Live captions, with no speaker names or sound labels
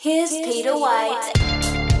Here's Peter White.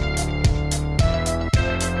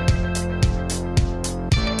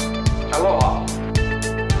 Aloha.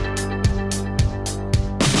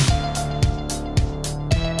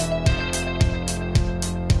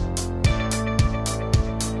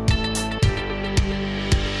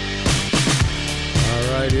 All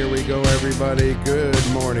right, here we go, everybody. Good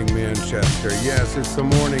morning, Manchester. Yes, it's the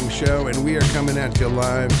morning show, and we are coming at you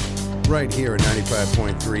live right here at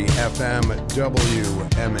 95.3 FM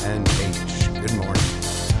WMNH. Good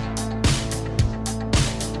morning.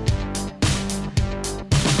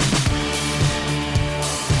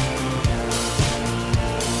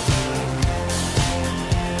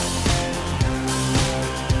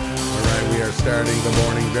 All right, we are starting the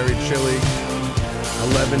morning very chilly,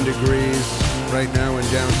 11 degrees right now in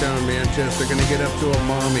downtown Manchester. Going to get up to a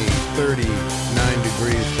balmy 39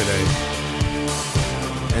 degrees today.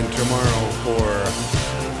 And tomorrow for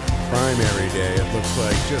primary day, it looks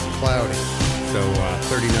like just cloudy, so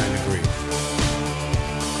 39 degrees.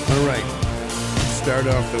 All right, start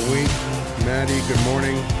off the week. Maddie, good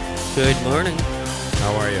morning. Good morning.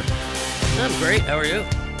 How are you? I'm great. How are you?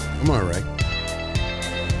 I'm all right.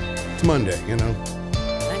 It's Monday, you know.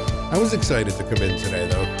 I was excited to come in today,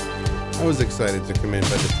 though. I was excited to come in,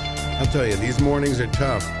 but I'll tell you, these mornings are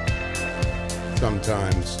tough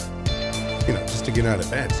sometimes. You know, just to get out of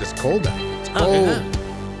bed. It's just cold out. It's cold.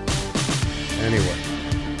 Anyway,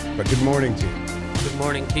 but good morning to you. Good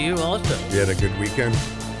morning to you also. You had a good weekend?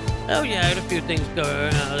 Oh, yeah, I had a few things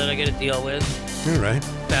going on that I got to deal with. All right.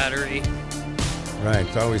 Battery. Right,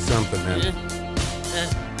 it's always something, man.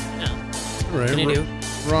 No. All right, What do you do?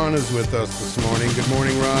 Ron is with us this morning. Good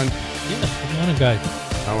morning, Ron. Yes, good morning, guys.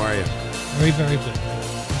 How are you? Very, very good.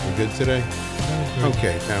 You good today? Very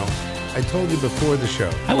Okay, now, I told you before the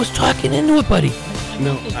show. I was talking into it, buddy.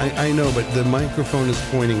 No, I know, but the microphone is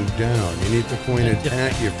pointing down. You need to point it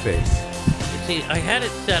at your face. See, I had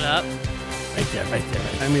it set up. Right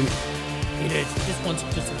there. I mean, This one's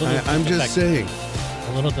just a little I'm just saying.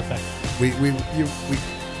 A little defective. We.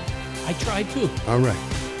 I tried too. All right.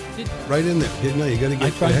 Right in there. No, you got to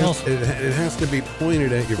get. I tried also. It has to be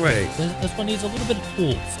pointed at your face. This one needs a little bit of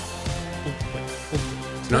tools.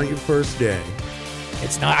 It's not your first day.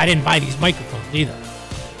 It's not. I didn't buy these microphones either.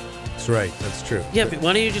 That's right. That's true. Yeah, but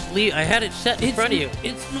why don't you just leave? I had it set in front of you.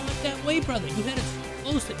 It's not that way, brother. You had it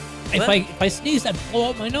close. What? If I sneezed, I'd blow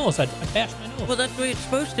out my nose. I'd bash my nose. Well, that's the way it's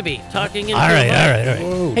supposed to be. Talking into All right.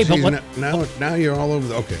 Whoa, Hey, but geez, what? now you're all over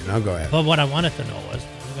the. Okay, now go ahead. But what I wanted to know was, do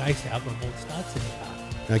you guys have remote starts in your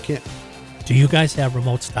car? I can't. Do you guys have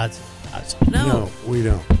remote starts in your cars? No. We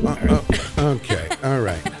don't. Okay. All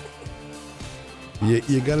right.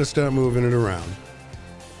 You got to start moving it around.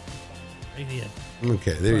 Right here.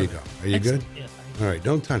 Okay, there you go. Are you good? Yes. All right,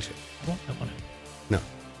 don't touch it. I want No.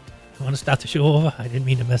 to start the show over. I didn't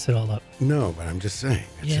mean to mess it all up. No, but I'm just saying.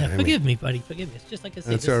 Forgive me, buddy. Forgive me. It's just like I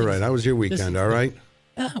said. That's all right. How was your weekend? All right?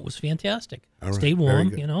 Yeah, it was fantastic. All right, Stayed very warm,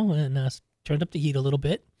 good. and turned up the heat a little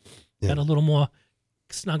bit. Yeah. Got a little more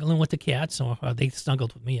snuggling with the cats, or they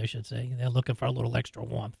snuggled with me, I should say. They're looking for a little extra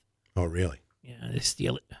warmth. Oh, really? Yeah, they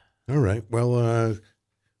steal it. All right. Well,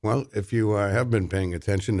 if you have been paying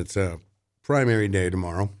attention, it's primary day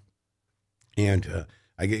tomorrow, and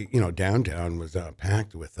I get downtown was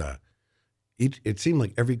packed with it seemed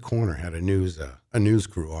like every corner had a news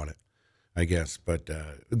crew on it, I guess. But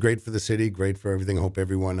great for the city, great for everything. I hope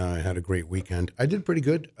everyone had a great weekend. I did pretty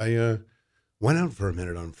good. I went out for a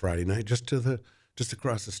minute on Friday night, just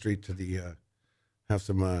across the street to the have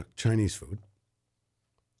some Chinese food.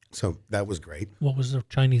 So that was great. What was the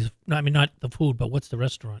Chinese? No, I mean, not the food, but what's the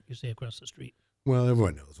restaurant you say across the street? Well,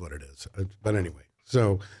 everyone knows what it is. But anyway,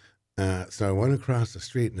 so I went across the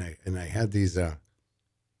street and I had these. I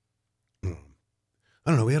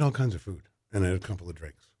don't know. We had all kinds of food and I had a couple of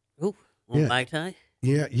drinks. Ooh, Yeah. Mai Tai?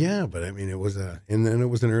 Yeah. But I mean, it was and then it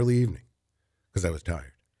was an early evening because I was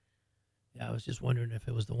tired. Yeah, I was just wondering if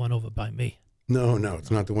it was the one over by me. No,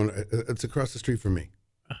 it's not the one. It's across the street from me.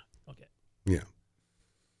 Okay. Yeah.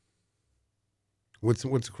 What's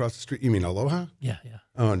across the street? You mean Aloha? Yeah.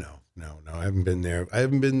 Oh no. I haven't been there. I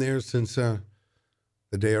haven't been there since the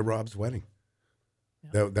day of Rob's wedding.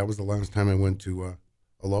 Yeah. That was the last time I went to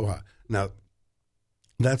Aloha. Now,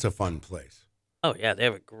 that's a fun place. Oh, yeah, they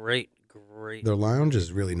have a great. Their lounge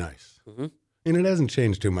is really nice, Mm-hmm. and it hasn't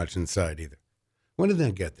changed too much inside either. When did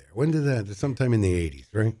that get there? When did that? Sometime in the 80s,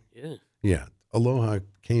 right? Yeah. Yeah. Aloha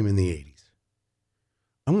came in the 80s.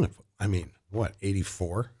 I mean, what,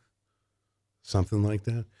 84? Something like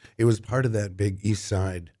that. It was part of that big the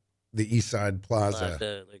East Side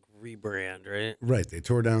Plaza. Like rebrand, right? Right. They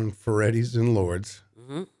tore down Ferretti's and Lord's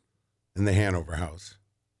Mm-hmm. and the Hanover House,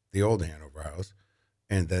 the old Hanover House,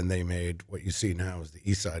 And then they made what you see now as the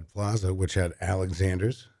East Side Plaza, which had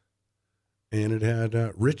Alexander's, and it had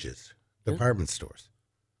Rich's department stores.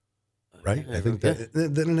 Right? I think that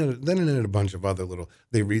then it had a bunch of other little.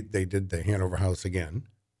 They did the Hanover House again,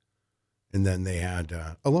 and then they had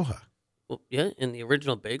Aloha. Well, yeah, and the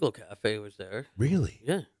original Bagel Cafe was there. Really?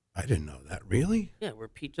 Yeah. I didn't know that. Really? Yeah, where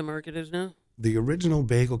Pizza Market is now. The original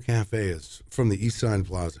Bagel Cafe is from the East Side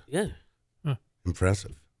Plaza. Yeah. Huh.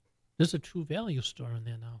 Impressive. There's a True Value store in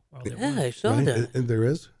there now. Well, there Yeah, was. I saw Right? that. There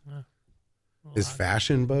is? Well, Is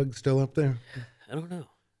Fashion Bug still up there? I don't know.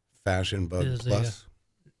 Fashion Bug There's Plus?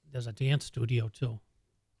 there's a dance studio too.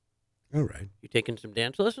 All right. You taking some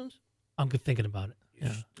dance lessons? I'm thinking about it.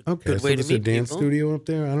 Yeah. Okay, Good so way to there's a meet dance people. studio up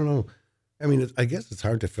there? I don't know. I mean, I guess it's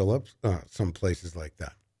hard to fill up some places like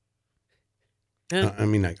that. Yeah. I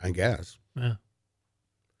mean, I guess. Yeah.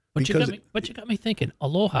 But Because- you got me thinking.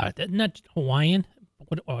 Aloha, isn't that Hawaiian?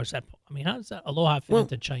 Or is that? I mean, how does that Aloha fit Well,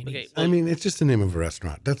 into Chinese? okay, I mean, it's just the name of a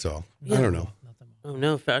restaurant. That's all. I don't know. Nothing Oh more.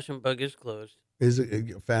 no, Fashion Bug is closed. Is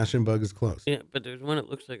it Fashion Bug is closed? Yeah, but there's one that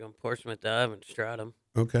looks like on Portsmouth Ave and Stratham.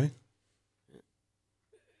 Okay.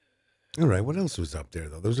 All right. What else was up there,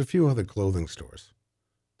 though? There was a few other clothing stores.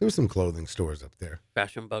 There were some clothing stores up there.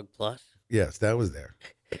 Fashion Bug Plus. Yes, that was there.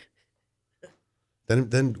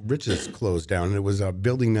 Then Rich's closed down, and it was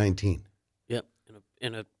Building 19. Yep,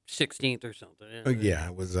 in a 16th or something. Yeah, Yeah,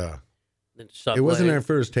 it was. Then Subway. It wasn't our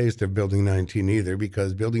first taste of Building 19 either,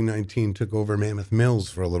 because Building 19 took over Mammoth Mills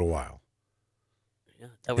for a little while Yeah,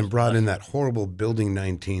 that was and brought in awesome. that horrible Building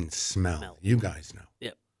 19 smell. You guys know.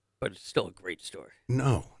 Yep, but it's still a great store.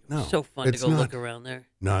 No. So fun to it's go not. look around there.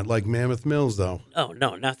 Not like Mammoth Mills, though. Oh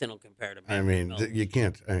no, nothing will compare to. I Mammoth mean, Mills. you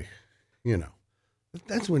can't. You know,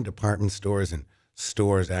 that's when department stores and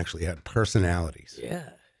stores actually had personalities. Yeah.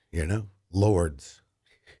 You know, Lords.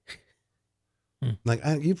 Like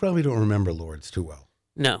you probably don't remember Lords too well.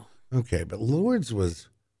 No. Okay, but Lords was.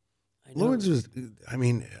 I know. Lords was. I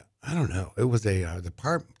mean, I don't know. It was a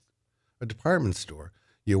department store.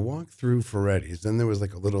 You walk through Ferretti's, then there was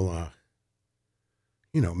like a little,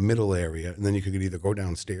 middle area, and then you could either go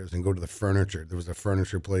downstairs and go to the furniture. There was a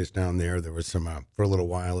furniture place down there. There was some for a little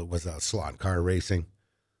while. It was slot car racing.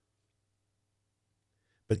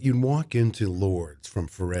 But you'd walk into Lords from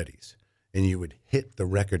Ferretti's, and you would hit the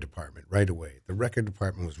record department right away. The record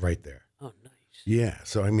department was right there. Oh, nice. Yeah.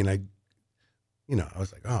 So, I mean, I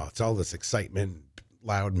was like, oh, it's all this excitement,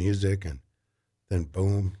 loud music, and then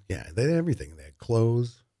boom. Yeah, they had everything. They had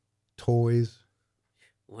clothes, toys,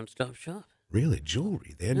 One-stop shop. really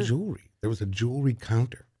jewelry. They had Yeah. jewelry. There was a jewelry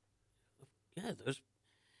counter. Yeah, those.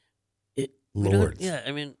 Lords. Yeah,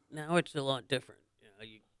 I mean now it's a lot different. You know,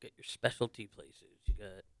 you get your specialty places. You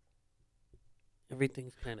got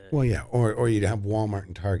everything's kind of Well, yeah. Or you'd have Walmart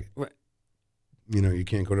and Target. right. You know, you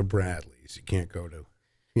can't go to Bradley's. You can't go to,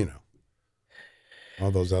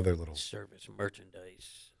 all those other little. Service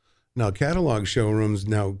merchandise. Catalog showrooms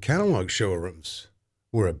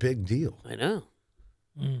were a big deal. I know.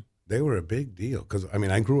 Mm. They were a big deal because, I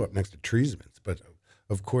mean, I grew up next to Treesman's, but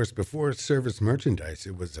of course, before service merchandise,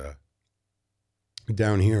 it was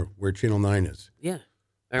down here where Channel 9 is. Yeah,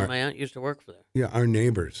 my aunt used to work for there. Yeah, our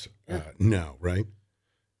neighbors Yeah. now, right?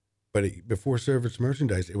 But before service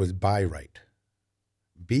merchandise, it was Buy Right.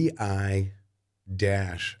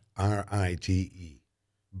 BI-RITE.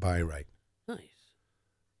 Buy Right. Nice.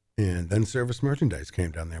 And then service merchandise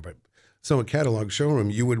came down there. But so a catalog showroom,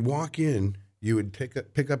 you would walk in, you would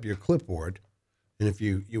pick up your clipboard, and if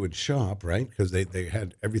you would shop, right? Because they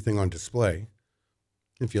had everything on display.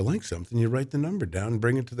 If you like something, you write the number down and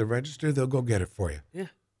bring it to the register. They'll go get it for you. Yeah.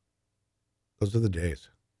 Those are the days.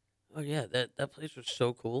 Oh yeah, that place was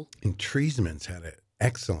so cool. And Treesman's had an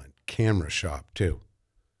excellent camera shop too.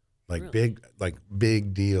 Really?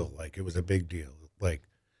 Big deal. Like it was a big deal. Like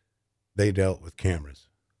they dealt with cameras.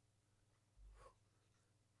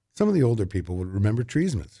 Some of the older people would remember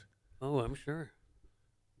Treesman's. Oh, I'm sure.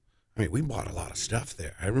 I mean, we bought a lot of stuff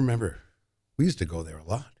there. I remember we used to go there a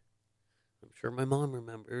lot. I'm sure my mom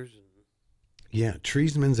remembers. And Yeah,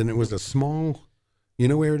 Treesman's, and it was a small. You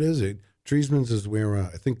know where it is? Treesman's is where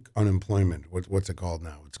I think unemployment. What's it called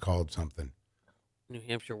now? It's called something. New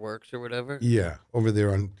Hampshire Works or whatever. Yeah, over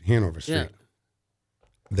there on Hanover Street. Yeah.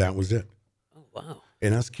 That was it. Oh wow.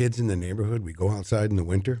 And us kids in the neighborhood, we go outside in the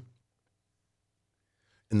winter.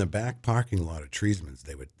 In the back parking lot of Treesman's,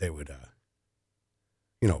 they would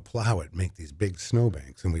plow it, make these big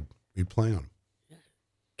snowbanks, and we'd play on them.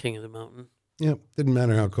 King of the Mountain. Yep, didn't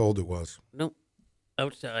matter how cold it was. Nope.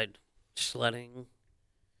 Outside sledding.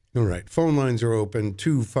 All right, phone lines are open,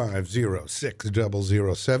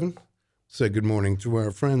 250-6007. Say good morning to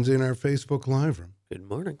our friends in our Facebook Live room. Good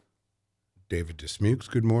morning. David Dismukes,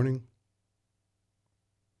 good morning.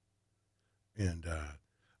 And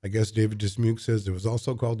I guess David Dismukes says it was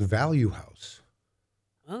also called Value House.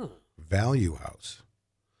 Oh. Value House.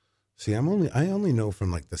 See, I only know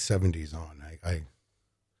from like the 70s on.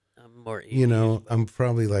 I'm more 80s. You know, I'm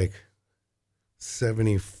probably like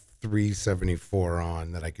 73, 74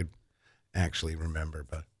 on that I could actually remember,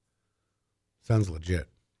 but sounds legit.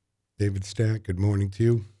 David Stack, good morning to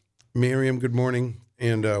you. Miriam, good morning.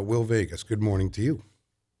 And Will Vegas, good morning to you.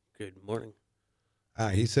 Good morning.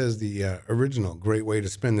 He says the original great way to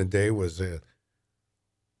spend the day was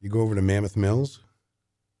you go over to Mammoth Mills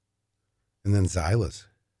and then Zyla's.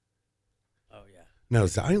 Oh, yeah. Now,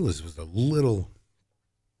 Zyla's was a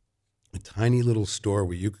tiny little store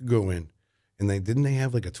where you could go in, and they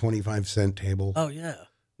have like a 25-cent table. Oh, yeah.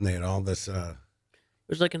 And they had all this. It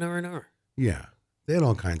was like an R&R. Yeah, they had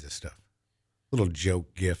all kinds of stuff, little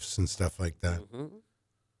joke gifts and stuff like that. Mm-hmm.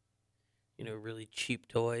 You know, really cheap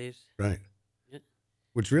toys. Right. Yeah.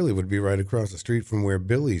 Which really would be right across the street from where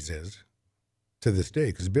Billy's is to this day,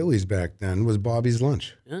 because Billy's back then was Bobby's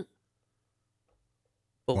Lunch. Yeah.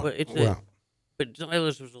 But but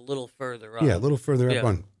Zyla's was a little further up. Yeah, a little further up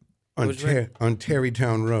Yeah. on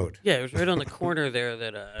Terrytown Road. Yeah, it was right on the corner there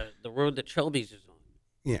that the road that Shelby's is on.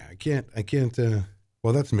 Yeah, I can't.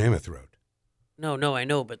 Well, that's Mammoth Road. No, I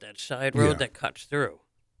know, but that side road Yeah. that cuts through.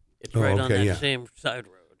 It's Oh, right on okay, that yeah. same side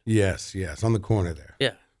road. Yes, on the corner there.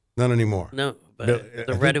 Yeah. Not anymore. No, but But,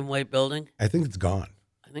 the red and white building? I think it's gone.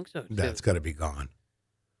 I think so, too. That's got to be gone.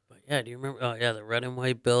 But yeah, do you remember? Oh, yeah, the red and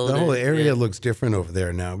white building. The whole area yeah. looks different over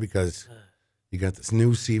there now because you got this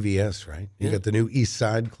new CVS, right? You Yeah. got the new East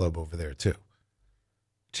Side Club over there, too.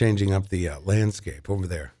 Changing up the landscape over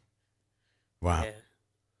there. Wow. Yeah.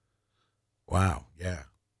 Wow, yeah.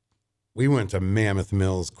 We went to Mammoth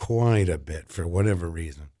Mills quite a bit for whatever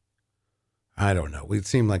reason. I don't know. It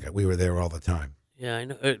seemed like we were there all the time. Yeah, I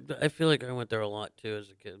know. I feel like I went there a lot, too,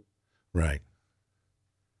 as a kid. Right.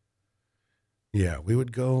 Yeah, we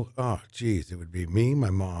would go, oh, geez, it would be me,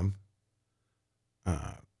 my mom,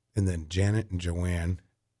 and then Janet and Joanne,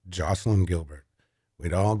 Jocelyn Gilbert.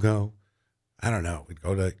 We'd all go. I don't know. We'd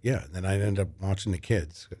go to, and then I'd end up watching the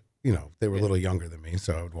kids. You know, they were a little younger than me,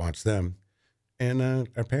 so I would watch them. And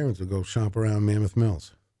our parents would go shop around Mammoth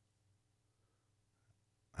Mills.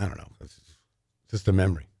 I don't know. It's just a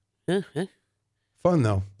memory. Yeah. Fun,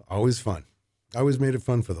 though. Always fun. I always made it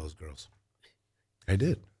fun for those girls. I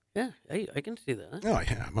did. Yeah, I can see that. Oh,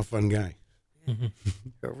 yeah. I'm a fun guy. You're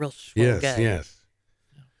a real swell guy. Yes.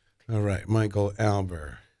 All right. Michael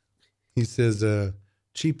Alber. He says,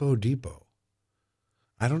 Cheapo Depot.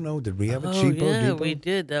 I don't know. Did we have a Cheapo yeah, Depot? we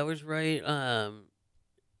did. That was right.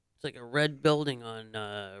 It's like a red building on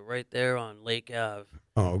right there on Lake Ave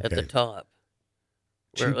Oh, okay. at the top.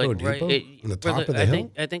 Where, Cheapo Depot? On the top of the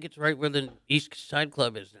hill? I think it's right where the East Side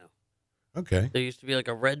Club is now. Okay. There used to be like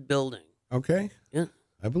a red building. Okay. Yeah.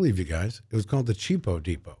 I believe you guys. It was called the Cheapo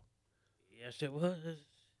Depot. Yes, it was.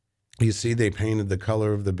 You see, they painted the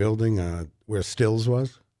color of the building where Stills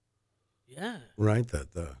was, Yeah, right?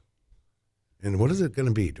 And what is it going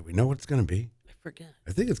to be? Do we know what it's going to be? I forget.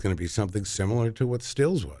 I think it's going to be something similar to what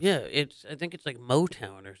Stills was. Yeah, I think it's like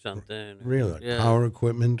Motown or something. Really, like yeah. power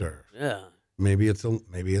equipment, or Yeah. maybe it's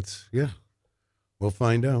yeah. We'll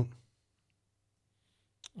find out.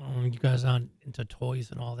 You guys aren't into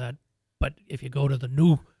toys and all that, but if you go to the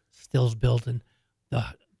new Stills building, the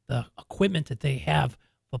equipment that they have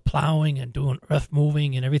for plowing and doing earth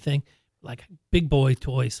moving and everything, like big boy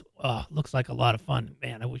toys, looks like a lot of fun.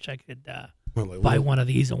 Man, I wish I could buy one of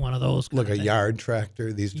these and one of those. Like a yard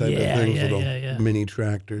tractor, these type of things, little mini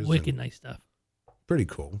tractors. Wicked nice stuff. Pretty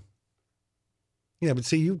cool. Yeah, but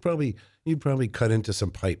see, you probably cut into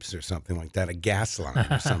some pipes or something like that, a gas line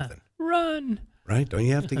or something. Run. Right? Don't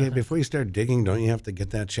you have to get, before you start digging, don't you have to get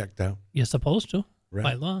that checked out? You're supposed to, Right.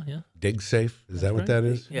 by law, yeah. Dig safe? Is that That's what right. that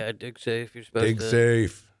is? Yeah, dig safe. You're supposed Dig to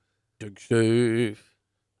safe. dig safe.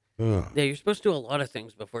 Oh. Yeah, you're supposed to do a lot of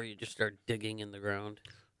things before you just start digging in the ground.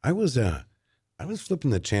 I was flipping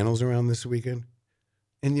the channels around this weekend,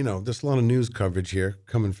 and there's a lot of news coverage here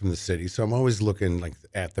coming from the city, so I'm always looking like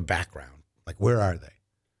at the background, like where are they?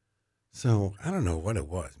 So I don't know what it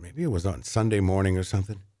was. Maybe it was on Sunday morning or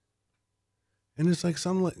something. And it's like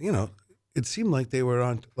it seemed like they were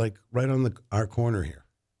on like right on our corner here.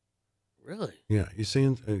 Really? Yeah, you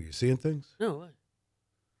seeing things? No way.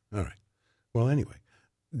 All right. Well, anyway,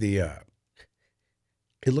 it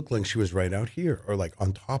looked like she was right out here, or like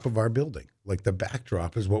on top of our building. Like the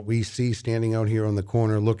backdrop is what we see standing out here on the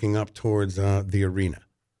corner, looking up towards the arena.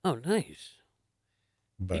 Oh, nice.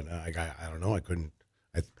 But I don't know. I couldn't.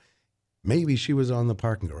 Maybe she was on the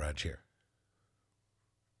parking garage here.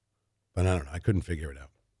 But I don't know. I couldn't figure it out.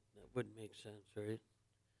 That wouldn't make sense, right?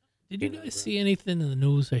 Did you You know, guys see anything in the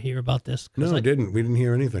news or hear about this? 'Cause No, I didn't. We didn't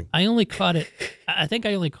hear anything. I only caught it. I think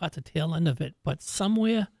I only caught the tail end of it. But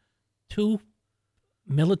somewhere, two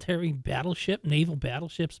military naval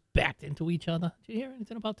battleships backed into each other. Did you hear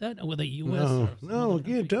anything about that? Or were they U.S.? No, or some no. other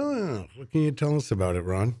country? What can you tell us about it,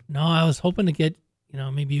 Ron? No, I was hoping to get,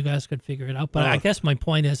 maybe you guys could figure it out. But I guess my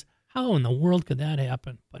point is, how in the world could that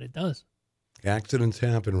happen? But it does. Accidents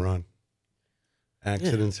happen, Ron.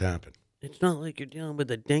 Accidents happen. It's not like you're dealing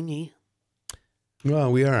with a dinghy.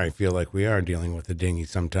 Well, we are. I feel like we are dealing with a dinghy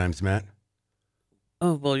sometimes, Matt.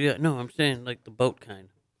 Oh, well, yeah. No, I'm saying like the boat kind.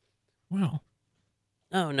 Wow.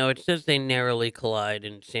 Oh, no, it says they narrowly collide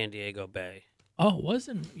in San Diego Bay. Oh, it was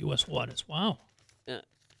in U.S. waters. Wow. Yeah.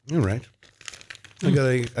 All right.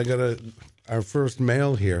 I got our first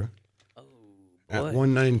mail here Oh, at boy.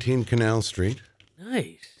 119 Canal Street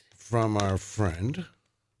Nice. from our friend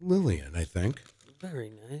Lillian, I think.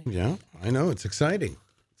 Very nice. Yeah, I know. It's exciting.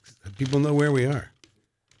 People know where we are.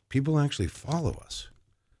 People actually follow us.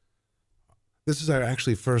 This is our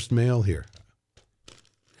actually first mail here.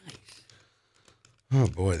 Nice. Oh,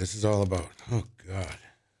 boy, this is all about. Oh, God.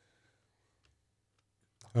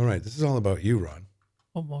 All right, this is all about you, Ron.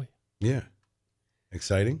 Oh, boy. Yeah.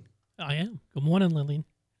 Exciting? I am. Good morning, Lillian.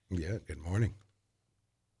 Yeah, good morning.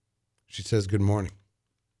 She says good morning.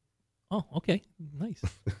 Oh, okay. Nice.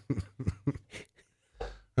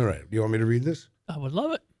 All right, do you want me to read this? I would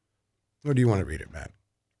love it. Or do you want to read it, Matt?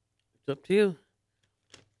 It's up to you.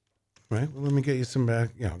 All right, well, let me get you some I'll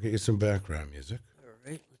get you some background music. All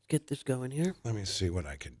right, let's get this going here. Let me see what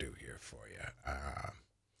I can do here for you.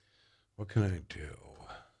 What can I do?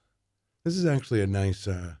 This is actually a nice,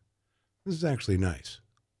 this is actually nice.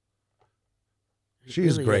 It She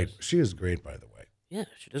is really great. is. She is great, by the way. Yeah,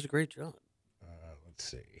 she does a great job. Let's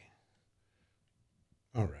see.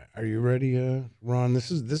 All right, are you ready, Ron?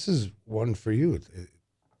 This is one for you,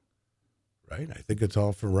 right? I think it's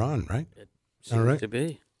all for Ron, right? Seems All right. to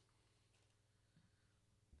be.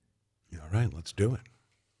 All right, let's do it.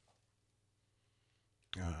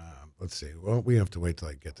 Let's see. Well, we have to wait till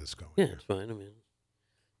I get this going. Yeah, here. it's fine. I mean,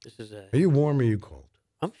 this is Are you warm or are you cold?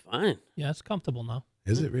 I'm fine. Yeah, it's comfortable now.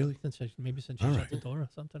 Is it really? Since maybe since All you right. shut the door or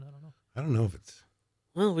something. I don't know. I don't know if it's.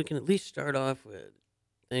 Well, we can at least start off with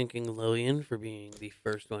thanking Lillian for being the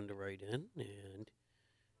first one to write in, and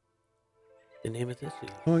the name of this is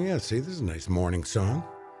Oh, yeah. See, this is a nice morning song.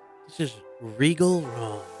 Regal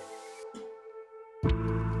Ron.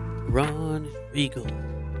 Ron is regal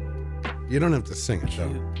You don't have to sing it, though.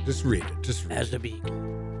 Cute. Just read it. Just read as it. a beagle.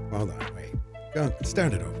 Hold on. Wait. Go.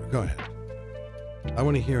 Start it over. Go ahead. I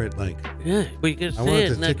want to hear it like. Yeah, but you gotta I want say it it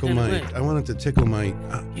to in that tickle kind of my. way. I want it to tickle my.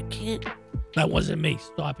 You can't. That wasn't me.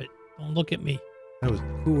 Stop it. Don't look at me. That was.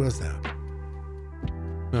 Who was that?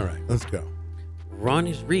 All right. Let's go. Ron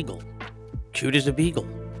is regal, cute as a beagle.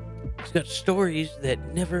 He's got stories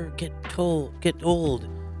that never get old.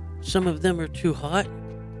 Some of them are too hot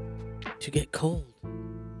to get cold.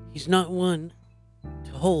 He's not one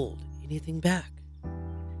to hold anything back.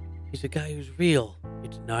 He's a guy who's real.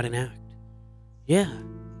 It's not an act. Yeah,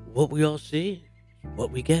 what we all see,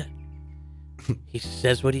 what we get. He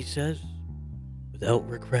says what he says without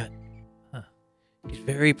regret. Huh. He's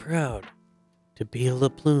very proud to be a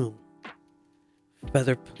Laplume.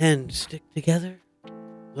 Feather pens stick together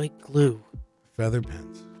like glue. Feather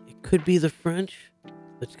pens. It could be the French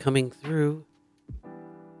that's coming through.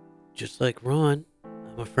 Just like Ron,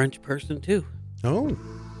 I'm a French person too. Oh.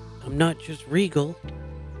 I'm not just regal.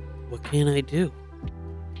 What can I do?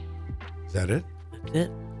 Is that it? That's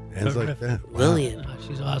it. Ends like Terrific. that. Wow. Lillian. Ah,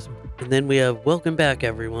 she's awesome. And then we have welcome back,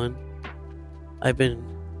 everyone. I've been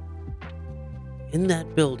in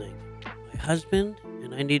that building. My husband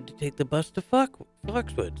and I need to take the bus to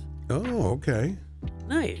Foxwoods. Oh, okay.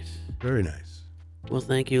 Nice. Very nice. Well,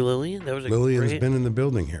 thank you, Lillian. That was a Lillian's great... been in the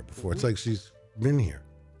building here before. It's like she's been here.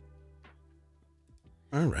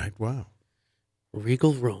 All right. Wow.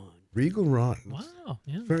 Regal Ron. Regal Ron. Wow.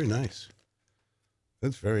 Yeah. Very nice.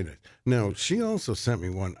 That's very nice. Now, she also sent me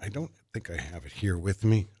one. I don't think I have it here with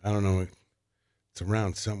me. I don't know. It's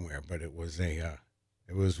around somewhere, but it was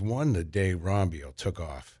it was one the day Robbio took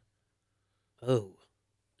off. Oh.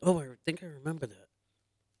 Oh, I think I remember that.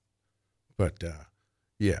 But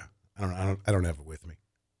yeah, I don't have it with me.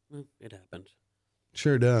 It happens.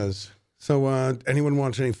 Sure does. So, anyone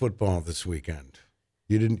watch any football this weekend?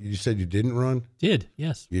 You didn't. You said you didn't run. Did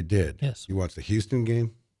yes. You did. Yes. You watched the Houston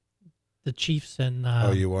game. The Chiefs and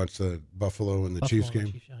Oh, you watched the Buffalo and the Buffalo Chiefs and the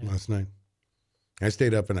game Chiefs, yeah. last night? I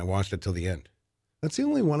stayed up and I watched it till the end. That's the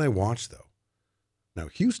only one I watched, though. Now,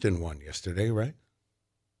 Houston won yesterday, right?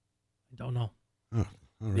 I don't know. Oh,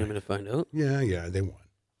 All You right. want me to find out? Yeah, they won.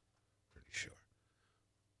 Pretty sure.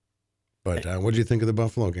 But what did you think of the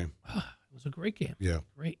Buffalo game? It was a great game. Yeah.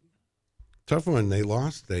 Great. Tough one. They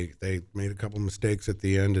lost. They made a couple mistakes at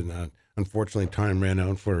the end, and unfortunately, time ran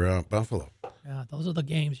out for Buffalo. Yeah, those are the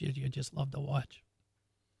games you just love to watch.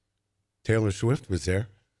 Taylor Swift was there.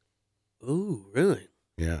 Ooh, really?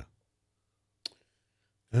 Yeah.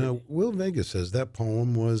 Will Vegas says that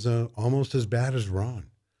poem was almost as bad as Ron.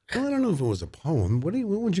 Well, I don't know if it was a poem. What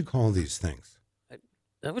would you call these things?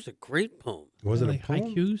 That was a great poem. Was it a Like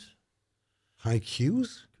poem? haikus?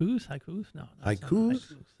 Haikus? Haikus? No. That's not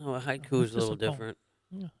Haikus? No, a haiku No, is it's a little just a poem. different.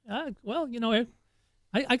 Yeah. Well,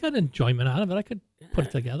 I got enjoyment out of it. I could put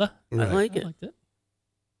it together. Right. I like I it. liked it.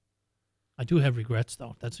 I do have regrets,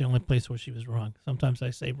 though. That's the only place where she was wrong. Sometimes I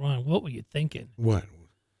say, Ron, what were you thinking? What?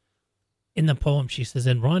 In the poem, she says,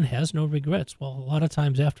 and Ron has no regrets. Well, a lot of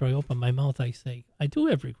times after I open my mouth, I say, I do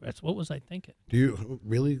have regrets. What was I thinking? Do you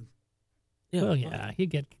really? Yeah. Well, yeah, you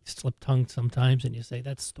get slip-tongued sometimes, and you say,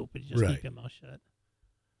 that's stupid. Just Right. keep your mouth shut.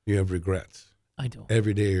 You have regrets I do.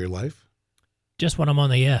 every day of your life? Just when I'm on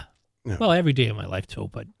the air. No. Well, every day of my life, too,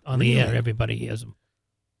 but on the air, Really? everybody hears them.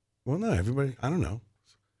 Well, no, everybody, I don't know.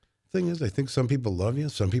 Thing is, I think some people love you,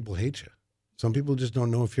 some people hate you. Some people just don't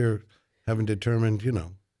know if you're having determined,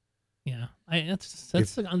 Yeah, that's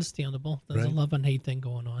understandable. There's Right. a love and hate thing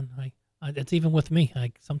going on. It's even with me.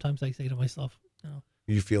 Sometimes I say to myself,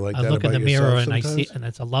 you feel like I that look in about the mirror yourself and I see, sometimes? and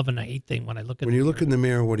it's a love and a hate thing when I look at. When you look in the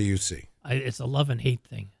mirror, what do you see? it's a love and hate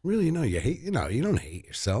thing. Really, you don't hate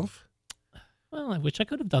yourself. Well, I wish I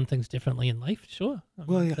could have done things differently in life. Sure.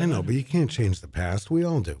 Well, yeah, I know, but you can't change the past. We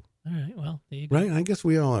all do. All right. Well, there you go. Right? I guess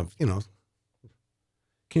we all have,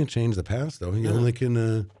 can't change the past, though. You No. only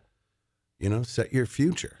can, set your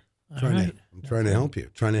future. All I'm right. trying to help you,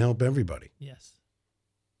 trying to help everybody. Yes.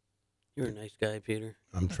 You're a nice guy, Peter.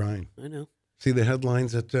 I'm trying. I know. See the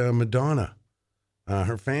headlines at Madonna.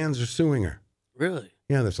 Her fans are suing her. Really?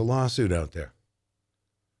 Yeah, there's a lawsuit out there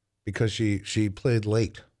because she played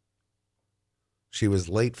late. She was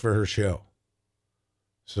late for her show.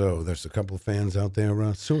 So there's a couple of fans out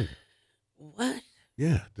there suing. What?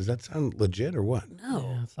 Yeah, does that sound legit or what? No.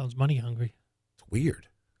 Yeah, sounds money hungry. It's weird.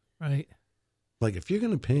 Right. Like if you're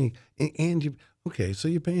going to pay, and you, okay, so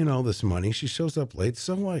you're paying all this money. She shows up late.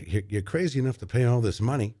 So what? You're crazy enough to pay all this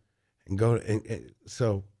money and go,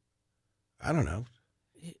 so I don't know.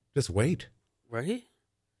 Just wait. Right?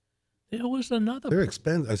 There was another. They're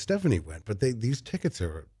expensive. Stephanie went, but these tickets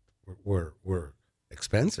were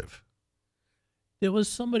expensive. There was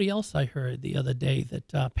somebody else I heard the other day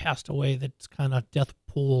that passed away. That's kind of death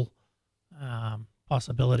pool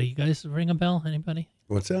possibility. You guys ring a bell? Anybody?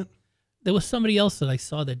 What's that? There was somebody else that I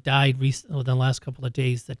saw that died recently within the last couple of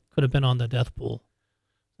days that could have been on the death pool.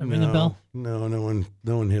 Ring a bell? No, no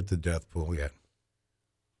one hit the death pool yet.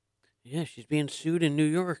 Yeah, she's being sued in New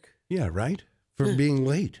York. Yeah, right? For being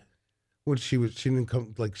late. What she didn't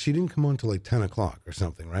come on till like 10 o'clock or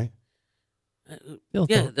something, right? They'll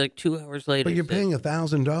Yeah, throw- like 2 hours later. But you're so- paying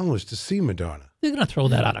 $1,000 to see Madonna. They're going to throw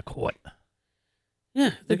that out of court.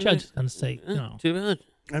 Yeah. The they're judge is going to say, no. Too bad.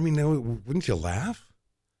 I mean, wouldn't you laugh?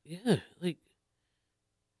 Yeah, like,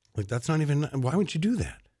 Like that's not even. Why would you do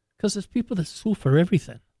that? Because there's people that sue for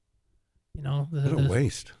everything. You know, What a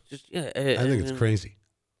waste. just, yeah. I think it's mean, crazy.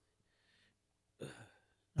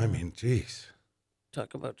 I mean, geez.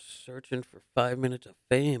 Talk about searching for 5 minutes of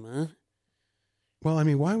fame, huh? Well, I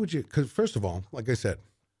mean, why would you? Because first of all, like I said,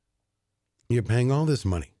 you're paying all this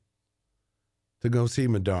money to go see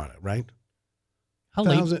Madonna, right? How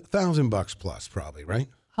late? $1,000 plus, probably, right?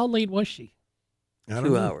 How late was she? I don't 2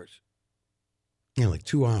 know. hours. Yeah, like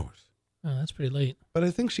 2 hours. Oh, that's pretty late. But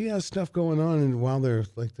I think she has stuff going on, and while they're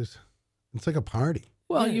like this, it's like a party.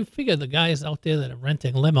 Well, Yeah. you figure the guys out there that are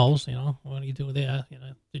renting limos, what do you do there?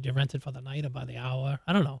 Did you rent it for the night or by the hour?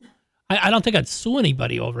 I don't know. I don't think I'd sue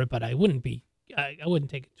anybody over it, but I wouldn't take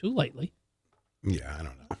it too lightly. Yeah, I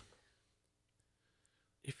don't know.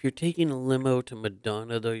 If you're taking a limo to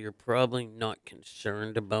Madonna, though, you're probably not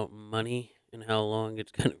concerned about money and how long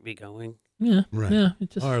it's going to be going. Yeah. Right. Yeah. It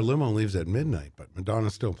just, Our limo leaves at midnight, but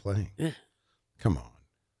Madonna's still playing. Yeah. Come on.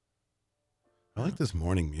 I like this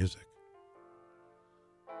morning music.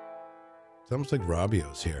 It's almost like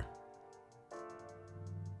Robbio's here.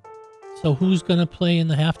 so who's going to play in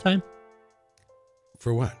the halftime?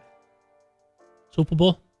 For what? Super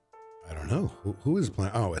Bowl? I don't know. Who is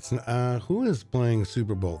playing? Oh, it's who is playing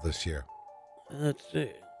Super Bowl this year? Let's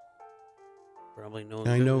see. Probably no.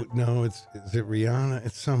 I know. No, is it Rihanna?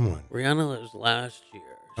 It's someone. Rihanna was last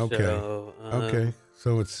year. Okay. So, Okay,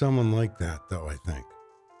 so it's someone like that, though. I think.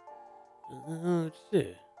 Let's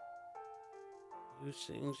see. Who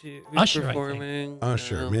sings here? Who's Usher, I think. performing?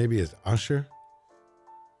 Usher, maybe it's Usher.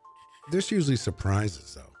 There's usually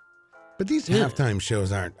surprises though, but these Yeah. halftime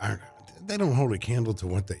shows aren't. They don't hold a candle to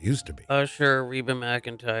what they used to be. Usher, Reba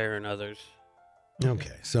McEntire, and others.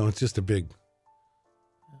 Okay, so it's just a big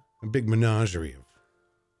menagerie of.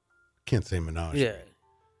 Can't say menagerie. Yeah.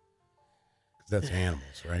 'Cause that's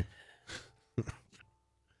animals, right?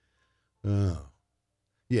 Oh,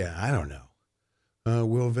 yeah. I don't know.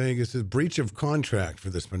 Will Vegas is breach of contract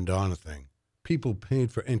for this Madonna thing. People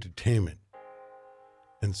paid for entertainment,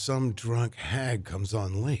 and some drunk hag comes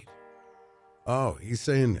on late. Oh, he's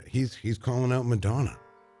saying he's calling out Madonna.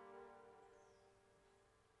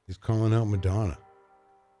 He's calling out Madonna.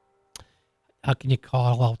 How can you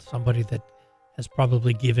call out somebody that has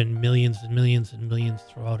probably given millions and millions and millions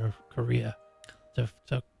throughout her career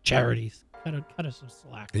to charities? Cut us some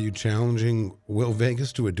slack. Are you challenging Will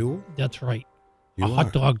Vegas to a duel? That's right. You a are.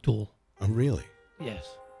 hot dog duel. Oh, really?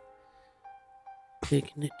 Yes.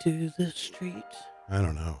 Taking it to the streets. I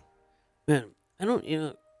don't know. Man, I don't, I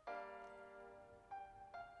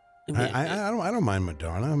mean, I don't mind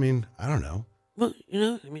Madonna. I mean, I don't know. well,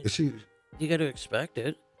 I mean, She you got to expect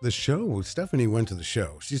it. the show. Stephanie went to the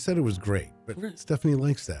show. She said it was great, but Right. Stephanie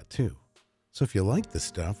likes that too. So if you like the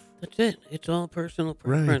stuff, That's it. It's all personal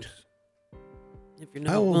Right. preference. If you're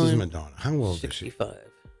not how old is willing- Madonna? How old is she?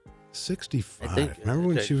 65. 65. I think Remember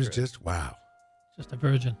when that's she was right. just wow? Just a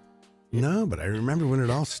virgin. No, but I remember when it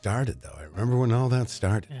all started, though. I remember when all that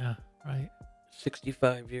started. Yeah, right.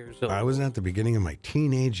 65 years old. I was at the beginning of my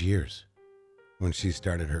teenage years when she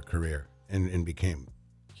started her career and became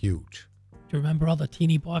huge. Do you remember all the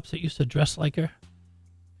teeny bops that used to dress like her?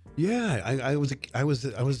 Yeah, I was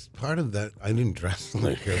part of that. I didn't dress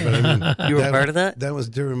like her, but I mean, You were part of that? That was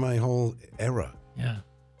during my whole era, Yeah.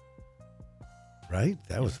 right?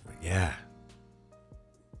 That was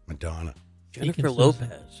Madonna. Speaking Jennifer of Susan.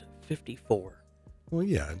 Lopez, 54. Well,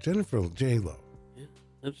 yeah, Jennifer J Lo. Yeah.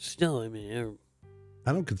 That's still, I mean, they're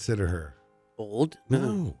I don't consider her old.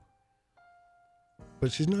 no,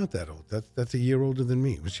 but she's not that old. That's a year older than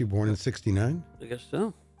me. Was she born in '69? I guess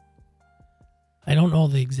so. I don't know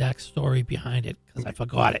the exact story behind it because I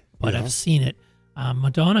forgot it, but Yeah. I've seen it.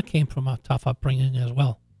 Madonna came from a tough upbringing as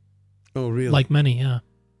well, Oh, really? like many. Yeah.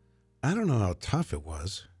 I don't know how tough it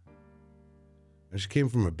was. She came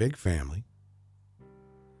from a big family.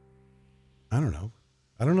 I don't know.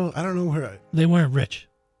 I don't know her. They weren't rich,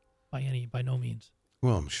 by no means.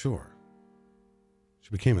 Well, I'm sure. She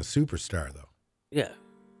became a superstar, though. Yeah.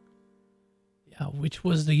 Yeah, which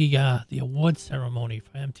was the award ceremony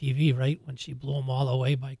for MTV, right? When she blew them all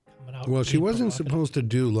away by coming out. Well, and she being wasn't provocative. supposed to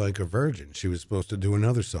do like a virgin. She was supposed to do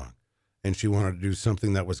another song. And she wanted to do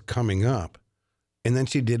something that was coming up. And then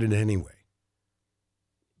she did it anyway.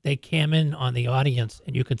 They came in on the audience,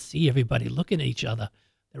 and you could see everybody looking at each other.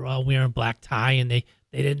 They're all wearing black tie, and they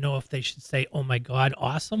didn't know if they should say, "Oh my God,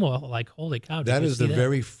 awesome," or like, "Holy cow!" did That you is see the that?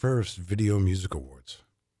 very first Video Music Awards.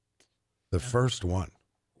 The Yeah. first one.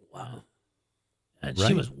 Wow. And Right?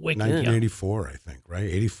 she was wicked. 1984, I think, right?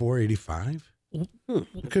 84, 85? I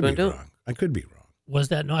could be wrong. I could be wrong. Was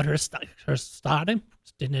that not her starting?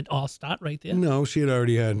 Didn't it all start right there? No, she had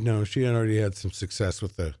already had some success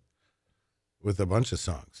with a bunch of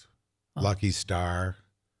songs. Oh. Lucky Star,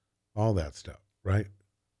 all that stuff, right?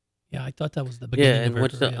 Yeah, I thought that was the beginning Yeah, of and her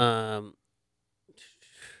what's career.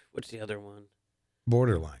 what's the other one?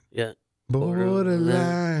 Borderline. Yeah.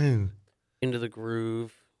 Borderline. Into the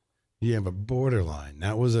Groove. Yeah, but Borderline.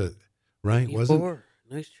 That was right, wasn't? 84.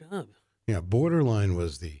 Nice job. Yeah, Borderline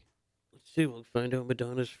was the. Let's see. We'll find out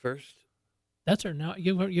Madonna's first. That's her now.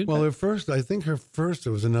 You Well, her first, I think her first,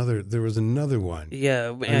 there was another one.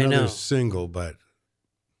 Yeah, I Another know. single, but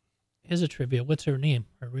here's a trivia. What's her name?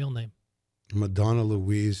 Her real name? Madonna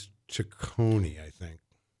Louise Ciccone, I think.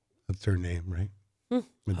 That's her name, right?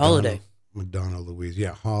 Madonna, Holiday. Madonna Louise.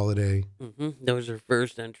 Yeah, Holiday. That was her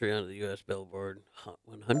first entry onto the U.S. Billboard Hot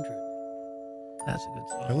 100. That's a good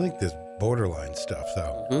song. I like this Borderline stuff,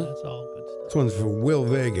 though. That's all good stuff. This one's for Will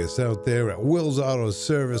Vegas out there at Will's Auto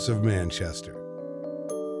Service of Manchester.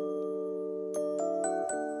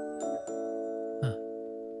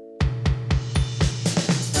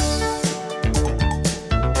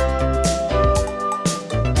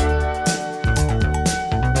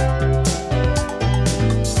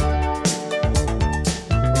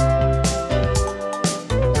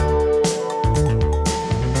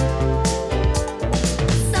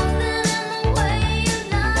 Something in the way you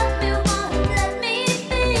love me won't let me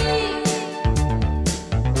be.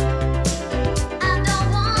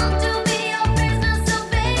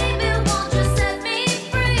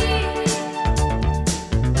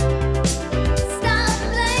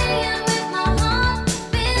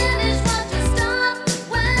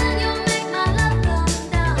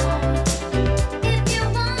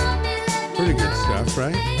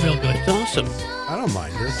 awesome. I don't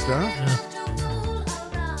mind this stuff. Yeah.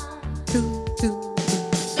 That's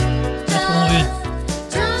one we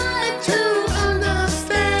Try to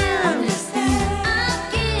understand.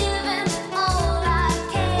 I've given all I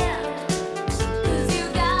can. 'Cause you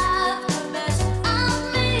got the best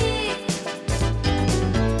of me.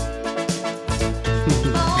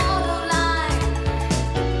 Borderline.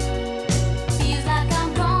 Feels like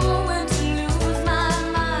I'm going to lose my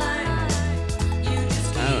mind. You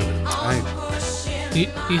just I don't keep know. on pushing. Do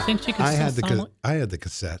you think she could I still had the sound like, I had the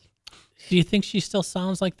cassette. do you think she still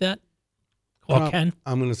sounds like that? Or Prob- can?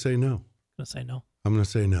 I'm going to say no. I'm gonna say no. I'm going to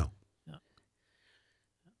say no. Yeah.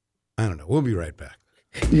 I don't know. We'll be right back.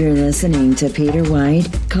 You're listening to Peter White.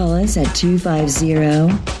 Call us at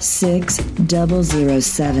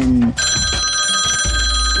 250-6007.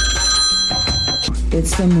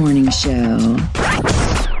 It's the morning show.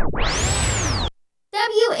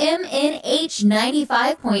 WMNH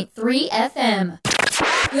 95.3 FM.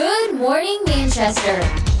 Good morning, Manchester.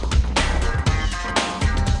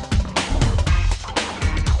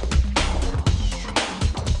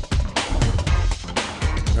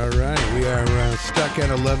 All right. We are stuck at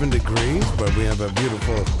 11 degrees, but we have a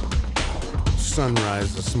beautiful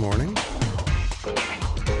sunrise this morning.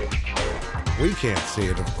 We can't see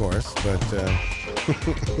it, of course, but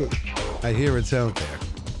I hear it's out there.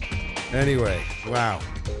 Anyway, wow.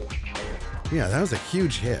 Yeah, that was a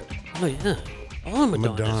huge hit. Oh, yeah. All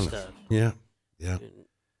Madonna stuff. Yeah, yeah.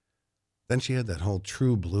 Then she had that whole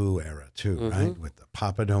True Blue era, too, right? With the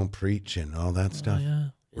Papa Don't Preach and all that Oh, stuff. yeah.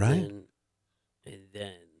 And Right?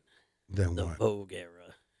 Then Then the what? Vogue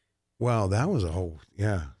era. Well, that was a whole,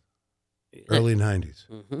 early 90s.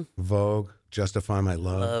 Mm-hmm. Vogue, Justify My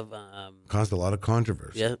Love. Love, Caused a lot of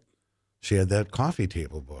controversy. yep. She had that coffee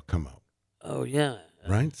table book come out, Oh, yeah.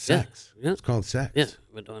 right? Sex. Yeah. It's called Sex. Yeah.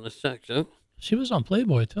 Madonna Sex, huh? She was on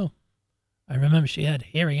Playboy too. I remember she had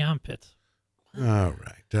hairy armpits. All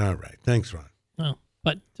right. All right. Thanks, Ron. No,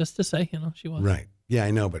 but just to say, she was. Right. Yeah,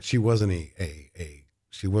 I know, but she wasn't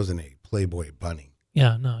she wasn't a Playboy bunny.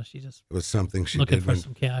 Yeah, no, she just It was something she looking did for when,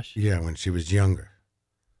 some cash. yeah, when she was younger.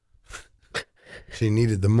 She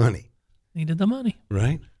needed the money, Needed the money.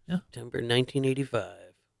 right? September 1985.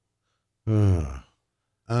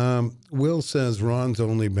 Will says Ron's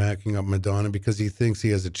only backing up Madonna because he thinks he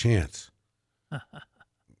has a chance.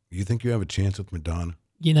 You think you have a chance with Madonna?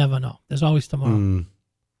 You never know. There's always tomorrow. Mm.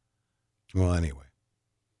 Well, anyway.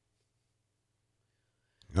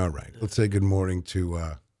 All right. Let's say good morning to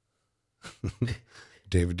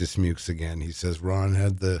David Dismukes again. He says Ron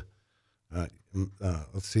had the,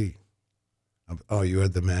 let's see. Oh, you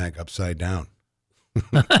had the mag upside down.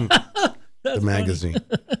 The magazine.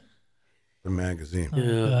 The magazine.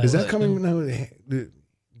 Yeah. Is that coming now? Do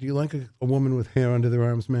you like a woman with hair under their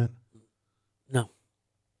arms, Matt? No.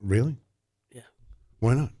 Really? Yeah.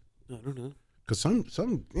 Why not? I don't know. Because some,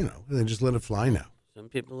 they just let it fly now. Some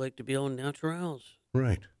people like to be all naturals.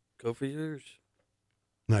 Right. Go for yours.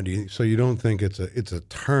 Now, so you don't think it's a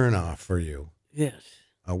turn off for you, Yes.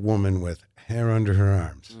 a woman with hair under her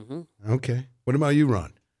arms? Mm-hmm. Okay. What about you,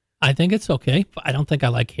 Ron? I think it's okay. But I don't think I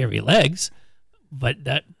like hairy legs. But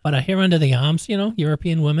a hair under the arms,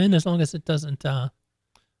 European women, as long as it doesn't,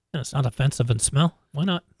 it's not offensive in smell. Why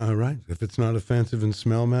not? All right. If it's not offensive in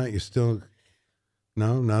smell, Matt, you still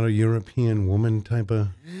not a European woman type of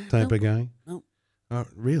guy. Nope.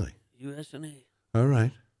 Really? U.S. and A. All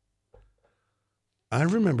right. I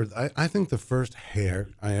remember. I think the first hair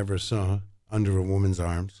I ever saw under a woman's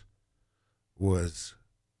arms was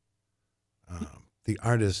the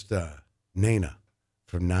artist Nana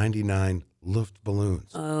from '99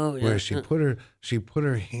 Luftballons, Oh, yeah. where she put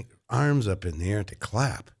her arms up in the air to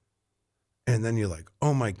clap, and then you're like,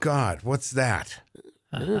 "Oh my God, what's that?"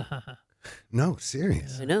 No,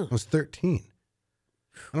 serious. I know. I was 13.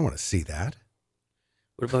 I don't want to see that.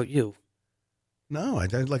 What about you? No, I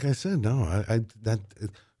like I said, no. I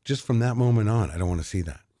just from that moment on, I don't want to see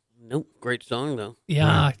that. Nope. Great song, though.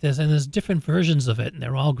 Yeah, Right. there's different versions of it, and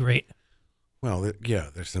they're all great. Well,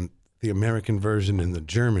 there's the American version and the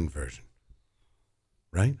German version,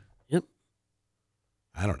 right? Yep.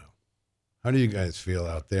 I don't know. How do you guys feel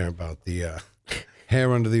out there about the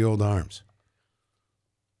hair under the old arms?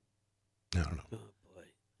 I don't know. Oh, boy.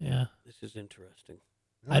 Yeah. This is interesting.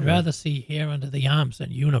 I'd rather see hair under the arms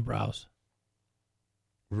than unibrows.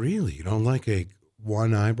 Really? You don't like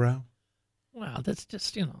one eyebrow? Well, that's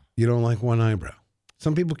just, You don't like one eyebrow?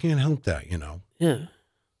 Some people can't help that, Yeah.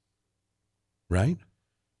 right?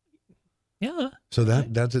 Yeah. So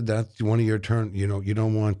that's one of your turn. You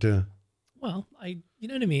don't want to. Well, you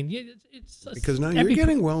know what I mean? It's Because now every- you're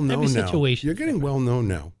getting well known every now. situation You're is getting different. well known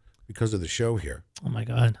now. because of the show here. Oh my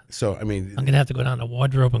God! So I mean, I'm gonna have to go down to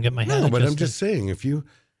wardrobe and get my hair. no, but I'm adjusted. just saying, if you,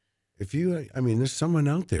 I mean, there's someone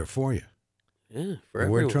out there for you. Yeah, for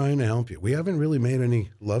We're everyone. trying to help you. We haven't really made any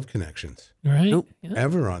love connections right. Nope. Yeah.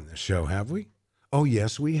 ever on this show, have we? Oh,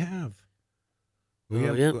 yes, we have. We Oh,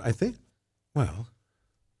 have. yeah. I think. Well,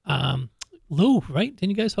 Lou, right?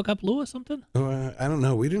 Didn't you guys hook up Lou or something? I don't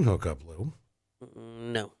know. We didn't hook up Lou.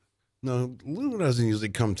 No. No, Lou doesn't usually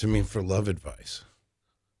come to me for love advice.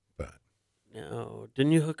 But No.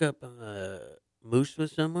 Didn't you hook up Moose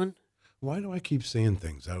with someone? why do I keep saying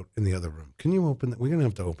things out in the other room? Can you open that? We're gonna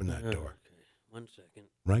have to open that door, Okay. 1 second.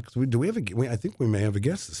 right? Because do we have I think we may have a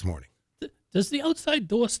guest this morning. Does the outside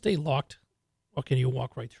door stay locked, or can you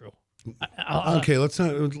walk right through? I'll- Okay, let's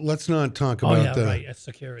not talk Oh about yeah, the. right. It's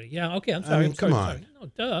security. Yeah. Okay. I'm I sorry. mean, I'm sorry. come I'm on. sorry. No,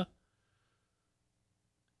 duh.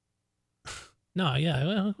 No. Yeah.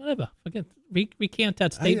 Well, whatever. Forget. Recant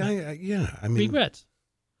that statement. Yeah, I mean. Regrets.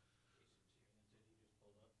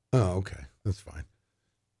 Oh, okay, that's fine.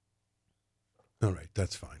 All right,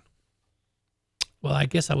 that's fine. Well, I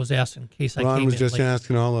guess I was asking in case I Ron came was in just late.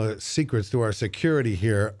 asking all the secrets to our security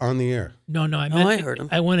here on the air. No, I Oh, meant. I heard him.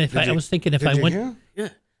 I went. If Did I you- was thinking if Did I you went. hear? Yeah.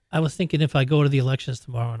 I was thinking if I go to the elections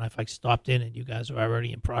tomorrow and if I stopped in and you guys are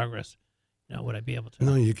already in progress, would I be able to?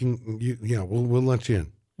 No, you can. Yeah, we'll let you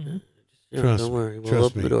in. Mhm. Yeah, Trust don't me. worry. We'll Trust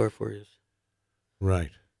open me. the door for you.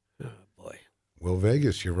 Right. Oh, boy. Will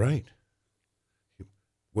Vegas, you're right.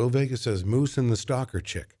 Will Vegas says Moose and the Stalker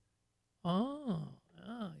Chick. Oh,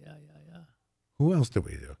 yeah. Who else did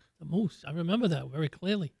we do? The moose. I remember that very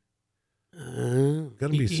clearly. Got to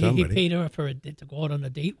be He somebody. paid her for to go out on a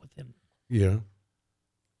date with him. Yeah.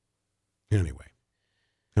 Anyway.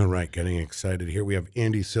 All right, getting excited here. We have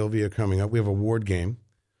Andy Sylvia coming up. We have a ward game,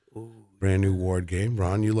 Ooh. brand new ward game.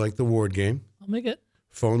 Ron, you like the ward game? I'll make it.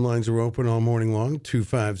 Phone lines are open all morning long,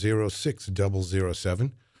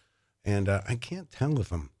 250-6007. And I can't tell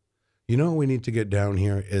if I'm, what we need to get down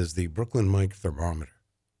here is the Brooklyn Mike thermometer.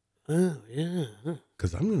 Oh, yeah. Huh.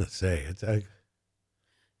 Because I'm going to say,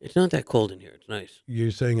 It's not that cold in here. It's nice.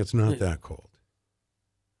 you're saying it's not Yeah. that cold.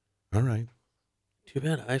 All right. Too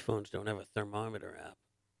bad iPhones don't have a thermometer app,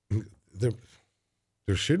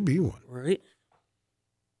 There should be one. right?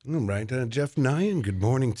 All right. Jeff Nyan, good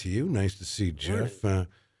morning to you. Nice to see Jeff.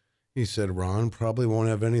 He said Ron probably won't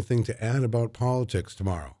have anything to add about politics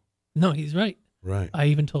tomorrow. No, he's right. Right. I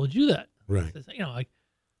even told you that. Right. I said,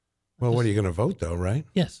 Well, what are you going to vote, though, right?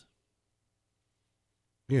 yes.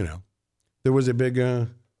 There was a big,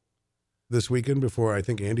 this weekend before, I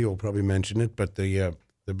think Andy will probably mention it, but the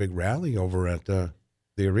big rally over at the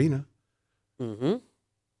arena, Mm-hmm.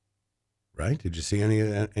 right? Did you see any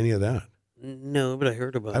of that? No, but I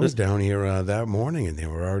heard about I it. was down here that morning, and they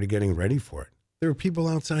were already getting ready for it. There were people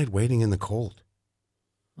outside waiting in the cold.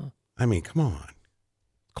 Huh. I mean, come on.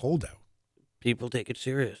 Cold out. People take it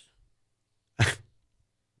serious. That's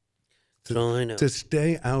all I know. To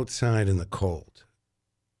stay outside in the cold.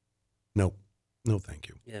 Nope. No, thank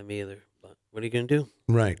you. Yeah, me either. But what are you going to do?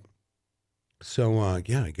 Right. So,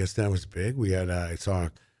 yeah, I guess that was big. We had, I saw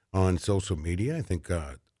on social media, I think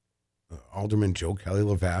Alderman Joe Kelly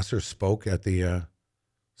Lavasser spoke at the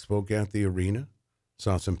arena.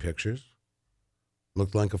 Saw some pictures.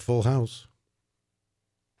 Looked like a full house.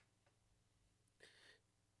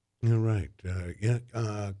 You're right.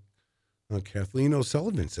 Kathleen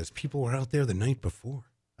O'Sullivan says people were out there the night before.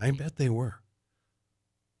 I bet they were.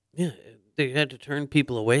 Yeah, they had to turn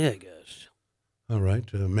people away, I guess. All right.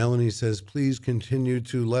 Melanie says, please continue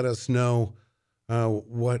to let us know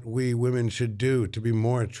what we women should do to be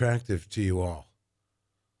more attractive to you all.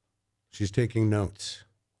 She's taking notes.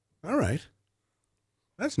 All right.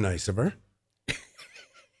 That's nice of her.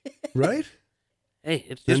 Right? Hey,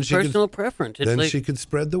 it's Then just she could- personal preference. It's Then like, she could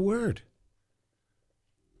spread the word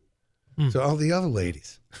Hmm. to all the other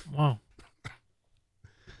ladies. Wow.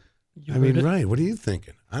 You I mean, heard it? right. What are you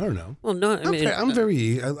thinking? I don't know. well, no, I mean, I'm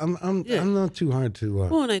very, I'm yeah. not too hard to,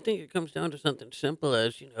 well, and I think it comes down to something simple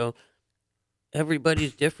as,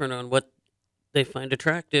 everybody's different on what they find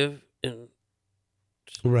attractive in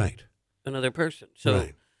right. another person. So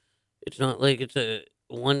Right. it's not like it's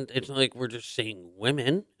not like we're just saying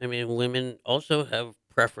women. I mean, women also have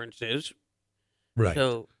preferences. Right.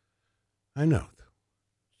 So I know.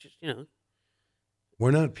 just,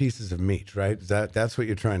 We're not pieces of meat, right? That's what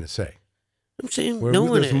you're trying to say. I'm saying We're, no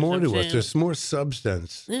one there's is. more I'm to us. saying- There's more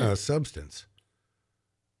substance. Yeah. Substance.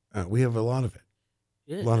 We have a lot of it.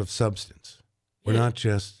 yeah. A lot of substance. We're Yeah. not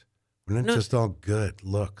just No. just all good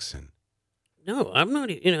looks and No, I'm not.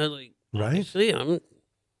 Like Right? obviously, I'm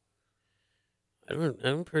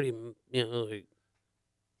pretty. Like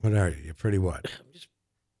what are you? You're pretty what? I'm just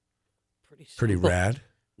pretty. Pretty simple. rad.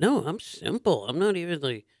 No, I'm simple. I'm not even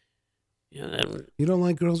like, you know, You don't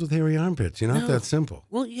like girls with hairy armpits. You're not No. that simple.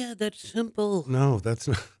 well, yeah, that's simple. No,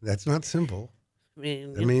 that's not simple. I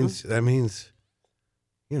mean, That you means,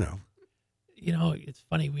 you know, You know, it's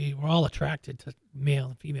funny. We're all attracted to male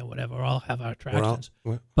and female, whatever. We all have our we're all- attractions.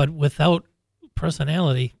 well, But without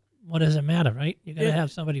personality, what does it matter, right? You got to Yeah.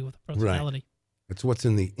 have somebody with a personality. it's what's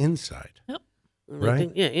in the inside. Yep. know, I right?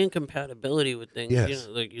 think, yeah, incompatibility with things, Yes.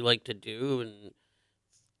 like you like to do, and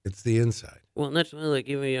It's the inside. well, and that's why, like,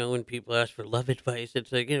 even when people ask for love advice,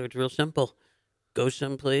 it's like, it's real simple. Go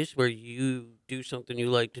someplace where you do something you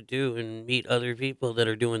like to do, and meet other people that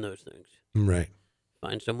are doing those things. Right.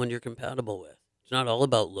 Find someone you're compatible with. It's not all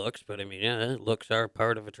about looks, but I mean, yeah, looks are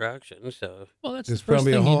part of attraction. So Well, that's There's the first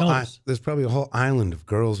probably a thing you whole notice. there's probably a whole island of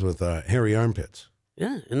girls with hairy armpits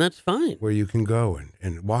yeah, and that's fine. where you can go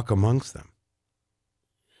and walk amongst them.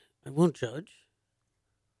 I won't judge.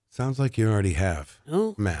 Sounds like you already have,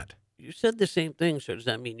 No, Matt. you said the same thing. So does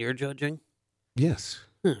that mean you're judging? Yes.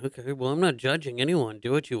 Huh, okay, well, I'm not judging anyone.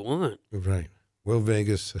 Do what you want. Right. Will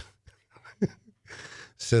Vegas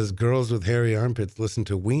says girls with hairy armpits listen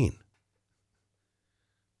to Ween.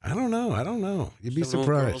 I don't know. You'd be Some old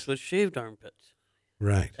girls surprised. with shaved armpits.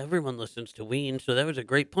 Right. Everyone listens to Ween, so that was a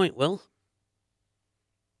great point, Will.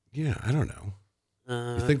 Yeah, I don't know. You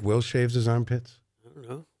Uh, think Will shaves his armpits? I don't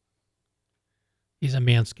know. He's a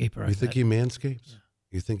manscaper. You think he manscapes?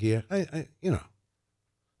 You think he? I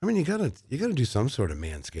mean, you gotta do some sort of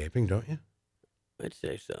manscaping, don't you? I'd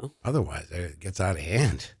say so. Otherwise, it gets out of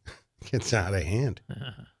hand. Gets out of hand.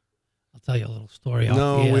 I'll tell you a little story.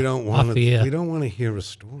 No, off the air. we don't want Off to. the air. We don't want to hear a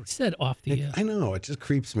story. I said off the air. I know it just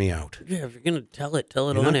creeps me out. Yeah, if you're gonna tell it You're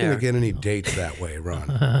on not going air. to get any dates that way, Ron.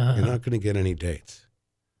 You're not going to get any dates.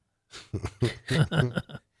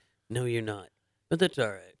 No, you're not. But that's all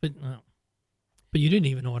right. But you didn't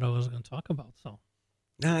even know what I was going to talk about. So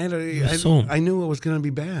No, You assume. I knew it was going to be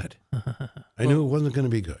bad. I knew it wasn't going to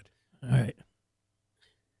be good. all right.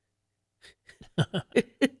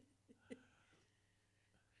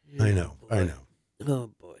 I know. boy. I know.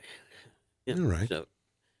 Oh boy. Yeah, All right. So,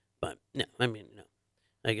 but no, I mean, no.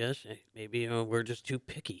 I guess maybe we're just too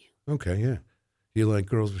picky. Okay, yeah. You like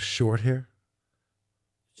girls with short hair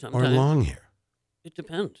Sometimes or long hair? it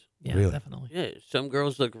depends. Yeah, Really? definitely. Yeah, some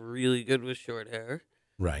girls look really good with short hair.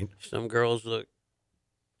 Right. Some girls look.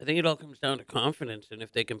 I think it all comes down to confidence and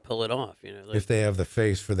if they can pull it off. Like, If they have the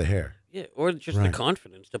face for the hair. yeah, or just Right. the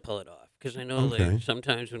confidence to pull it off. Because I know Okay. like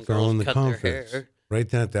sometimes when It's all in girls the cut their confidence. hair, Write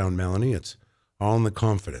that down, Melanie. It's all in the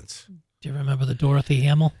confidence. Do you remember the Dorothy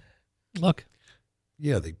Hamill look?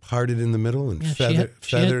 Yeah, they parted in the middle and Yeah, she had-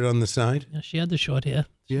 feathered on the side. Yeah, she had the short hair.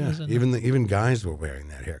 She Yeah, was in even guys were wearing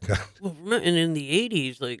that haircut. well, and in the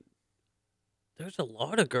 '80s, like there's a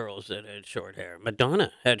lot of girls that had short hair.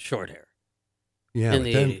 Madonna had short hair. Yeah, In but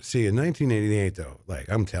the then 80s. see in 1988 though, like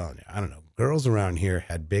I'm telling you, I don't know, girls around here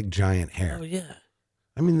had big giant hair. Oh yeah,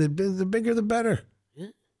 I mean, the bigger the better. Yeah.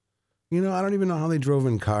 You know, I don't even know how they drove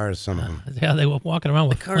in cars. Some of them, yeah, they were walking around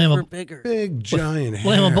the with cars were flammable, bigger. big giant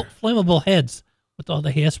hair. flammable heads with all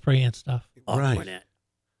the hairspray and stuff. Right,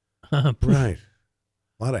 Aquanet. right.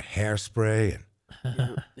 A lot of hairspray and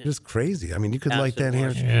Yeah. just crazy. I mean, you could light Acid that hair.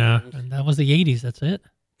 wash. You Yeah, and that was the '80s. That's it.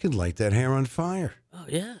 could light that hair on fire, Oh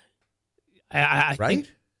yeah. I right?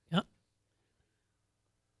 think, yeah.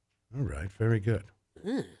 All right, very good.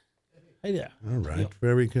 Yeah. Hey there. All right,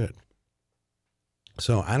 very good.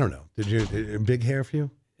 So I don't know. Did you big hair for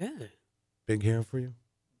you? Yeah. Big hair for you?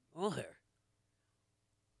 All hair.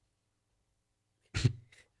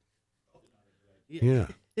 Yeah.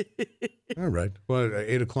 All right. Well,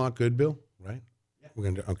 8:00, good, Bill? Right? We're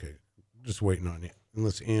gonna do, okay. Just waiting on you.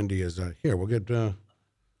 Unless Andy is here, we'll get Yeah,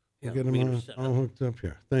 we'll get we him can set all up. hooked up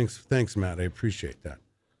here. Thanks, Matt. I appreciate that.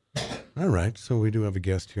 All right. So we do have a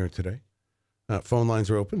guest here today. Phone lines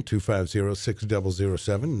are open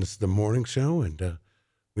 250-6007. This is the morning show, and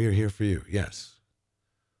we are here for you. Yes.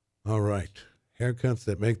 All right. Haircuts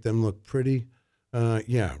that make them look pretty.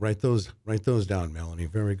 Yeah. Write those down, Melanie.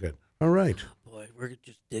 Very good. All right. Boy, we're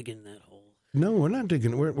just digging that hole. No, we're not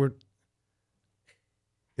digging. We're.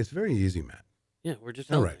 It's very easy, Matt. Yeah, we're just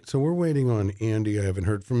All helping. right. So we're waiting on Andy. I haven't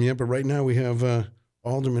heard from him yet, but right now we have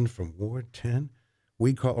Alderman from Ward 10.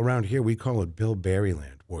 We call around here. We call it Bill Berry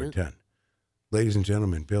Land, Ward 10. Ladies and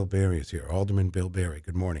gentlemen, Bill Berry is here. Alderman Bill Berry.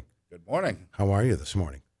 Good morning. Good morning. How are you this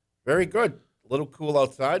morning? Very good. A little cool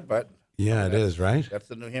outside, but Yeah, it is, right? that's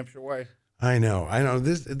the New Hampshire way. I know.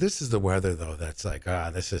 This is the weather though. That's like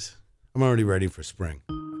this is. I'm already ready for spring.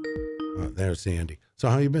 Oh, there's Andy. So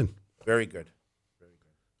how you been? Very good.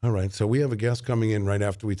 All right. So we have a guest coming in right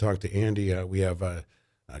after we talk to Andy. We have a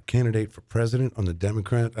candidate for president on the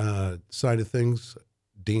Democrat side of things,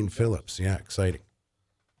 Dean Phillips. Yeah, exciting.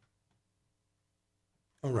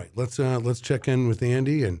 All right, let's check in with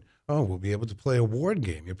Andy, and we'll be able to play a ward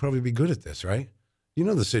game. You'll probably be good at this, right? You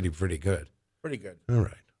know the city pretty good. Pretty good. All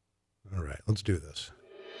right, let's do this.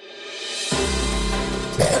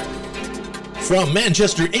 From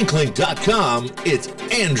ManchesterInkling.com, it's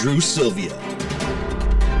Andrew Sylvia.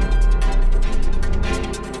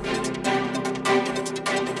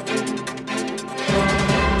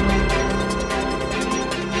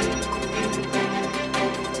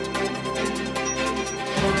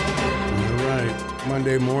 All right,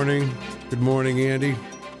 Monday morning. Good morning, Andy.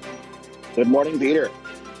 Good morning, Peter.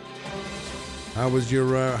 How was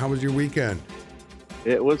your weekend?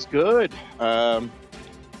 It was good.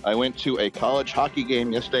 I went to a college hockey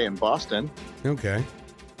game yesterday in Boston Okay.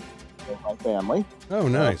 with my family. Oh,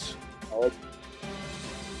 nice.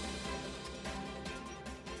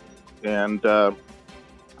 And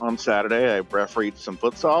on Saturday, I refereed some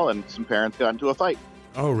futsal, and some parents got into a fight.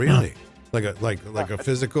 Oh, really? Like a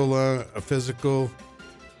physical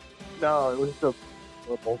No, it was just a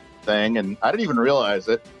little thing, and I didn't even realize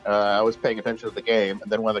it. I was paying attention to the game,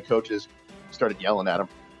 and then one of the coaches started yelling at him.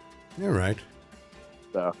 All right.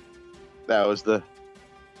 So that was the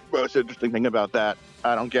most interesting thing about that.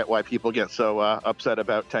 I don't get why people get so upset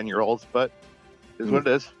about 10-year-olds, but it is what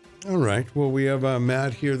it is. All right. Well, we have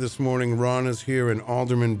Matt here this morning. Ron is here, and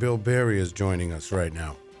Alderman Bill Berry is joining us right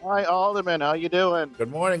now. Hi, Alderman. How you doing?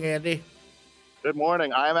 Good morning, Andy. Good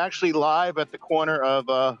morning. I'm actually live at the corner of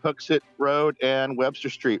Hooksett Road and Webster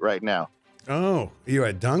Street right now. Oh, you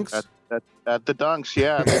at Dunks? At the Dunks,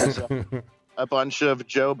 yeah. There's a bunch of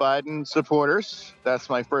Joe Biden supporters. That's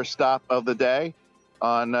my first stop of the day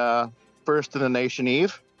on First in the Nation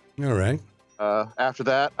Eve. All right. After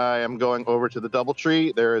that, I am going over to the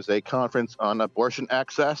Doubletree. There is a conference on abortion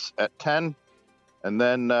access at 10. And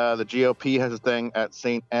then the GOP has a thing at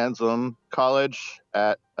St. Anselm College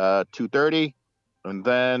at 2:30. And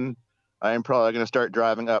then I am probably going to start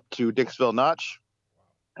driving up to Dixville Notch.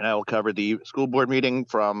 And I will cover the school board meeting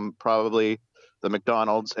from probably the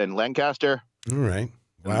McDonald's in Lancaster. All right.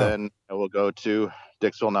 Wow. And then I will go to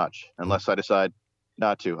Dixville Notch unless I decide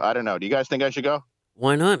not to. I don't know. Do you guys think I should go?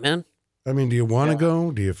 Why not, man? I mean, do you want to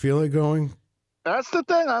go? Do you feel like going? That's the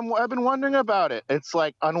thing. I've been wondering about it. It's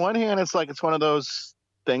like, on one hand, it's like it's one of those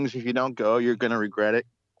things. If you don't go, you're going to regret it.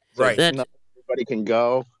 Right. Not everybody can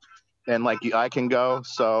go, and I can go.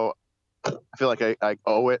 So I feel like I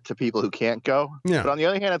owe it to people who can't go. Yeah. But on the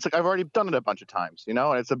other hand, it's like I've already done it a bunch of times, and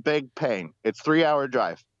it's a big pain. It's 3-hour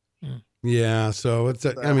drive. Yeah. So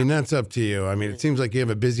I mean, that's up to you. I mean, it seems like you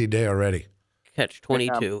have a busy day already. Catch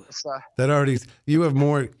 22. You have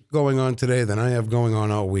more going on today than I have going on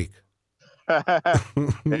all week. But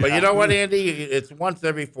you know what, Andy? It's once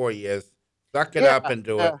every 4 years. Suck it up and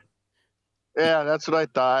do it. Yeah, that's what I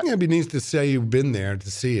thought. Yeah, it'd be nice to say you've been there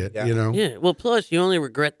to see it, Yeah. Yeah. Well, plus you only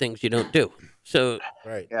regret things you don't do. So,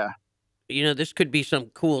 Right. Yeah. this could be some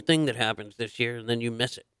cool thing that happens this year, and then you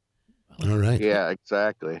miss it. All right. Yeah,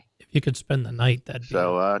 exactly. If you could spend the night, that'd be.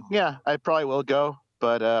 So, yeah, I probably will go.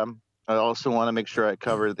 But I also want to make sure I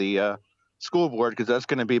cover the school board because that's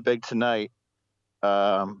going to be big tonight.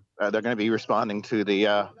 They're going to be responding to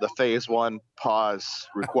the phase 1 pause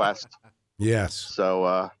request. Yes.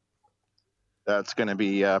 So that's going to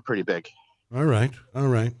be pretty big. All right.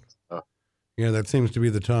 Oh. Yeah, that seems to be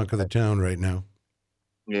the talk of the town right now.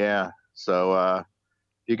 Yeah. So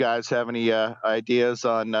you guys have any ideas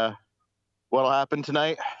on what'll happen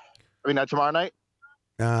tonight? I mean, tomorrow night?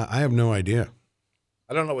 I have no idea.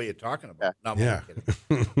 I don't know what you're talking about. No, I'm Yeah.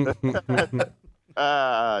 kidding.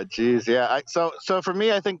 Geez, yeah. So for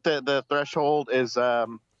me, I think the threshold is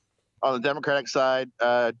on the Democratic side.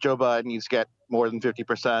 Joe Biden needs to get more than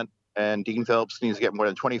 50%, and Dean Phillips needs to get more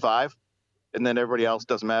than 25%, and then everybody else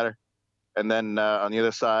doesn't matter. And then on the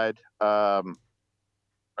other side, Trump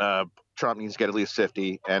needs to get at least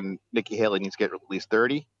 50%, and Nikki Haley needs to get at least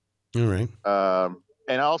 30%. All right.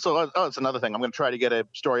 And also, it's another thing. I'm going to try to get a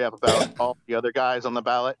story up about all the other guys on the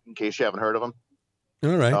ballot, in case you haven't heard of them.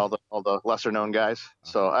 All right. All the lesser known guys.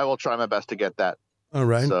 So I will try my best to get that. All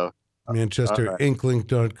right. So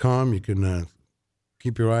ManchesterInkling.com. You can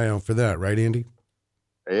keep your eye out for that, right, Andy?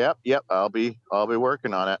 Yep. I'll be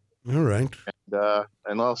working on it. All right. And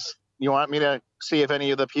unless you want me to see if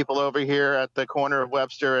any of the people over here at the corner of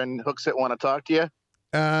Webster and Hooksett want to talk to you.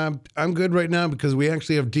 I'm good right now because we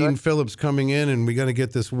actually have Dean Phillips coming in, and we got to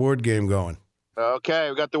get this ward game going. Okay,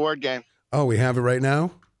 we got the word game. Oh, we have it right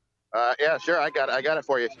now? Yeah, sure. I got it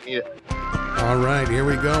for you if you need it. All right, here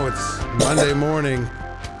we go. It's Monday morning.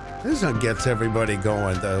 This is how it gets everybody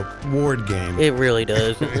going, the ward game. It really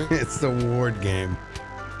does. It's the ward game.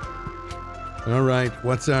 All right.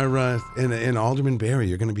 What's our in Alderman Barry?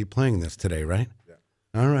 You're going to be playing this today, right?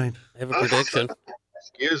 Yeah. All right. I have a prediction.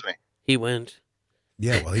 Excuse me. He went.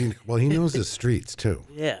 Yeah. Well, he knows the streets too.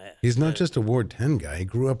 Yeah. He's not just a Ward 10 guy. He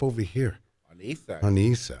grew up over here On the east side. on the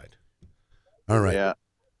east side. All right. Yeah.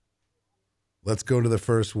 Let's go to the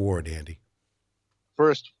first ward, Andy.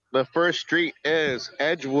 The first street is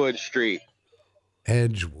Edgewood Street.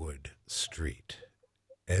 Edgewood Street.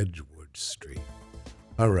 Edgewood Street.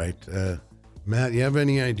 All right. Matt, you have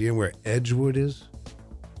any idea where Edgewood is?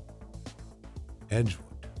 Edgewood.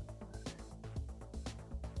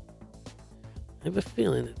 I have a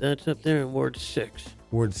feeling that that's up there in Ward 6.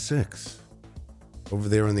 Ward 6. Over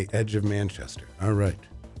there on the edge of Manchester. All right.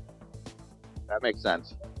 That makes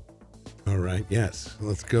sense. All right. Yes.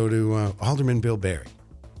 Let's go to Alderman Bill Barry.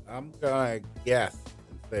 I'm going to guess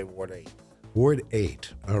and say Ward 8. Ward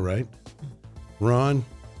 8. All right. Ron,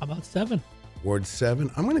 How about 7? Ward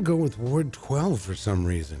 7. I'm going to go with Ward 12 for some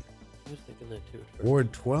reason. I was thinking that too. at first.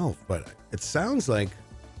 Ward 12, but it sounds like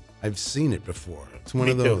I've seen it before. It's one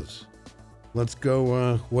Me of too. those. Let's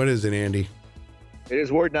go. What is it, Andy? It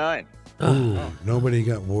is Ward 9. Ooh, nobody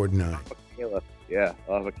got Ward 9. Caleb. Yeah,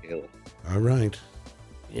 I'll have a Caleb. All right.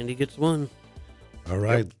 Andy gets one. All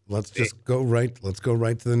right. Let's just go right. Let's go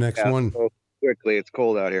right to the next one. So quickly, it's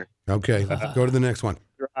cold out here. Okay. Let's go to the next one.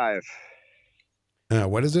 Drive.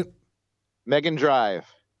 What is it? Megan Drive.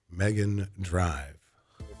 Megan Drive.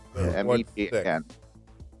 All right. Ward MEGN.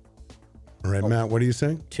 All right, Matt, what are you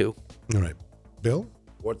saying? 2. All right. Bill?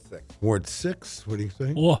 Ward 6. Ward 6. What do you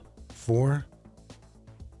say? 4. 4.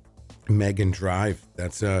 Megan Drive.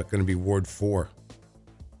 That's going to be Ward 4.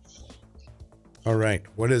 All right.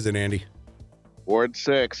 What is it, Andy? Ward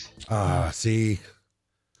 6. See,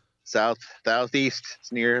 Southeast.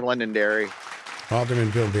 It's near Londonderry. Alderman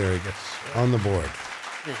Bill Barry gets on the board.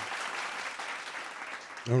 Yeah.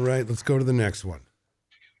 All right. Let's go to the next one.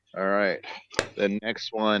 All right. The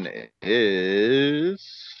next one is.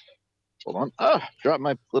 Hold on. Dropped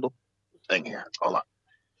my little thing here. Hold on.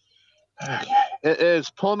 Okay. It is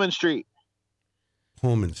Pullman Street.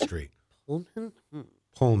 Pullman Street. Pullman?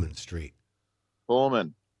 Pullman Street.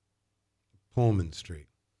 Pullman. Pullman Street.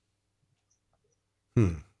 All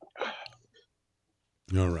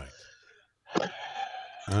right.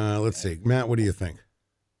 Let's see. Matt, what do you think?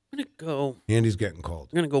 I'm going to go. Andy's getting cold.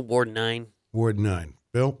 I'm going to go Ward 9. Ward 9.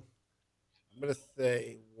 Bill? I'm going to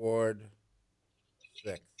say Ward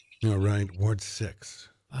 6. All right. Ward 6.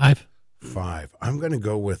 5. 5. I'm going to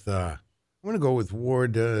go with Ward I'm going to go with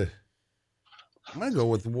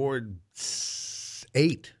Ward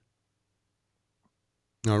 8.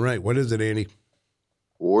 All right. What is it, Andy?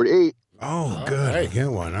 Ward 8. Oh, good. I nice.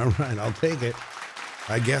 get one. All right. I'll take it.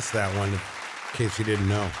 I guessed that one in case you didn't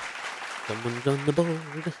know. Someone's on the board.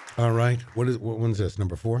 All right. What one's this?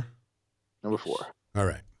 Number 4? Number 4. All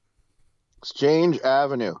right. Exchange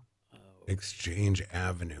Avenue. Exchange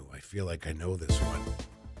Avenue. I feel like I know this one.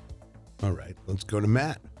 All right. Let's go to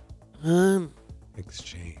Matt.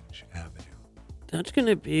 Exchange Avenue. That's going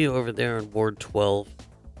to be over there in Ward 12.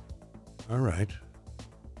 All right.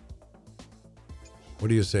 What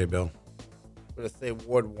do you say, Bill? I'm going to say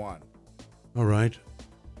Ward 1. All right.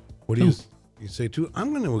 What do you say, 2?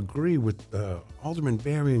 I'm going to agree with Alderman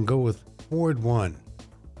Barry and go with Ward 1.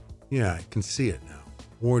 Yeah, I can see it now.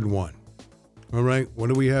 Ward 1. All right. What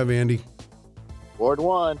do we have, Andy? Ward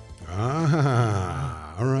 1.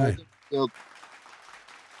 All right.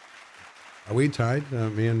 Are we tied?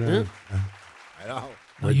 Me and I know. No,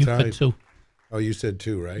 we're you tied. had 2. Oh, you said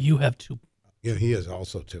 2, right? You have 2. Yeah, he is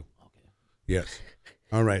also 2. Okay. Yes.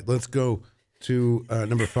 All right. Let's go to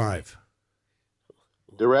number 5.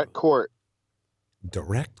 Direct Court.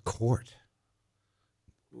 Direct Court.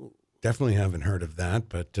 Definitely haven't heard of that,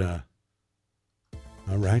 but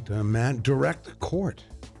all right, Matt. Direct Court.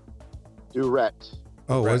 Direct.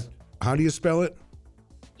 Oh, how do you spell it?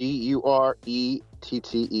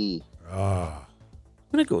 Durette. Ah,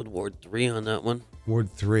 I'm going to go with Ward 3 on that one.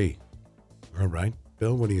 Ward 3. All right,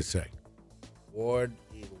 Bill. What do you say? Ward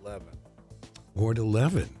 11. Ward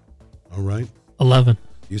 11. All right. 11.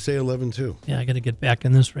 You say 11 too. Yeah, I got to get back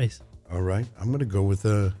in this race. All right. I'm going to go with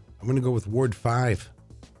Ward 5.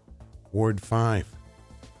 Ward 5.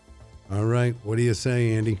 All right. What do you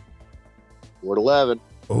say, Andy? Ward 11.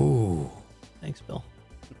 Oh. Thanks, Bill.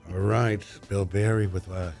 All right. Bill Barry with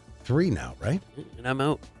 3 now, right? And I'm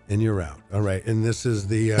out. And you're out. All right. And this is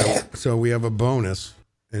the so we have a bonus,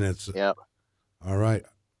 and it's Yep. all right.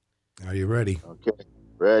 Are you ready? Okay.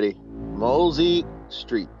 Ready. Molesey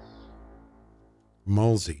Street.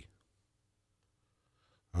 Molesey.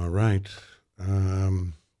 All right.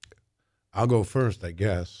 I'll go first, I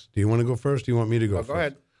guess. Do you want to go first? Do you want me to go Oh, first? go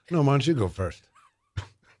ahead. No, why don't you go first?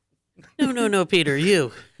 No, Peter,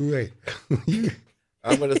 you. Wait.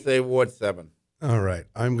 I'm going to say Ward 7. All right.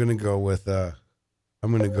 I'm going to go with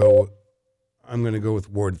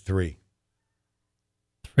Ward 3.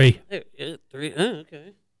 3. 3. Oh,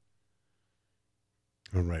 okay.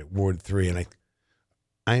 All right, Ward 3, and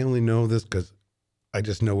I only know this because I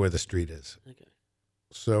just know where the street is. Okay.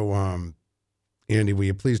 So, Andy, will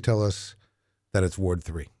you please tell us that it's Ward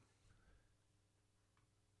 3?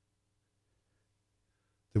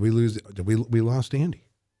 Did we lose? We lost Andy?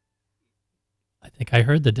 I think I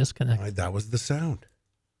heard the disconnect. That was the sound.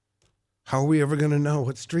 How are we ever going to know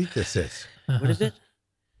what street this is? What is it?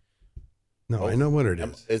 No, I know what it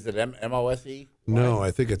is. Is it MOSE? No,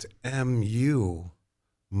 I think it's M-U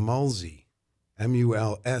Mulsey.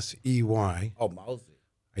 M-U-L-S-E-Y. Oh, Mousy.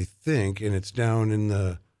 I think, and it's down in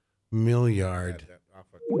the mill yard.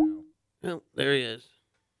 Oh, there he is.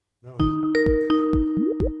 No.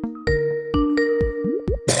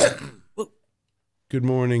 Good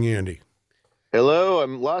morning, Andy. Hello, I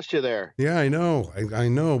lost you there. Yeah, I know. I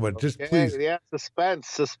know, but just please. Yeah,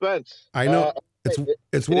 suspense. I know.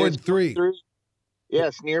 It's Ward 3.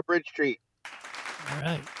 Yes, near Bridge Street. All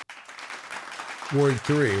right. Ward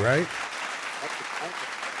 3, right?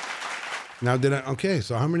 Now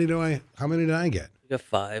so how many did I get? You got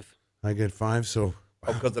 5. I get 5, so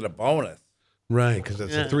Oh, because of the bonus. right, because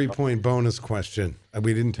it's a 3-point bonus question.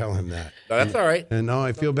 We didn't tell him that. No, that's all right. And now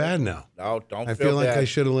I feel bad now. No, don't I feel feel like bad. I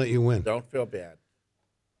should have let you win. Don't feel bad.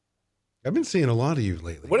 I've been seeing a lot of you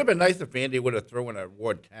lately. Would have been nice if Andy would have thrown in a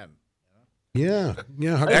Ward 10. Yeah. How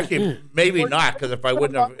come- Actually, maybe not, because if I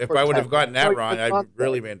would have gotten that wrong, I'd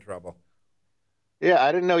really be in trouble. Yeah,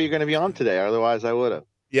 I didn't know you were going to be on today. Otherwise, I would have.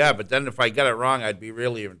 Yeah, but then if I got it wrong, I'd be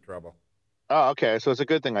really in trouble. Oh, okay. So it's a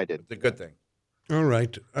good thing I did. It's a good thing. All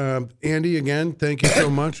right, Andy. Again, thank you so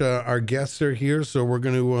much. Our guests are here, so we're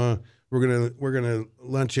gonna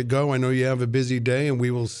let you go. I know you have a busy day, and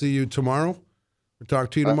we will see you tomorrow. We'll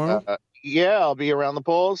talk to you tomorrow. Yeah, I'll be around the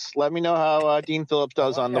polls. Let me know how Dean Phillips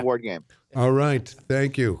does on the ward game. All right.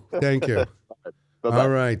 Thank you. Bye-bye. All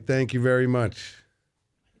right. Thank you very much.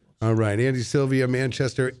 All right. Andy Sylvia,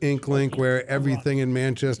 Manchester Ink Link, where everything in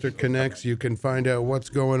Manchester connects. You can find out what's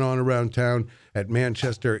going on around town at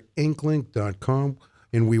manchesterinklink.com,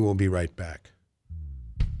 and we will be right back.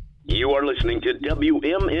 You are listening to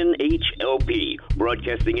WMNHLP,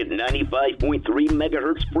 broadcasting at 95.3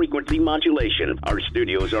 megahertz frequency modulation. Our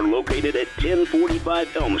studios are located at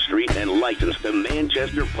 1045 Elm Street and licensed to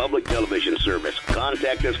Manchester Public Television Service.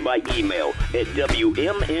 Contact us by email at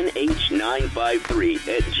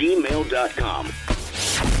WMNH953@gmail.com.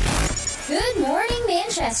 Good morning,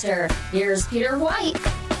 Manchester. Here's Peter White.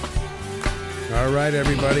 All right,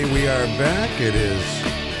 everybody. We are back. It is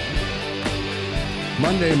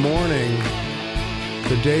Monday morning,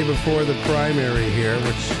 the day before the primary here,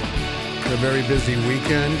 which is a very busy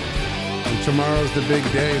weekend. And tomorrow's the big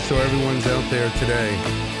day, so everyone's out there today.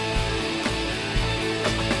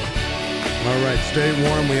 All right, stay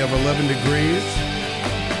warm. We have 11 degrees.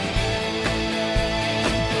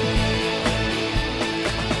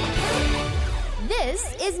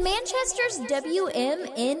 This is Manchester's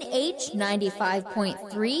WMNH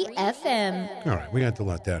 95.3 FM. All right, we got to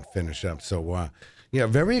let that finish up. So, yeah,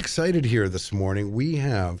 very excited here this morning. We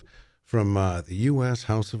have from the U.S.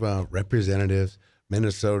 House of Representatives,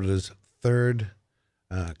 Minnesota's 3rd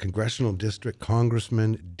Congressional District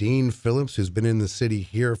Congressman Dean Phillips, who's been in the city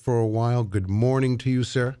here for a while. Good morning to you,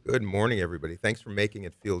 sir. Good morning, everybody. Thanks for making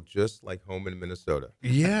it feel just like home in Minnesota.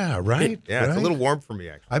 Yeah, right? Yeah, it's a little warm for me,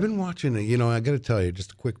 actually. I've been watching, I got to tell you,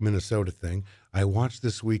 just a quick Minnesota thing. I watched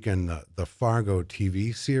this weekend the Fargo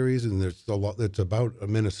TV series, and there's a lot that's about a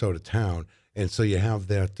Minnesota town. And so you have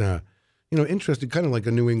that, interesting, kind of like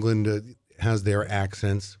a New England has their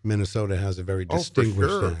accents. Minnesota has a very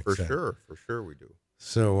distinguished accent. For sure we do.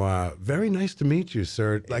 So very nice to meet you,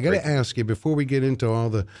 sir. I got to ask you, before we get into all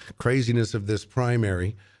the craziness of this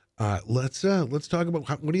primary, let's talk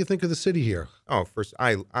about what do you think of the city here? Oh, first,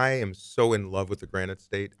 I am so in love with the Granite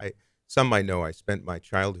State. Some might know I spent my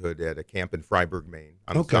childhood at a camp in Fryeburg, Maine,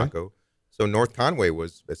 on the Saco. So North Conway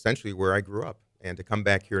was essentially where I grew up. And to come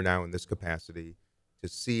back here now in this capacity, to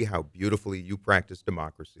see how beautifully you practice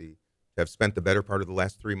democracy, to have spent the better part of the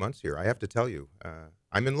last 3 months here, I have to tell you,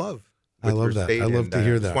 I'm in love with your state. I love to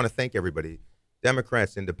hear I that. just want to thank everybody,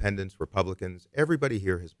 Democrats, Independents, Republicans. Everybody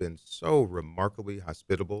here has been so remarkably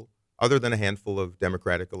hospitable, other than a handful of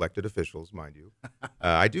Democratic elected officials, mind you.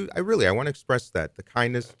 I want to express that. The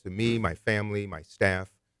kindness to me, my family, my staff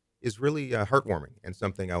is really heartwarming and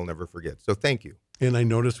something I'll never forget. So thank you. And I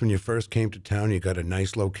noticed when you first came to town, you got a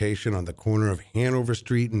nice location on the corner of Hanover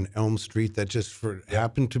Street and Elm Street that just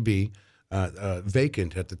happened to be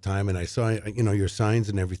vacant at the time. And I saw, your signs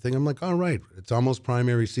and everything. I'm like, all right, it's almost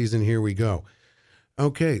primary season. Here we go.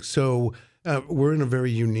 Okay, so we're in a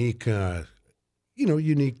very unique,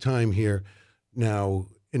 unique time here now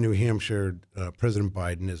in New Hampshire. President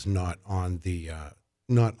Biden is not on the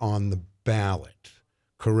ballot,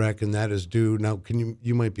 correct? And that is due now.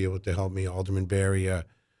 You might be able to help me, Alderman Barry?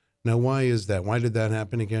 Now, why is that? Why did that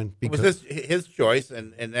happen again? Because it was his choice,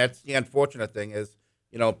 and that's the unfortunate thing is,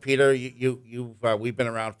 Peter, we've been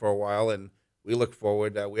around for a while, and we look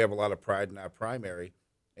forward. We have a lot of pride in our primary.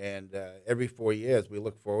 And every 4 years, we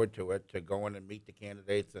look forward to it, to go in and meet the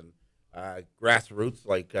candidates and grassroots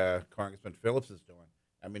like Congressman Phillips is doing.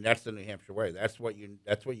 I mean, that's the New Hampshire way. That's what you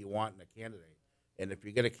want in a candidate. And if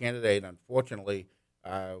you get a candidate, unfortunately,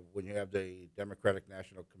 when you have the Democratic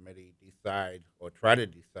National Committee decide or try to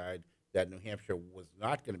decide that New Hampshire was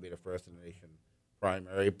not going to be the first in the nation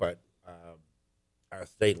primary, but our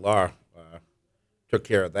state law took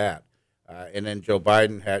care of that. And then Joe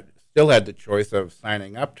Biden still had the choice of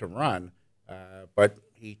signing up to run, but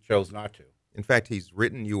he chose not to. In fact, he's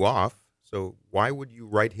written you off. So why would you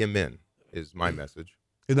write him in? Is my message.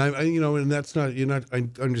 And and that's not. I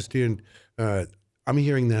understand. I'm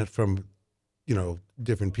hearing that from,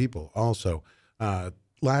 different people also.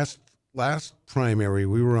 Last primary,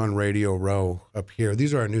 we were on Radio Row up here.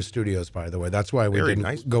 These are our new studios, by the way. That's why we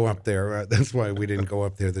didn't go up there. That's why we didn't go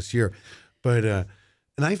up there this year. But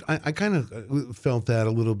and I kind of felt that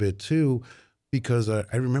a little bit too, because I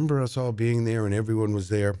remember us all being there and everyone was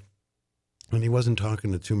there, and he wasn't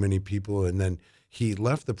talking to too many people. And then he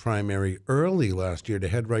left the primary early last year to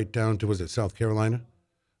head right down to, was it South Carolina?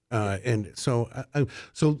 And so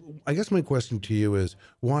I guess my question to you is,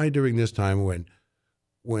 why during this time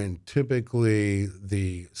when typically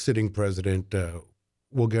the sitting president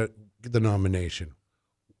will get the nomination,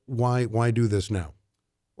 why do this now?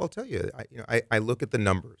 Well, I'll tell you, I look at the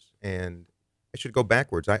numbers, and I should go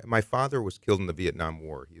backwards. My father was killed in the Vietnam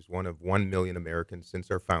War. He's one of 1 million Americans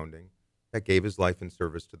since our founding that gave his life in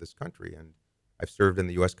service to this country. And I've served in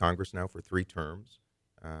the U.S. Congress now for 3 terms.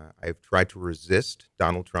 I've tried to resist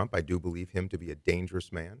Donald Trump. I do believe him to be a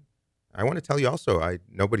dangerous man. I want to tell you also,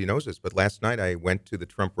 nobody knows this, but last night I went to the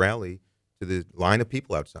Trump rally, to the line of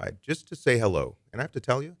people outside, just to say hello. And I have to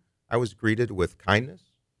tell you, I was greeted with kindness,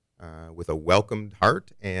 with a welcomed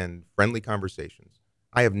heart and friendly conversations.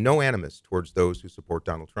 I have no animus towards those who support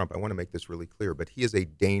Donald Trump. I want to make this really clear, but he is a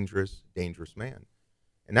dangerous, dangerous man.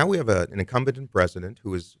 And now we have an incumbent president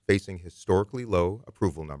who is facing historically low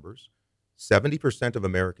approval numbers. 70% of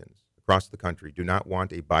Americans across the country do not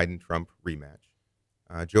want a Biden-Trump rematch.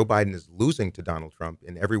 Joe Biden is losing to Donald Trump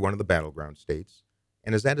in every one of the battleground states,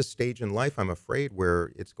 and is at a stage in life, I'm afraid,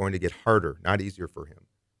 where it's going to get harder, not easier for him.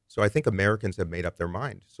 So I think Americans have made up their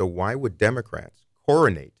mind. So why would Democrats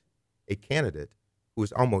coronate a candidate who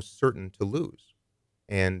is almost certain to lose?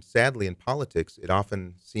 And sadly, in politics, it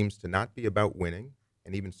often seems to not be about winning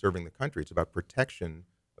and even serving the country. It's about protection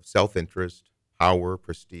of self-interest, power,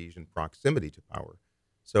 prestige, and proximity to power.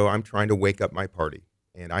 So I'm trying to wake up my party,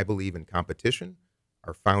 and I believe in competition.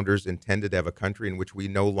 Our founders intended to have a country in which we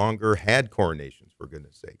no longer had coronations, for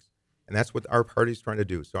goodness sakes. And that's what our party's trying to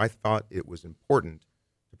do. So I thought it was important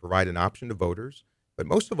to provide an option to voters, but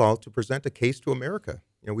most of all, to present a case to America.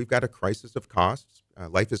 We've got a crisis of costs.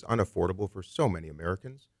 Life is unaffordable for so many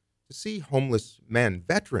Americans. To see homeless men,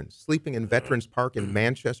 veterans, sleeping in Veterans Park in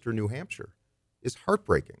Manchester, New Hampshire is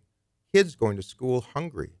heartbreaking. Kids going to school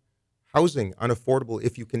hungry. Housing unaffordable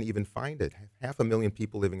if you can even find it. 500,000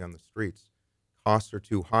 people living on the streets. Costs are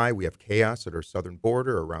too high. We have chaos at our southern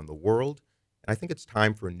border, around the world. And I think it's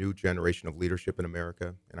time for a new generation of leadership in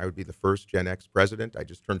America. And I would be the first Gen X president. I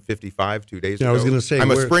just turned 55 2 days ago. I was going to say,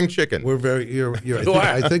 I'm a spring chicken. We're very.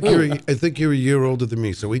 I think you're a year older than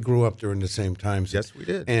me. So we grew up during the same times. Yes, we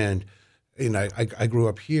did. And I grew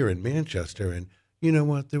up here in Manchester, and you know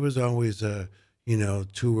what? There was always 2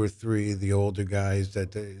 or 3 of the older guys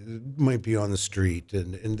that might be on the street,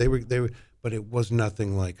 and they were, but it was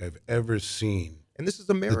nothing like I've ever seen. And this is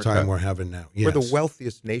America. The time we're having now. Yes. We're the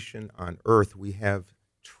wealthiest nation on earth. We have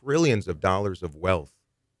trillions of dollars of wealth.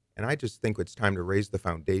 And I just think it's time to raise the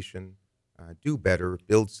foundation, do better,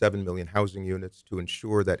 build 7 million housing units to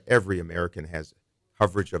ensure that every American has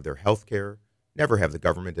coverage of their health care, never have the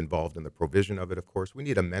government involved in the provision of it, of course. We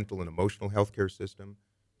need a mental and emotional health care system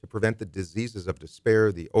to prevent the diseases of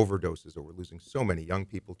despair, the overdoses that we're losing so many young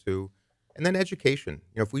people to. And then education.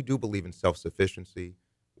 If we do believe in self-sufficiency,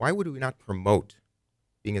 why would we not promote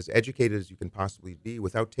being as educated as you can possibly be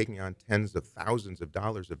without taking on tens of thousands of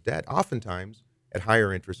dollars of debt? Oftentimes, at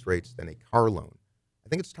higher interest rates than a car loan. I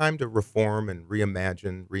think it's time to reform and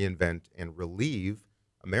reimagine, reinvent, and relieve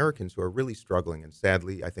Americans who are really struggling. And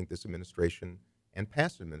sadly, I think this administration and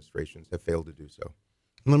past administrations have failed to do so.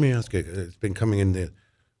 Let me ask you, it's been coming in the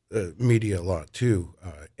media a lot too,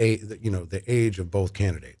 the age of both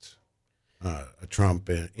candidates, Trump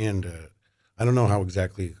and I don't know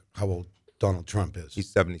how old Donald Trump is. He's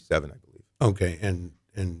 77, I believe. Okay, and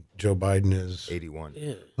Joe Biden is 81.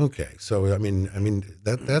 Yeah. Okay, so I mean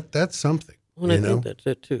that's something. Well, and I think that's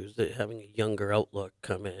it too, is that having a younger outlook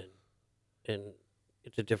come in, and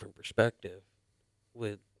it's a different perspective.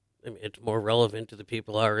 It's more relevant to the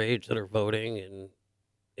people our age that are voting and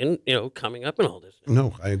coming up and all this.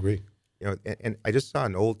 No, I agree. And I just saw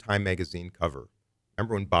an old Time magazine cover.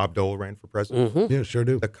 Remember when Bob Dole ran for president? Mm-hmm. Yeah, sure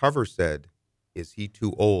do. The cover said, "Is he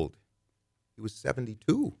too old?" He was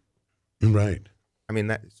 72. Right. I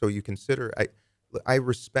mean, so you consider. I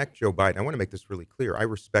respect Joe Biden. I want to make this really clear. I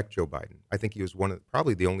respect Joe Biden. I think he was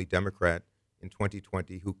probably the only Democrat in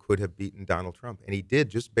 2020 who could have beaten Donald Trump, and he did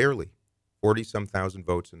just barely, 40-some thousand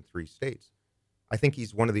votes in 3 states. I think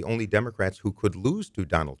he's one of the only Democrats who could lose to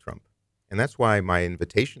Donald Trump, and that's why my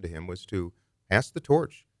invitation to him was to pass the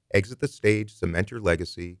torch, exit the stage, cement your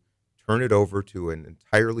legacy, turn it over to an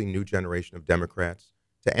entirely new generation of Democrats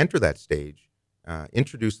to enter that stage,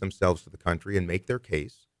 introduce themselves to the country, and make their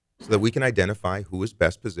case so that we can identify who is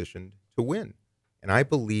best positioned to win. And I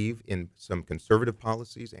believe in some conservative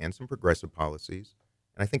policies and some progressive policies,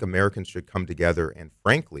 and I think Americans should come together and,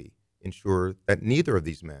 frankly, ensure that neither of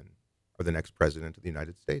these men are the next president of the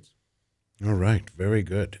United States. All right, very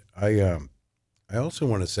good. I also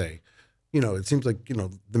want to say, it seems like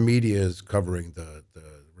the media is covering the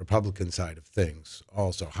Republican side of things.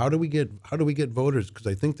 Also, how do we get voters? Because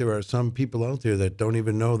I think there are some people out there that don't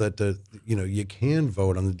even know that you can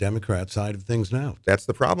vote on the Democrat side of things now. That's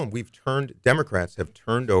the problem. Democrats have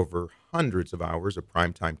turned over hundreds of hours of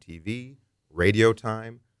primetime TV, radio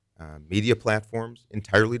time, media platforms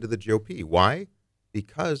entirely to the GOP. Why?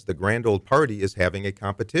 Because the grand old party is having a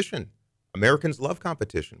competition. Americans love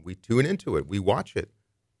competition. We tune into it. We watch it.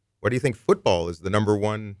 What do you think? Football is the number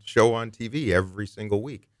one show on TV every single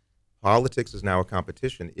week. Politics is now a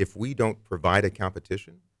competition. If we don't provide a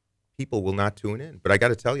competition, people will not tune in. But I got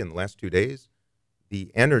to tell you, in the last 2 days,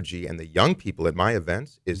 the energy and the young people at my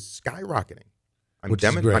events is skyrocketing. I'm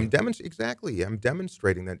demonstrating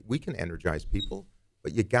that we can energize people,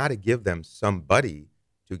 but you got to give them somebody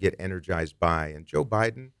to get energized by. And Joe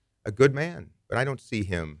Biden, a good man, but I don't see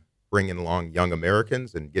him bringing along young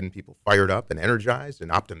Americans and getting people fired up and energized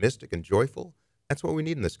and optimistic and joyful. That's what we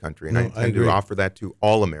need in this country, and I intend to offer that to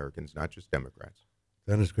all Americans, not just Democrats.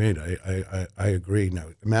 That is great. I agree. Now,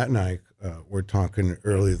 Matt and I were talking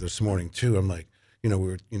earlier this morning too. I'm like,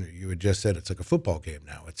 you had just said it's like a football game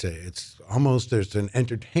now. It's almost, there's an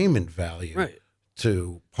entertainment value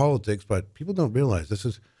to politics, but people don't realize this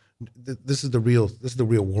is the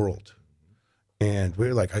real world, and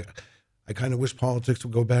we're like, I kind of wish politics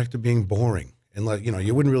would go back to being boring. And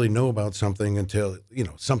you wouldn't really know about something until,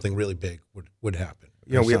 something really big would happen.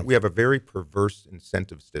 We have a very perverse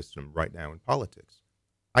incentive system right now in politics.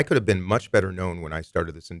 I could have been much better known when I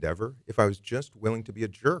started this endeavor if I was just willing to be a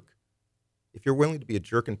jerk. If you're willing to be a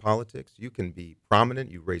jerk in politics, you can be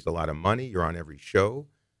prominent, you raise a lot of money, you're on every show.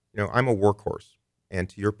 I'm a workhorse. And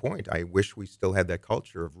to your point, I wish we still had that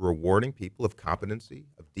culture of rewarding people of competency,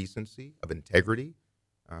 of decency, of integrity,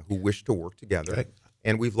 who wish to work together. Right.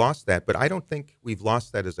 And we've lost that, but I don't think we've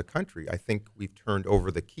lost that as a country. I think we've turned over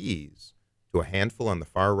the keys to a handful on the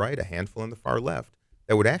far right, a handful on the far left,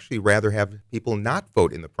 that would actually rather have people not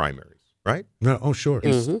vote in the primaries, right? No, oh, sure.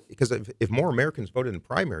 Because if more Americans voted in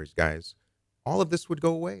primaries, guys, all of this would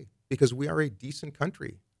go away because we are a decent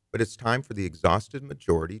country. But it's time for the exhausted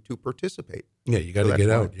majority to participate. Yeah, you got to get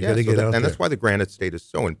out. You got to get out. And that's why the Granite State is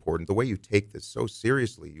so important. The way you take this so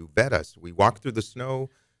seriously, you vet us. We walk through the snow.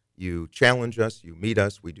 You challenge us, you meet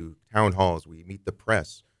us, we do town halls, we meet the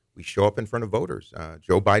press, we show up in front of voters.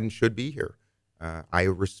 Joe Biden should be here. I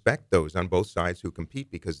respect those on both sides who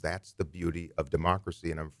compete because that's the beauty of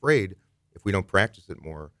democracy. And I'm afraid if we don't practice it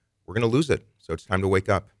more, we're going to lose it. So it's time to wake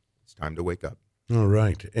up. It's time to wake up. All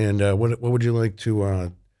right. And what would you like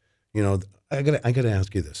to, I got to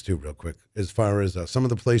ask you this too real quick. As far as some of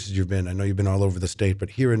the places you've been, I know you've been all over the state,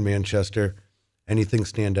 but here in Manchester, anything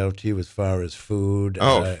stand out to you as far as food?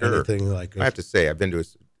 Oh, sure. Anything like I have to say,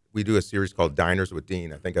 we do a series called Diners with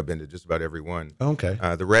Dean. I think I've been to just about every one. Okay.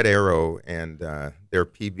 The Red Arrow and their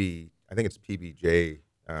PBJ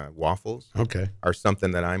waffles are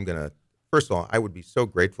something that I'm going to, first of all, I would be so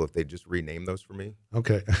grateful if they just rename those for me.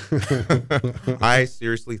 I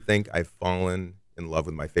seriously think I've fallen in love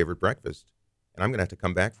with my favorite breakfast. and I'm going to have to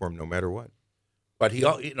come back for him no matter what. But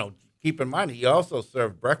keep in mind, he also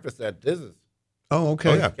served breakfast at Diz's. Oh, okay.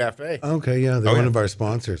 Oh, yeah. Cafe. Okay, yeah, they're one of our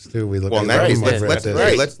sponsors too. We look. Well, in at that case, them over at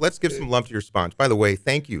Disney. let's give some love to your sponsors. By the way,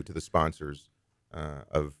 thank you to the sponsors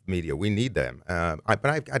of media. We need them. But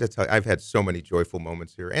I've got to tell you, I've had so many joyful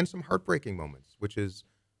moments here and some heartbreaking moments, which is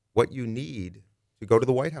what you need to go to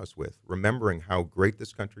the White House with, remembering how great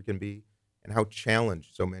this country can be and how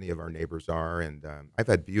challenged so many of our neighbors are. And I've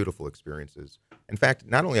had beautiful experiences. In fact,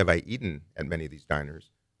 not only have I eaten at many of these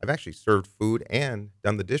diners, I've actually served food and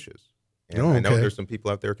done the dishes. And I know there's some people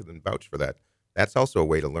out there who can vouch for that. That's also a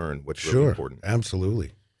way to learn what's really important.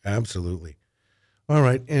 Absolutely. Absolutely. All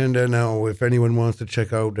right. And now if anyone wants to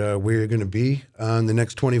check out where you're going to be in the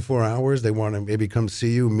next 24 hours, they want to maybe come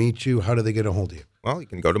see you, meet you, how do they get a hold of you? Well, you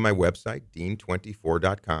can go to my website,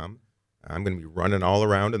 dean24.com. I'm going to be running all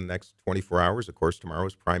around in the next 24 hours. Of course, tomorrow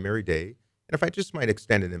is primary day. And if I just might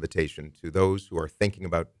extend an invitation to those who are thinking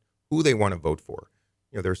about who they want to vote for.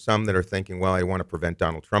 There's some that are thinking, well, I want to prevent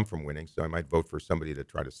Donald Trump from winning, so I might vote for somebody to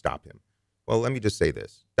try to stop him. Well, let me just say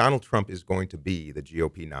this. Donald Trump is going to be the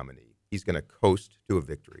GOP nominee. He's going to coast to a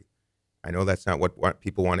victory. I know that's not what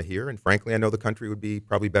people want to hear, and frankly, I know the country would be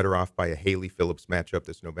probably better off by a Haley-Phillips matchup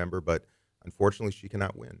this November, but unfortunately, she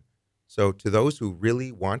cannot win. So to those who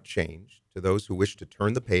really want change, to those who wish to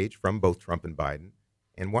turn the page from both Trump and Biden,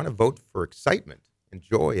 and want to vote for excitement and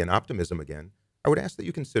joy and optimism again, I would ask that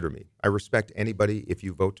you consider me. I respect anybody if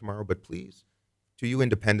you vote tomorrow, but please, to you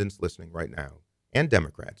independents listening right now, and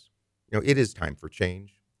Democrats, it is time for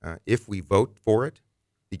change. If we vote for it,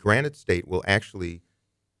 the Granite State will actually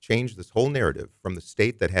change this whole narrative from the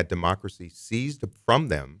state that had democracy seized from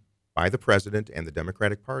them by the president and the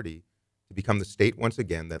Democratic Party to become the state once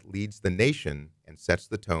again that leads the nation and sets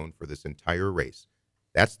the tone for this entire race.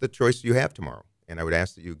 That's the choice you have tomorrow, and I would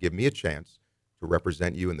ask that you give me a chance to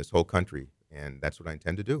represent you in this whole country. And that's what I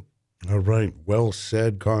intend to do. All right. Well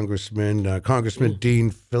said, Congressman. Congressman Dean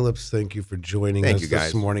Phillips, thank you for joining us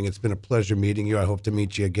this morning. It's been a pleasure meeting you. I hope to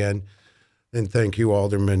meet you again. And thank you,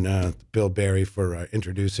 Alderman Bill Barry, for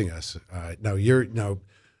introducing us. Now,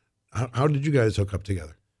 how did you guys hook up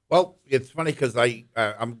together? Well, it's funny because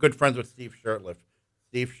I'm good friends with Steve Shurtleff.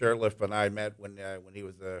 Steve Shurtleff and I met when he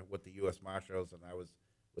was with the U.S. Marshals and I was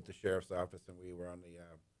with the Sheriff's Office, and we were on the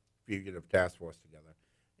Fugitive Task Force together.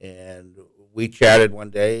 And we chatted one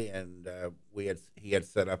day, and he had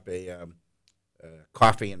set up a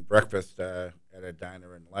coffee and breakfast at a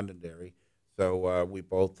diner in Londonderry. So we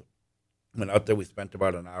both went out there. We spent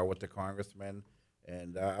about an hour with the congressman,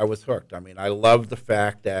 and I was hooked. I mean, I love the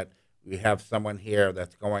fact that we have someone here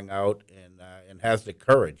that's going out and has the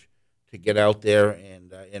courage to get out there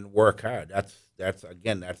and work hard. That's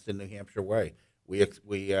the New Hampshire way. We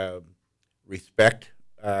respect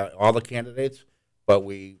all the candidates, but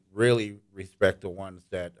we really respect the ones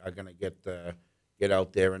that are going to get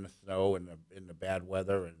out there in the snow and in the bad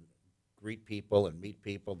weather and greet people and meet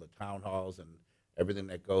people, the town halls and everything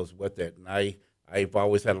that goes with it. And I've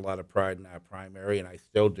always had a lot of pride in our primary, and I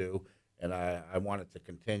still do, and I want it to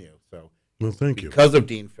continue. So, well, thank you. Because of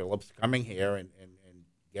Dean Phillips coming here and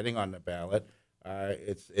getting on the ballot,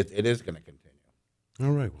 it is going to continue.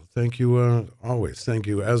 All right. Well, thank you always. Thank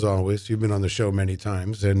you, as always. You've been on the show many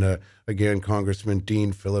times. And again, Congressman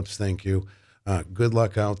Dean Phillips, thank you. Good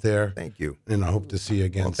luck out there. Thank you. And I hope to see you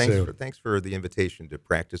again soon. Thanks for the invitation to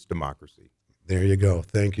practice democracy. There you go.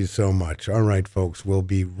 Thank you so much. All right, folks. We'll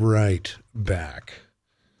be right back.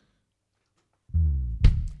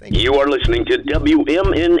 You are listening to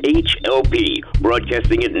WMNHLP,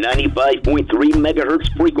 broadcasting at 95.3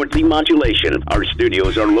 megahertz frequency modulation. Our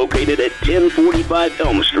studios are located at 1045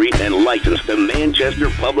 Elm Street and licensed to Manchester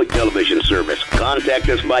Public Television Service. Contact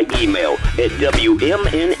us by email at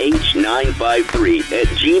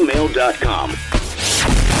WMNH953@gmail.com.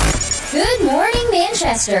 Good morning,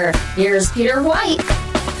 Manchester. Here's Peter White.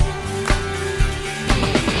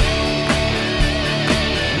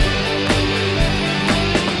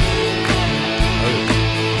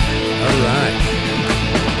 All right.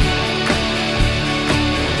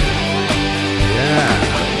 Yeah.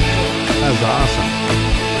 That was awesome.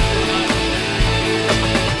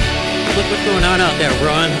 Look what's going on out there,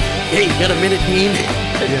 Ron. Hey, you got a minute, Dean?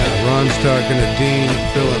 Yeah, Ron's talking to Dean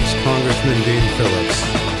Phillips, Congressman Dean Phillips.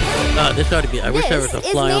 This ought to be. I wish there was a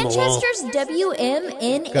fly on the wall. This is Manchester's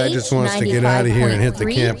WMNH. Guy just wants to get out of here and hit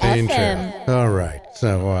the campaign trail. All right.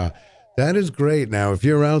 So that is great. Now, if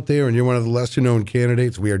you're out there and you're one of the lesser-known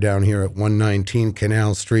candidates, we are down here at 119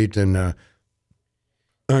 Canal Street, and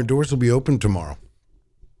our doors will be open tomorrow.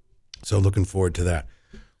 So looking forward to that.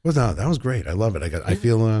 Well, that was great. I love it. I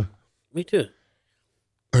feel. Me too.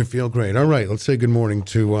 I feel great. All right, let's say good morning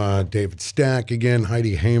to David Stack again,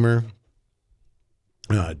 Heidi Hamer,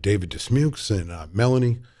 David Dismukes, and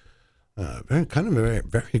Melanie.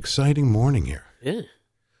 Very exciting morning here. Yeah.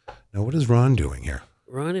 Now, what is Ron doing here?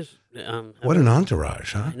 Ron is. What an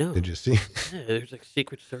entourage, huh? I know. Did you see? Yeah, there's like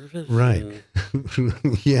Secret Service. Right.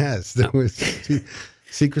 and- Yes, there was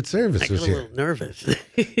Secret Service I got was a here. little nervous.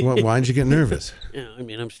 Well, why'd you get nervous? Yeah, I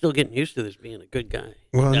mean, I'm still getting used to this being a good guy.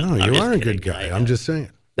 Well, no, I'm you just are a kidding. good guy. I I'm just saying.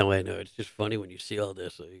 No, I know. It's just funny when you see all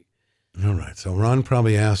this. Like, All right. So Ron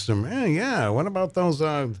probably asked him, hey, yeah, what about those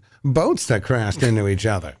boats that crashed into each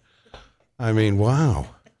other? I mean, wow.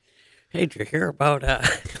 hey, did you hear about?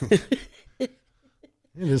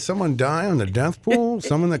 Did someone die on the death pool?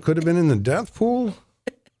 Someone that could have been in the death pool?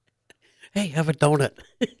 Hey, have a donut.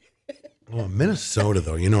 Oh, Minnesota,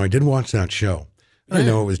 though. You know, I did watch that show. I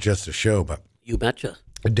know it was just a show, but You betcha.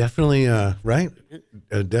 definitely, right?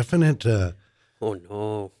 A definite, Oh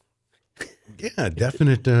no, yeah,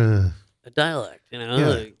 definite, a dialect. You know, Yeah.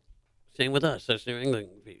 like, same with us. That's New England.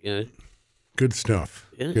 You know? good stuff.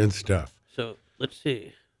 Yeah. Good stuff. So let's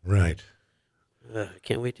see. Right. I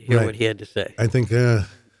can't wait to hear Right. what he had to say. I think,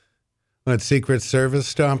 let Secret Service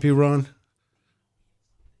stop you, Ron?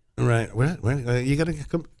 Right. What? You got to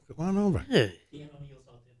come on over. Yeah.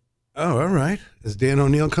 Oh, all right. Is Dan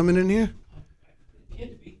O'Neill coming in here?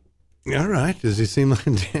 All right. Does he seem like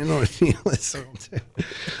Dan O'Neill is out there?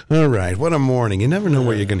 All right. What a morning. You never know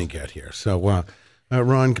what you're going to get here. So,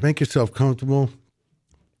 Ron, make yourself comfortable.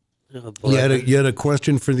 Oh, boy. You had a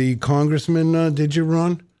question for the congressman, did you,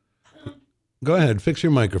 Ron? Go ahead. Fix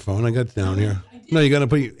your microphone. I got it down here. No, you got to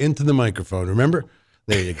put you into the microphone. Remember?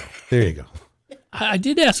 There you go. There you go. I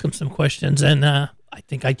did ask him some questions, and I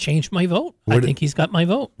think I changed my vote. I think he's got my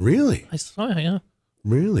vote. Really? I saw, yeah.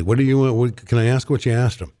 Really? What do you? Can I ask what you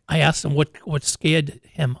asked him? I asked him what scared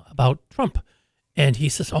him about Trump, and he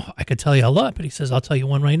says, "Oh, I could tell you a lot," but he says, "I'll tell you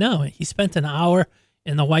one right now." And he spent an hour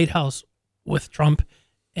in the White House with Trump,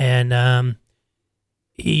 and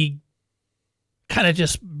he kind of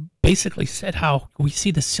just basically said how we see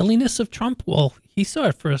the silliness of Trump. Well, he saw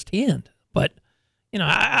it firsthand, but you know,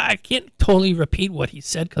 I can't totally repeat what he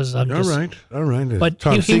said because I'm just all right. But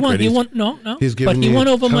Top he secret. won. He He's- won. No. he's But giving he you won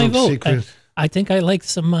over my top vote. secret. I think I like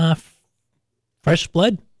some fresh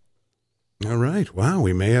blood. All right. Wow.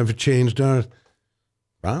 We may have changed our.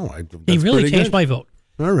 Wow. He that's really pretty changed good. my vote.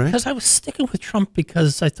 All right. Because I was sticking with Trump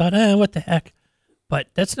because I thought, what the heck? But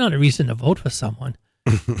that's not a reason to vote for someone.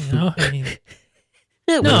 You know, I mean,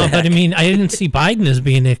 no, but I mean, I didn't see Biden as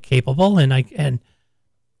being capable, and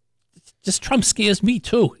just Trump scares me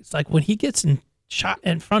too. It's like when he gets shot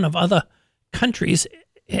in front of other countries,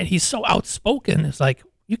 and he's so outspoken. It's like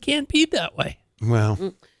you can't be that way. Well,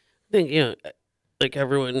 I think, you know, like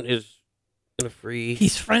everyone is in a free.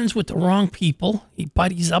 He's friends with the wrong people. He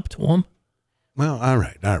buddies up to them. All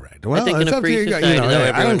right. Well, think in it's a up to free you guys. society, though, I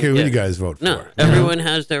don't everyone- care who yeah. you guys vote No, for. everyone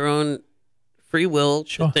has their own free will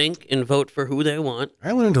Sure. to think and vote for who they want.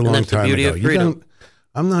 I learned a And long that's the time beauty ago. of You freedom. don't.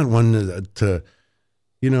 I'm not one to.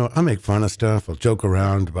 You know, I make fun of stuff. I'll joke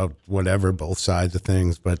around about whatever, both sides of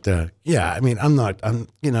things. But yeah, I mean, I'm not.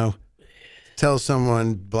 You know, tell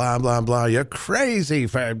someone blah blah blah. You're crazy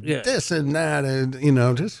for this and that, and you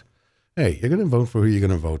know, just hey, you're gonna vote for who you're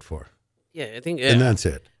gonna vote for. Yeah, I think, And that's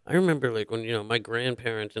it. I remember, like, when, you know, my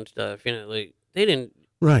grandparents and stuff, you know, like, they didn't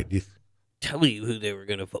Right. tell you who they were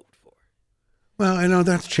going to vote for. Well, I know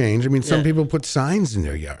that's changed. I mean, some Yeah. people put signs in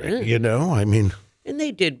their yard. Yeah. You know, I mean, And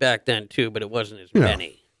they did back then, too, but it wasn't as Yeah.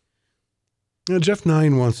 many. Jeff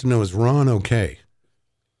Nine wants to know: is Ron okay?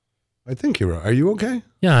 I think you're. Are you okay?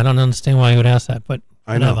 Yeah, I don't understand why you would ask that, but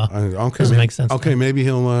I know. whatever. Okay, Doesn't make sense to Okay, me. maybe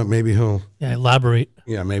he'll. Yeah, elaborate.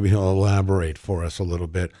 Yeah, maybe he'll elaborate for us a little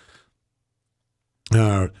bit.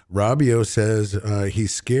 Robbio says he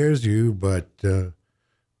scares you, but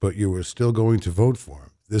you were still going to vote for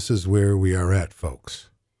him. This is where we are at, folks.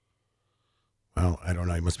 Well, I don't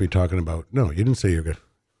know. You must be talking about. No, you didn't say you're good.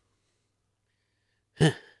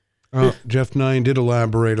 Jeff Nine did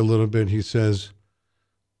elaborate a little bit. He says,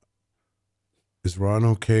 "Is Ron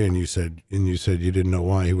okay?" And you said you didn't know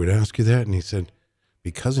why he would ask you that. And he said,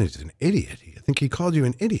 "Because he's an idiot." I think he called you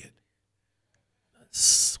an idiot.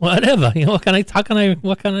 Whatever. You know,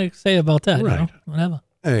 what can I say about that? Right. You know? Whatever.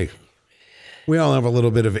 Hey, we all have a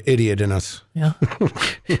little bit of idiot in us. Yeah.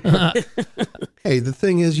 Hey, the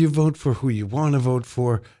thing is, you vote for who you want to vote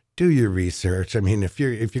for. Do your research. I mean, if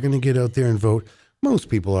you're going to get out there and vote, most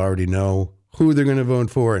people already know who they're going to vote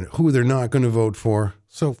for and who they're not going to vote for.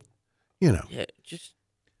 So, you know, Yeah, just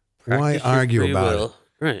why practice your argue free about will.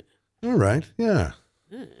 it? Right. All right, yeah.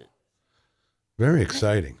 Very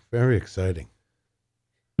exciting. Very exciting.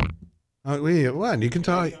 What? You can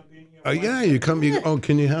talk. Oh, yeah, you come.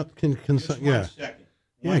 Can you help? Yeah.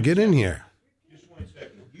 Yeah, get in here.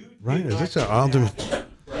 Right? Is this an alderman?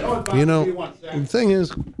 The thing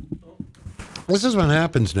is, this is what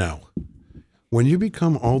happens now. When you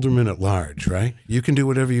become alderman at large, right? You can do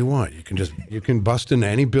whatever you want. You can bust into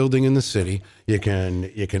any building in the city. You can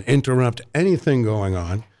interrupt anything going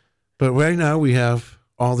on. But right now we have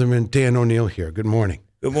Alderman Dan O'Neill here. Good morning.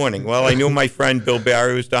 Good morning. Well, I knew my friend Bill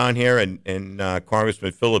Barry was down here, and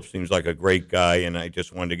Congressman Phillips seems like a great guy, and I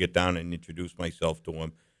just wanted to get down and introduce myself to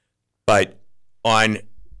him. But on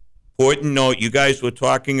important note, you guys were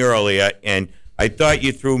talking earlier, and I thought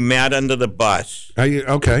you threw Matt under the bus. Are you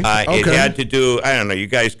okay? It had to do, I don't know, you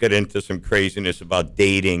guys got into some craziness about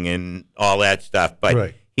dating and all that stuff,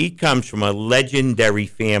 but he comes from a legendary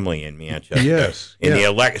family in Manchester. Yes.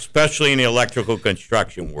 Especially in the electrical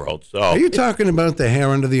construction world. So, are you talking about the hair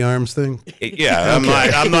under the arms thing? Yeah,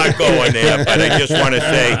 I'm not going there, but I just want to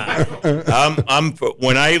say,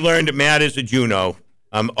 when I learned that Matt is a Juneau,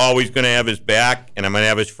 I'm always going to have his back, and I'm going to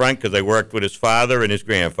have his front because I worked with his father and his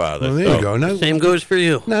grandfather. Well, there you go. Now, same goes for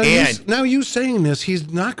you. Now you saying this,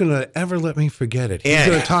 he's not going to ever let me forget it. He's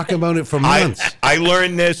going to talk about it for months. I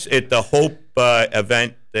learned this at the Hope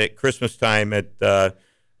event at Christmas time at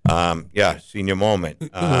Senior Moment.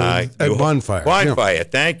 At Bonfire. Bonfire, yeah.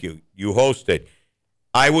 Thank you. You hosted.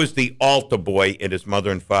 I was the altar boy at his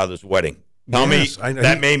mother and father's wedding. Tell me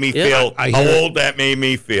that made me feel how old that made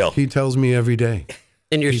me feel. He tells me every day.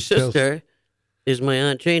 And your sister is my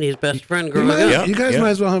Aunt Janie's best friend growing up. You guys might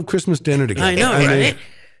as well have Christmas dinner together. I know, right?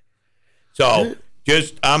 So,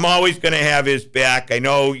 I'm always going to have his back. I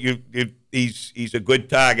know he's a good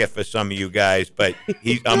target for some of you guys, but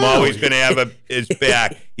I'm always going to have his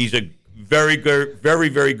back. He's a very good, very,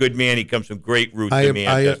 very good man. He comes from great roots in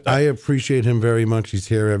Manchester. I appreciate him very much. He's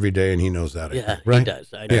here every day, and he knows that. Yeah, he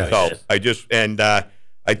does. I know. Yeah. So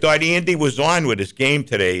I thought Andy was on with his game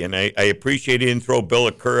today, and I appreciate he didn't throw Bill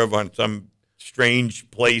a curve on some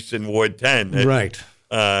strange place in Ward 10. Right.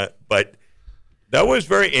 But that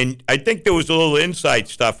was and I think there was a little inside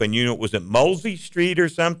stuff, and was it Mulsey Street or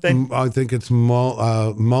something? I think it's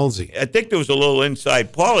Mulsey. I think there was a little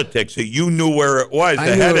inside politics, so you knew where it was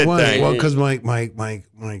ahead of time. Well, because my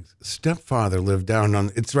stepfather lived down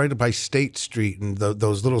on, it's right by State Street, and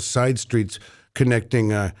those little side streets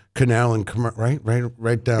connecting Canal and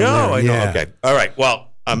right down there. No, I know. Okay. All right. Well,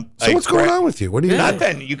 so what's going on with you? What do you?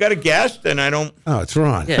 Nothing. You got a guest, and I don't. Oh, it's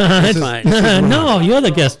Ron. Yeah, it's fine. No, you're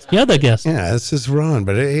the guest. You're the guest. Yeah, this is Ron.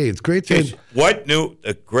 But hey, it's great to.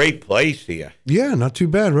 A great place here. Yeah, not too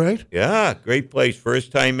bad, right? Yeah, great place.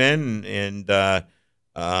 First time in, and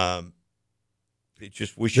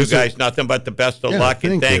just wish you guys nothing but the best of luck,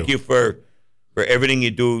 and thank you for everything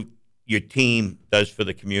you do. Your team does for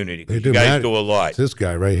the community. You guys do a lot. It's this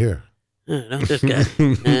guy right here. Not this guy.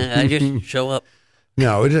 I just show up.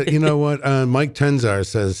 No, you know what? Mike Tenzar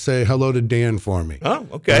says, say hello to Dan for me. Oh,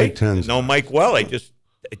 okay. Mike Tenzar. No, Mike well. I just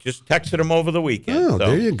texted him over the weekend. Oh,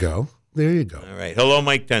 there you go. There you go. All right. Hello,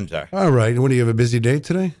 Mike Tenzar. All right. What, do you have a busy day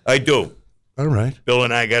today? I do. All right. Bill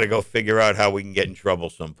and I got to go figure out how we can get in trouble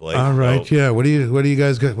someplace. All right. So, yeah. What do you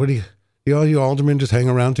guys got? All you aldermen just hang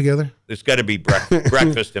around together? There's got to be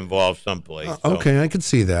breakfast involved someplace. Okay, I could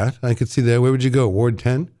see that. Where would you go? Ward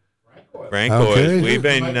 10? Francois. Okay. We've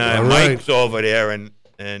been Mike's over there, and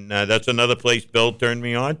that's another place Bill turned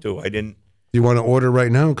me on to. I didn't. You want to order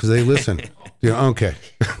right now because they listen. Yeah, okay.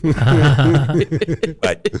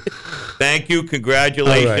 But thank you,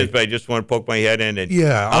 congratulations. Right. But I just want to poke my head in, and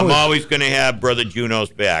yeah, I'm always going to have Brother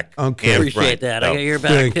Juneau's back. Okay, appreciate that. I got your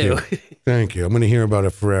back too. Thank you. I'm going to hear about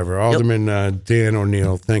it forever. Alderman Dan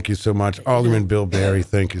O'Neill, thank you so much. Alderman Bill Barry,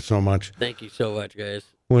 thank you so much. Thank you so much, guys.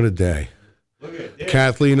 What a day.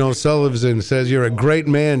 Kathleen O'Sullivan says you're a great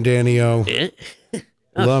man, Danny O.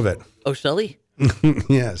 Love it. O'Sully?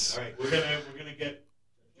 Yes. All right, we're gonna get.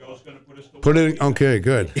 Joe's gonna put us to put it. Okay,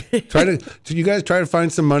 good. You guys try to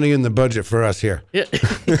find some money in the budget for us here. Yeah.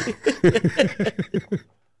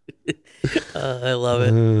 I love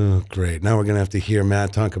it. Oh, great. Now we're gonna have to hear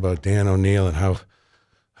Matt talk about Dan O'Neill and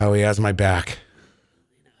how he has my back.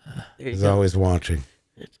 He's always watching.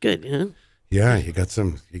 That's good, huh? Yeah, you got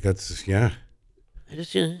some. Yeah. I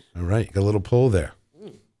just, All right, you got a little pull there.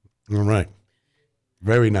 All right.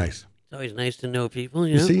 Very nice. It's always nice to know people,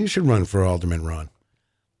 You see, you should run for Alderman, Ron.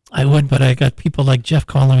 I would, but I got people like Jeff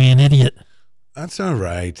calling me an idiot. That's all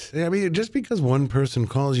right. I mean, just because one person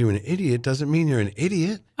calls you an idiot doesn't mean you're an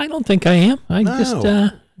idiot. I don't think I am. I just,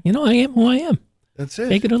 I am who I am. That's it.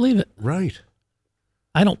 Take it or leave it. Right.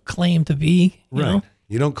 I don't claim to be, you know.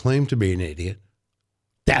 You don't claim to be an idiot.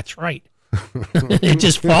 That's right. It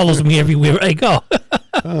just follows me everywhere I go.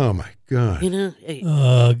 Oh, my God. You know, hey,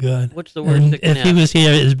 Oh, God. what's the worst And that can if he was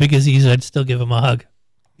here as big as he is, I'd still give him a hug.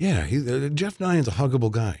 Yeah, Jeff Nyan's a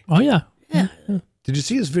huggable guy. Oh, yeah. Yeah. Did you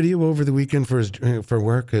see his video over the weekend for his for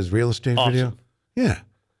work, his real estate video? Awesome. Yeah,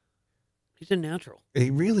 He's a natural. he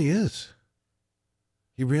really is.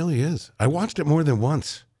 He really is. I watched it more than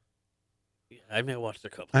once. Yeah, I may have watched a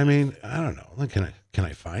couple. I mean, I don't know. Like, can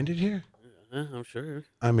I find it here? I'm sure.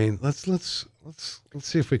 I mean, let's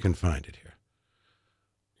see if we can find it here.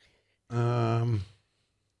 I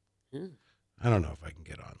don't know if I can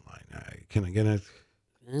get online. Can I get it?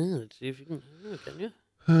 Let's see if you can. Can you?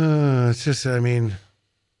 It's just, I mean,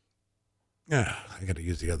 I got to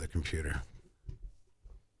use the other computer.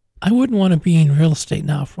 I wouldn't want to be in real estate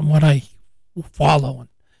now from what I follow.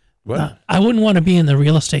 What? I wouldn't want to be in the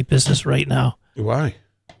real estate business right now. Why?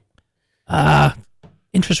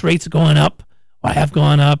 Interest rates are going up, or have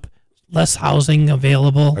gone up, less housing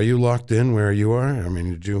available. Are you locked in where you are? I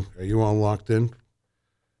mean, are you all locked in?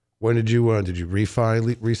 When did you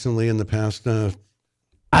refi recently in the past?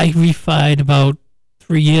 I refied about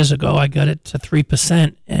 3 years ago. I got it to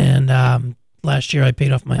 3%, and last year I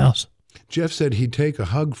paid off my house. Jeff said he'd take a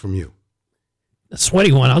hug from you. A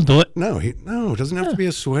sweaty one, I'll do it. No, it doesn't have to be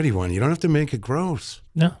a sweaty one. You don't have to make it gross.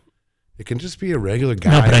 No. It can just be a regular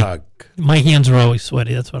guy hug. My hands are always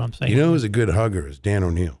sweaty. That's what I'm saying. You know who's a good hugger is Dan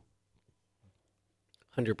O'Neill.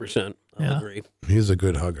 100%. I'll agree. He's a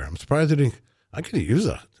good hugger. I'm surprised that I could use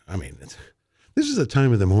this is a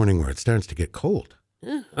time of the morning where it starts to get cold.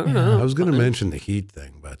 Yeah, I don't know. I was going to mention the heat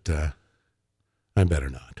thing, but I better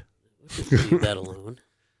not. Just leave that alone.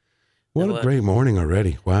 What a great morning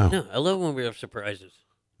already. Wow. No, I love when we have surprises.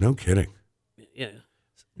 No kidding. Yeah.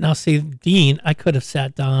 Now, see, Dean, I could have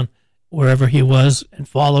sat down wherever he was and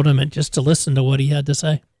followed him and just to listen to what he had to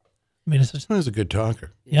say. I mean, it's just, He's a good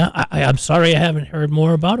talker. Yeah, I'm sorry I haven't heard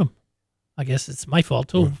more about him. I guess it's my fault,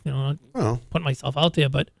 too. Put myself out there,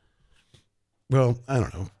 but... Well, I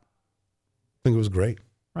don't know. I think it was great.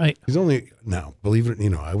 Right. He's only, now, believe it,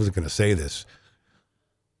 I wasn't going to say this,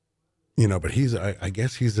 but I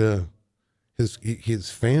guess he's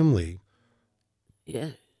his family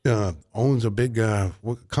owns a big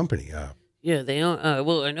company. Yeah, they own,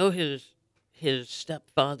 well, I know his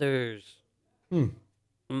stepfather's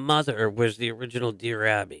mother was the original Dear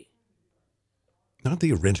Abby. Not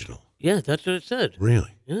the original. Yeah, that's what it said.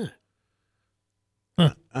 Really? Yeah.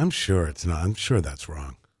 Huh. I'm sure it's not. I'm sure that's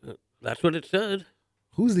wrong. That's what it said.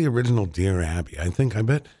 Who's the original Dear Abby? I think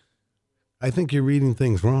you're reading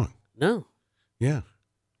things wrong. No. Yeah.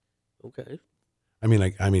 Okay. I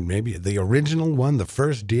mean, maybe the original one, the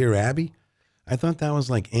first Dear Abby. I thought that was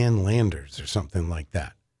like Ann Landers or something like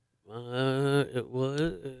that. It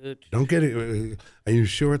was. Don't get it. Are you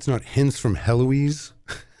sure it's not Hints from Heloise?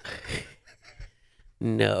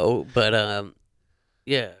 No, but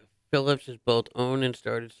yeah. Phillips has both owned and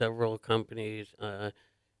started several companies.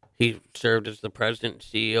 He served as the president and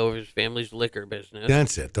CEO of his family's liquor business.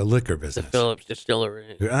 That's it, the liquor business. The Phillips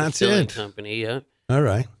Distillery. That's Distilling it. Company, yeah. All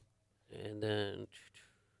right. And then,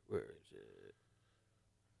 where is it?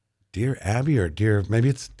 Dear Abby or Dear, maybe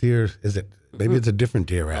it's Dear, maybe it's a different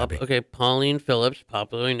Dear Abby. Okay, Pauline Phillips,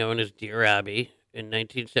 popularly known as Dear Abby. In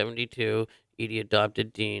 1972, Edie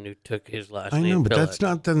adopted Dean, who took his last name. I know, but Phillips.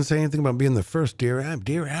 doesn't say anything about being the first Dear Abby.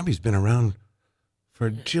 Dear Abby's been around for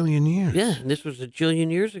a jillion years. Yeah, and this was a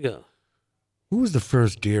jillion years ago. Who was the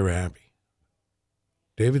first Dear Abby?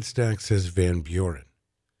 David Stack says Van Buren.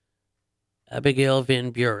 Abigail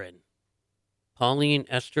Van Buren. Pauline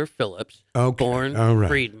Esther Phillips, Okay. born All right.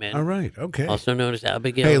 Friedman. All right. Okay. Also known as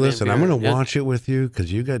Abigail Hey, Van listen, I'm Buren. going to watch it with you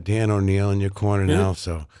because you got Dan O'Neill in your corner Yeah. now,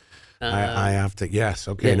 so I have to. Yes.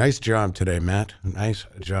 Okay. yeah. Nice job today, Matt. Nice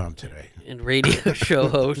job today. And radio show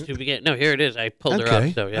host who began. No, here it is. I pulled her Okay.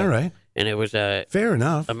 up. So yeah. All right. And it was a Fair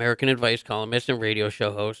enough. American advice columnist and radio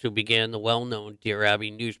show host who began the well-known Dear Abby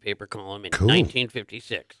newspaper column in Cool.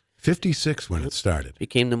 1956. 56 when it started.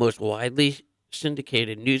 Became the most widely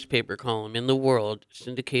syndicated newspaper column in the world,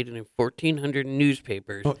 syndicated in 1,400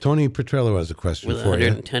 newspapers Oh, Tony Petrello has a question with for you.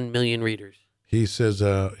 110 million readers. He says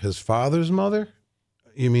his father's mother?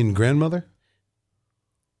 You mean grandmother?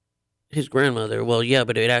 His grandmother, well, yeah,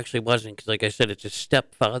 but it actually wasn't because, like I said, it's his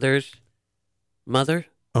stepfather's mother.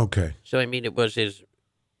 Okay. So, I mean, it was his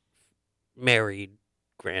married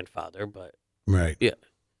grandfather, but Right. yeah,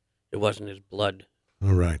 it wasn't his blood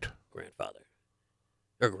All right. grandfather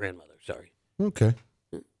or grandmother. Sorry. Okay.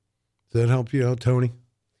 Does that help you out, Tony?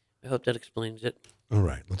 I hope that explains it. All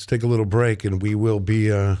right. Let's take a little break, and we will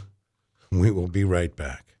be right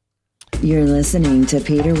back. You're listening to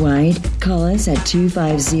Peter White. Call us at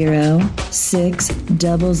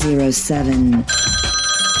 250-6007.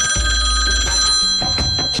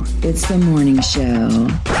 It's the morning show.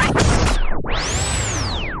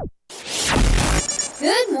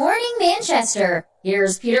 Good morning, Manchester.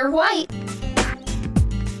 Here's Peter White.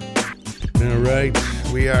 All right,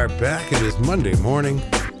 we are back. It is Monday morning.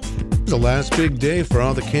 It's the last big day for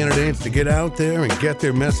all the candidates to get out there and get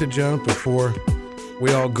their message out before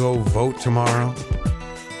we all go vote tomorrow.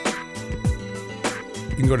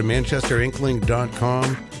 You can go to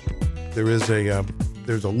manchesterinkling.com.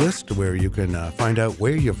 There's a list where you can find out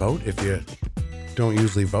where you vote if you don't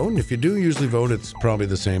usually vote. And if you do usually vote, it's probably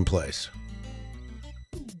the same place.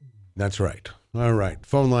 That's right. All right.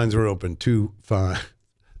 Phone lines are open.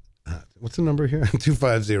 What's the number here?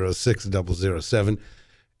 250-6007.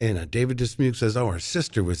 And David Dismuke says, our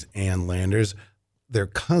sister was Ann Landers. Their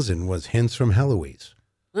cousin was Hints from Heloise.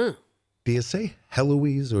 Huh. Do you say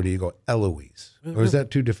Heloise or do you go Eloise? Or is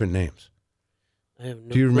that two different names? I have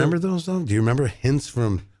no Do you clue. remember those, though? Do you remember Hints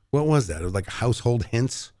from, what was that? It was like Household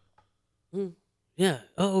Hints? Yeah.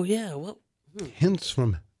 Oh, yeah. Well, Hints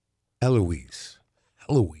from Eloise.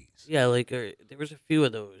 Heloise. yeah, like there was a few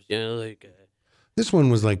of those, like. This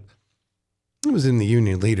one was like, it was in the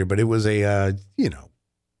Union Leader, but it was it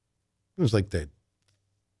was like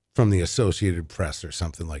from the Associated Press or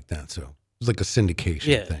something like that. So it was like a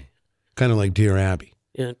syndication thing. Kind of like Dear Abby.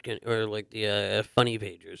 Yeah, or like the funny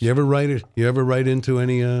pages. You ever write into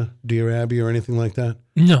any Dear Abby or anything like that?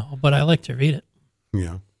 No, but I like to read it.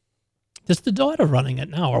 Yeah. Just the daughter running it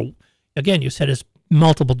now. Or again, you said it's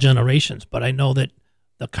multiple generations, but I know that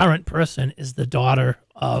the current person is the daughter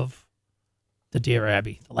of the Dear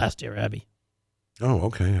Abby, the last Dear Abby. Oh,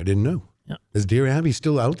 okay. I didn't know. Yeah. Is Dear Abby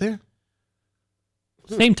still out there?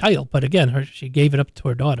 Same title, but again, she gave it up to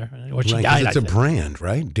her daughter, or she Right, 'cause died. it's I a think. brand,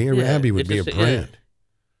 right? Dear Yeah, Abby would it's be a just- brand.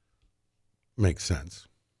 Makes sense.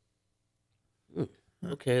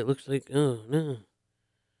 Okay, it looks like. Oh no.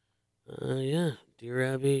 Yeah, Dear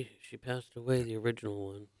Abby. She passed away. The original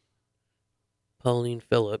one. Pauline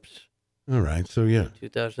Phillips. All right. So, yeah.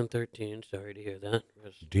 2013. Sorry to hear that.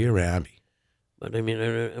 Dear Abby. But I mean,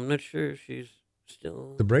 I'm not sure if she's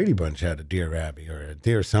still. The Brady Bunch had a Dear Abby or a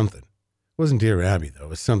Dear something. It wasn't Dear Abby, though. It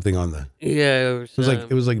was something on the... Yeah,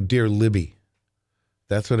 It was like Dear Libby.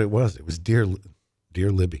 That's what it was. It was Dear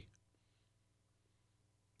Libby.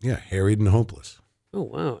 Yeah, harried and hopeless. Oh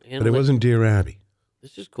wow! But it wasn't Dear Abby.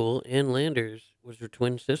 This is cool. Ann Landers was her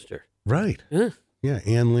twin sister. Right. Yeah. Yeah,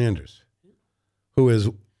 Ann Landers. Whose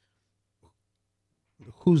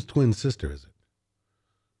twin sister is it?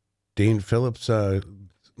 Dean Phillips'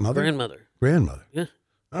 mother? Grandmother. Yeah.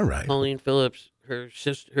 All right. Pauline Phillips, her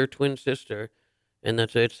twin sister, and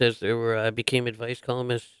that's what it says. They were became advice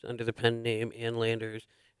columnists under the pen name Ann Landers,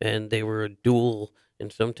 and they were a dual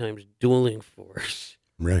and sometimes dueling force.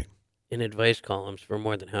 Right. In advice columns for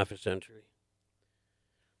more than half a century.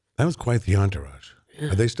 That was quite the entourage.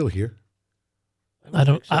 Yeah. Are they still here?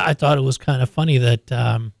 I thought it was kind of funny that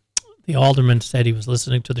the alderman said he was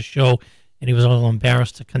listening to the show and he was a little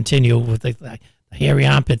embarrassed to continue with the hairy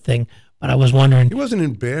armpit thing. But I was wondering. He wasn't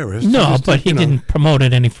embarrassed. No, but he didn't promote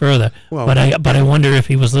it any further. Well, but I wonder if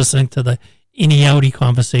he was listening to the innie outie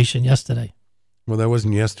conversation yesterday. Well, that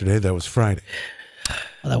wasn't yesterday. That was Friday.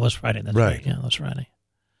 Well, that was Friday. That's right. Yeah, that's Friday.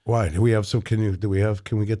 Why? Do we have some? Can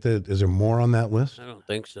we get is there more on that list? I don't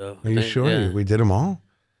think so. Are you sure? Yeah. We did them all?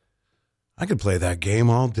 I could play that game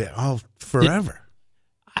all day, forever.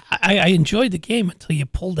 I enjoyed the game until you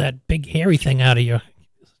pulled that big hairy thing out of your,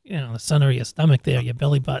 the center of your stomach there, your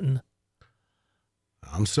belly button.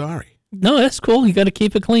 I'm sorry. No, that's cool. You got to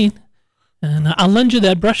keep it clean. And I'll lend you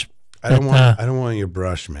that brush. I don't want your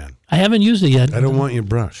brush, man. I haven't used it yet. I don't want your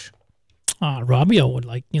brush. Robbio would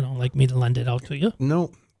like me to lend it out to you.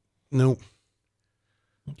 No.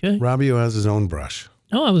 Okay. Robbio has his own brush.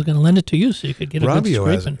 No, I was going to lend it to you so you could get a good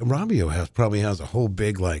scraping. Robbio probably has a whole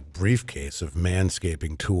big briefcase of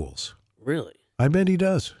manscaping tools. Really? I bet he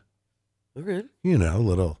does. All right.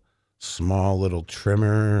 Small little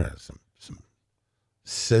trimmer, some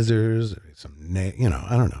scissors, some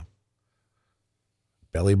I don't know.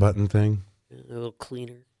 Belly button thing. A little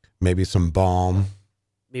cleaner. Maybe some balm.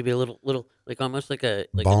 Maybe a little like almost like a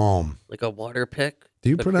balm. Like a water pick. Do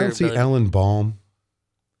you pronounce the L in balm?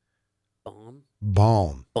 Balm?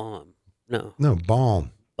 Balm. Balm. No. No,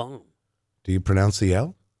 balm. Balm. Do you pronounce the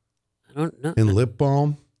L? I don't know. In lip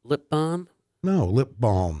balm? Lip balm? No, lip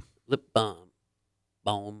balm. Lip balm.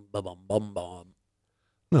 Balm, ba-bum, bum, balm.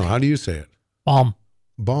 No, how do you say it? Balm.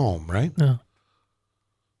 Balm, right? Yeah.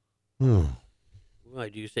 Oh. Why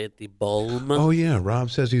do you say it the balm? Oh, yeah. Rob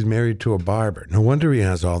says he's married to a barber. No wonder he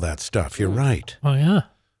has all that stuff. You're right. Oh, yeah.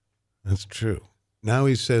 That's true. Now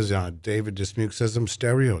he says, David Dismuke says I'm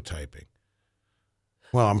stereotyping.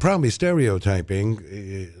 Well, I'm probably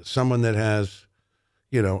stereotyping someone that has,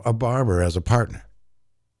 a barber as a partner,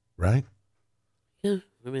 right? Yeah,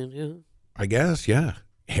 I mean, yeah. I guess, yeah.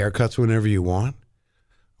 Haircuts whenever you want.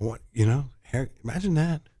 What, hair? Imagine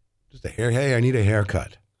that. Just a hair. Hey, I need a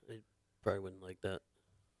haircut. I probably wouldn't like that.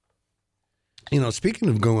 Speaking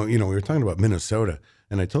of going, we were talking about Minnesota,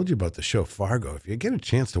 and I told you about the show Fargo. If you get a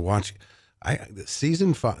chance to watch,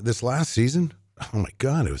 this last season, oh my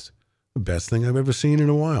God, it was the best thing I've ever seen in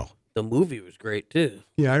a while. The movie was great too.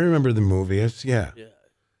 Yeah, I remember the movie. Yeah.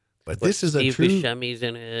 But this is Steve a true. Buscemi's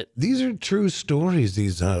in it. These are true stories.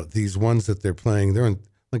 These ones that they're playing. They're on,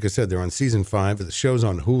 like I said, they're on season 5. The show's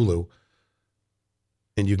on Hulu,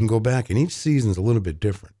 and you can go back, and each season's a little bit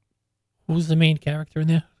different. Who's the main character in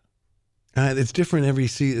there? It's different every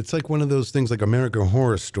season. It's like one of those things, like American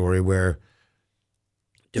Horror Story, where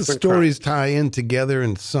the stories tie in together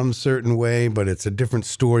in some certain way, but it's a different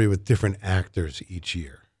story with different actors each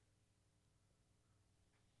year.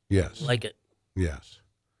 Yes. Like it. Yes.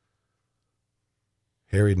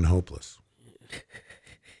 Harried and Hopeless.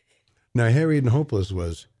 Now, Harried and Hopeless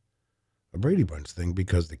was a Brady Bunch thing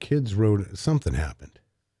because the kids something happened.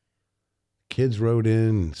 Kids wrote in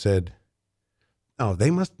and said,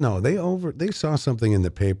 they saw something in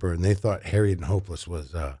the paper and they thought Harried and Hopeless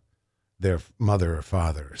was their mother or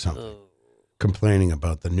father or something, complaining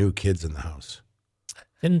about the new kids in the house.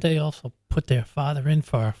 Didn't they also put their father in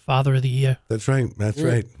for Father of the Year? That's right.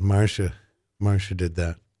 Right. Marcia did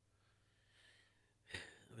that.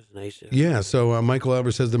 It was nice. Yeah. So Michael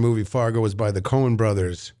Albert says the movie Fargo was by the Coen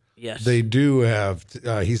brothers. Yes. They do have,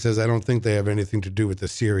 he says, I don't think they have anything to do with the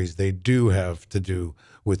series. They do have to do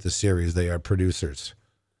with the series. They are producers.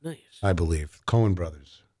 Nice. I believe. Coen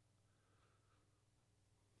brothers.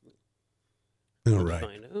 All right.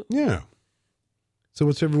 Find out. Yeah. So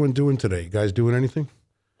what's everyone doing today? You guys doing anything?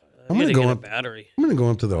 I'm gonna go up. Battery. I'm going to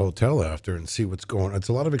go up to the hotel after and see what's going on. It's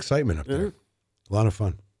a lot of excitement up there. A lot of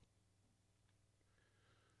fun.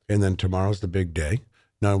 And then tomorrow's the big day.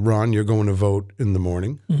 Now, Ron, you're going to vote in the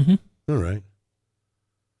morning. Mm-hmm. All right.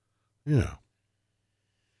 Yeah.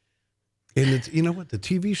 And it's, you know what? The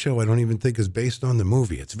TV show I don't even think is based on the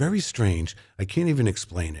movie. It's very strange. I can't even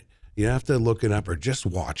explain it. You have to look it up or just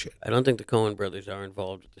watch it. I don't think the Coen brothers are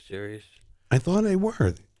involved with the series. I thought they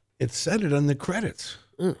were. It said it on the credits.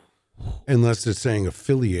 Unless it's saying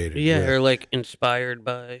affiliated. Yeah, with. or like inspired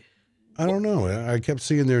by. I don't know. I kept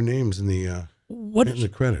seeing their names in the the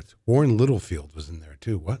credits. Warren Littlefield was in there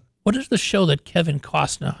too. What is the show that Kevin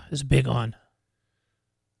Costner is big on?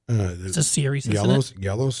 It's a series, isn't it?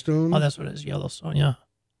 Yellowstone? Oh, that's what it is, Yellowstone, yeah.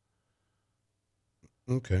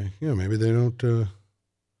 Okay. Yeah, maybe they don't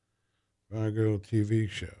Fargo TV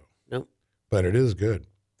show. Nope. But it is good.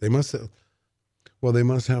 They must have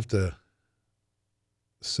to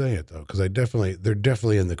say it though, because they're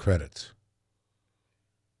definitely in the credits.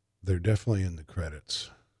 They're definitely in the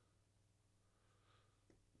credits.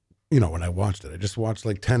 When I watched it, I just watched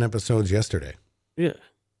like 10 episodes yesterday. Yeah.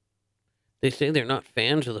 They say they're not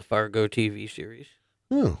fans of the Fargo TV series.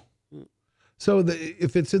 Oh. So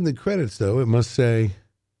if it's in the credits though, it must say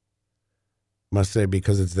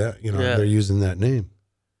because it's that, they're using that name.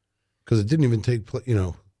 Because it didn't even take place,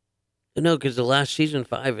 No, because the last season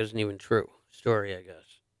 5 isn't even true story, I guess.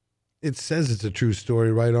 It says it's a true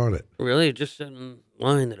story right on it. Really? It just said in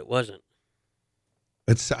line that it wasn't.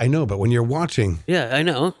 I know, but when you're watching I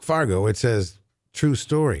know. Fargo, it says true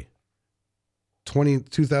story.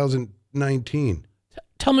 2019.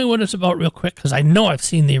 Tell me what it's about real quick, because I know I've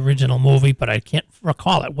seen the original movie, but I can't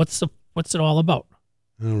recall it. What's it all about?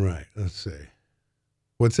 All right, let's see.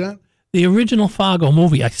 What's that? The original Fargo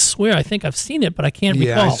movie. I swear, I think I've seen it, but I can't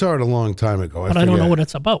recall. Yeah, I saw it a long time ago. But I don't know what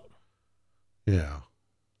it's about. Yeah.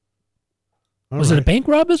 Was it a bank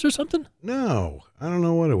robbers or something? No, I don't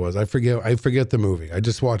know what it was. I forget the movie. I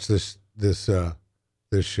just watched this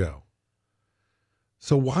show.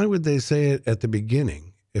 So why would they say it at the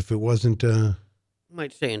beginning if it wasn't?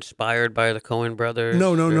 Might say inspired by the Coen brothers.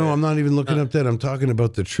 No. I'm not even looking up that. I'm talking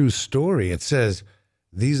about the true story. It says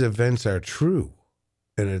these events are true,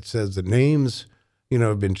 and it says the names,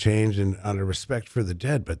 have been changed and out of respect for the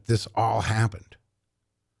dead. But this all happened,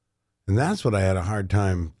 and that's what I had a hard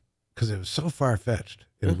time. Because it was so far-fetched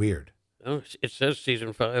and weird. Oh, it says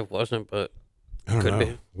season 5 wasn't, but I don't could know.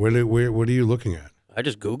 be. What are you looking at? I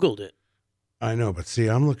just Googled it. I know, but see,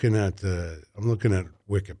 I'm looking at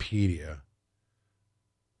Wikipedia.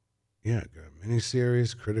 Yeah, good.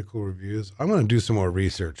 Miniseries, critical reviews. I'm going to do some more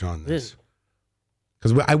research on this.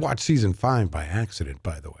 Because I watched season 5 by accident,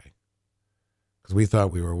 by the way. Because we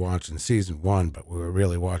thought we were watching season 1, but we were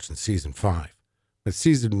really watching season 5. But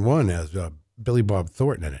season 1 has Billy Bob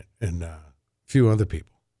Thornton in it, and few other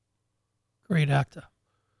people. Great actor.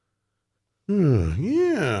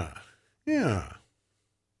 Yeah.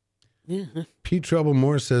 Pete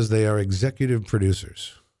Troublemore says they are executive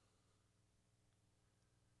producers.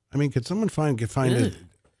 I mean, could someone find it?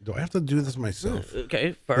 Do I have to do this myself?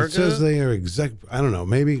 Okay, Fargo. It says they are I don't know.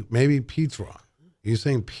 Maybe Pete's wrong. Are you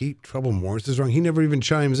saying Pete Troublemore is wrong? He never even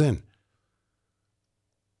chimes in.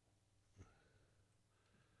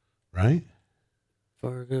 Right?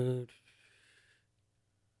 Fargo.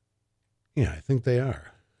 Yeah, I think they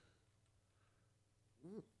are.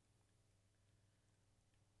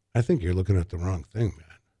 I think you're looking at the wrong thing,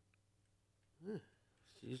 man.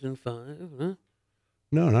 Season 5, huh?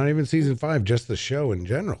 No, not even season 5, just the show in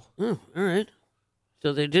general. Oh, all right.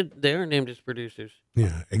 So they are named as producers.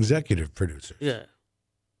 Yeah, executive producers. Yeah.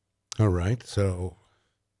 All right, so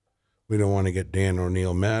we don't want to get Dan or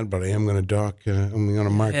Neil mad, but I am going to I'm going to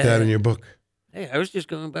mark that in your book. Hey, I was just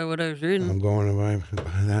going by what I was reading. I'm going to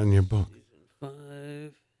buy that in your book. Season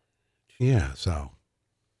 5. Yeah, so.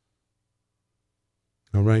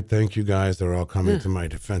 All right, thank you guys. They're all coming to my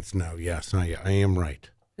defense now. Yes, I am right.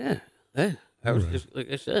 Yeah. Hey, I was just,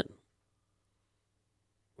 like I said.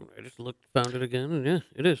 I just found it again, and yeah,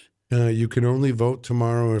 it is. You can only vote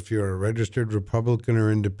tomorrow if you're a registered Republican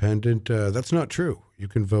or independent. That's not true. You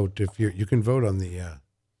can vote you can vote on the. Yeah.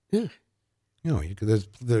 You know,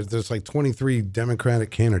 there's like 23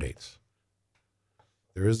 Democratic candidates.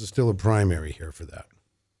 There is still a primary here for that.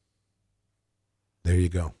 There you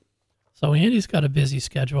go. So Andy's got a busy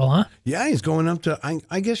schedule, huh? Yeah, he's going up to.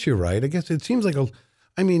 I guess you're right. I guess it seems like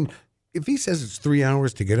I mean, if he says it's 3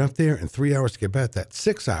 hours to get up there and 3 hours to get back, that's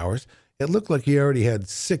 6 hours. It looked like he already had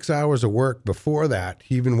 6 hours of work before that.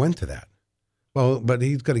 He even went to that. Well, but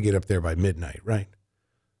he's got to get up there by midnight, right?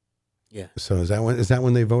 Yeah. So is that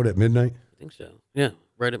when they vote at midnight? I think so. Yeah,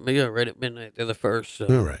 right at midnight. They're the first. So.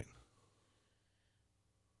 All right.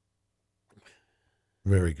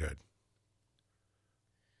 Very good.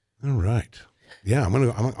 All right. Yeah, I'm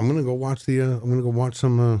gonna go watch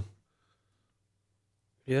some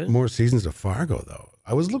more seasons of Fargo though.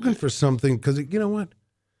 I was looking for something because you know what,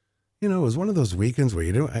 it was one of those weekends where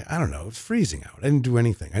I don't know, it was freezing out. I didn't do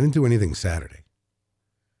anything. I didn't do anything Saturday.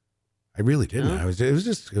 I really didn't. No?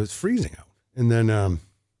 It was freezing out. And then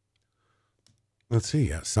let's see.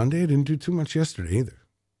 Yeah, Sunday I didn't do too much yesterday either.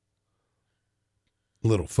 A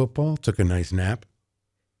little football. Took a nice nap.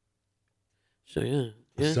 So yeah.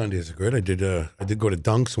 Sundays are good. I did go to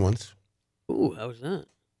Dunks once. Ooh, how was that?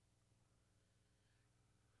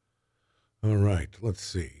 All right, let's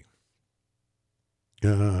see.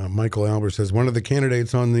 Michael Albert says one of the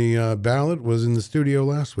candidates on the ballot was in the studio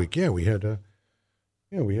last week. Yeah, we had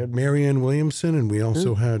Marianne Williamson, and we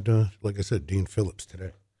also had, like I said, Dean Phillips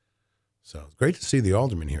today. So it's great to see the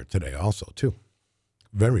Alderman here today also, too.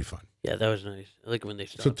 Very fun. Yeah, that was nice. I like when they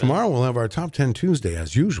stopped. So tomorrow we'll have our Top 10 Tuesday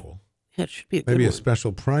as usual. Yeah, it should be a good Maybe a one.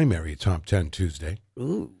 special primary Top 10 Tuesday.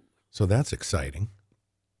 Ooh. So that's exciting.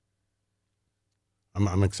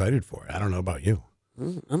 I'm excited for it. I don't know about you.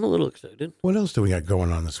 I'm a little excited. What else do we got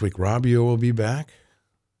going on this week? Robbio will be back.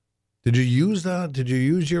 Did you use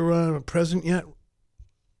your present yet?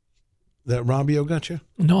 That Robbio got you?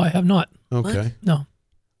 No, I have not. Okay. What? No.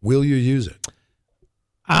 Will you use it?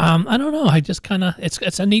 I don't know. I just kind of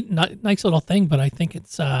it's a nice little thing, but I think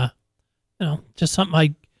it's just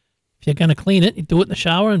something if you're gonna clean it, you do it in the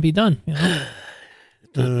shower and be done.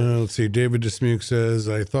 Let's see. David Dismuke says,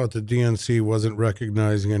 I thought the DNC wasn't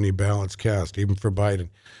recognizing any ballots cast, even for Biden.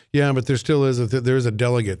 Yeah, but there still is there is a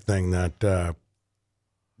delegate thing that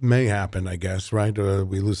may happen, I guess, right?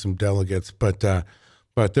 We lose some delegates, but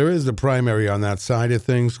there is the primary on that side of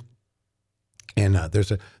things. And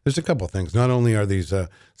there's a couple of things. Not only are these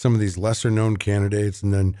some of these lesser known candidates,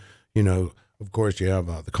 and then, of course, you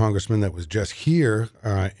have the congressman that was just here,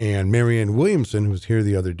 and Marianne Williamson, who was here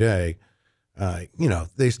the other day.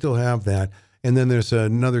 They still have that. And then there's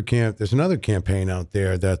another campaign out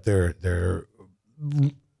there that they're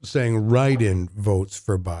saying write-in votes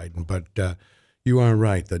for Biden. But you are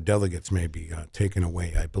right. The delegates may be taken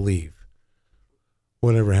away, I believe.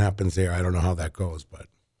 Whatever happens there, I don't know how that goes, but.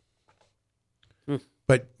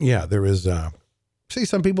 But yeah, there is. See,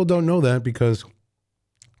 some people don't know that because,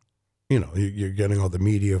 you're getting all the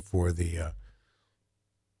media for the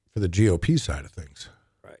GOP side of things.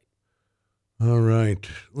 Right. All right.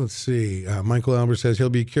 Let's see. Michael Albert says he'll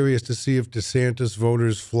be curious to see if DeSantis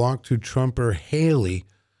voters flock to Trump or Haley.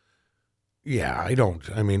 Yeah, I don't.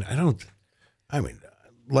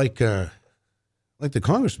 Like the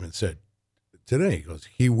congressman said today, he goes,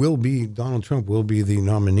 Donald Trump will be the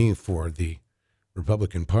nominee for the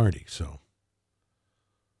Republican Party, so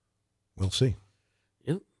we'll see.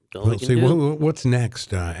 Yep. all we We'll can see. do. What's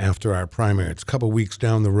next after our primary? It's a couple weeks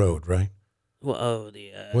down the road, right? What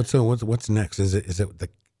What's next?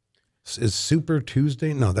 Is Super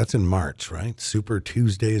Tuesday? No, that's in March, right? Super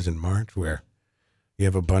Tuesday is in March, where you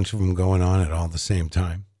have a bunch of them going on at all the same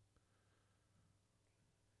time.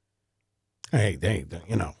 Hey,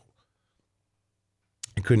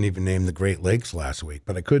 I couldn't even name the Great Lakes last week,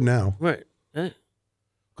 but I could now. Right. Hey.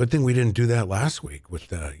 Good thing we didn't do that last week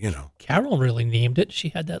with, Carol really named it. She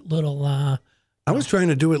had that little. I was trying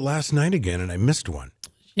to do it last night again, and I missed one.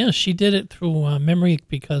 Yeah, she did it through memory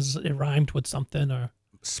because it rhymed with something or.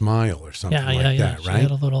 Smile or something that, She right?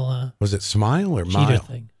 had a little. Was it Smile or cheater Mile?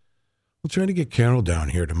 thing. We'll try to get Carol down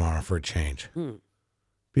here tomorrow for a change.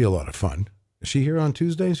 Be a lot of fun. Is she here on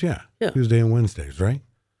Tuesdays? Yeah. Tuesday and Wednesdays, right?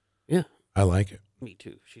 Yeah. I like it. Me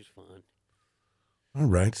too. She's fun. All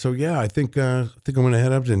right. So yeah, I think I'm going to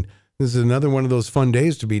head up, and this is another one of those fun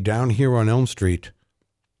days to be down here on Elm Street.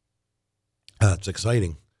 It's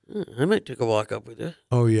exciting. I might take a walk up with you.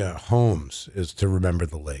 Oh yeah, Holmes is to remember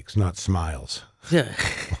the lakes, not Smiles. Yeah.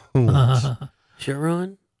 Holmes.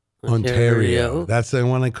 Huron, Ontario. That's the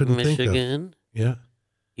one I couldn't think of. Michigan. Yeah.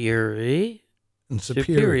 Erie. And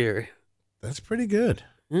Superior. That's pretty good.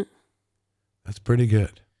 That's pretty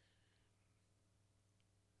good.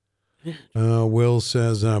 Will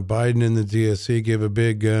says Biden and the DSC gave a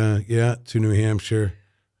big to New Hampshire.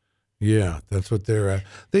 Yeah, that's what they're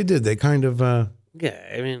they did. They kind of Yeah,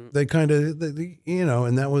 I mean, they kind of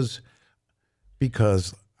and that was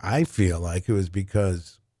because I feel like it was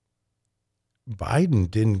because Biden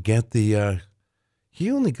didn't get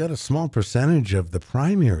he only got a small percentage of the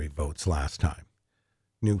primary votes last time.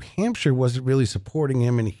 New Hampshire wasn't really supporting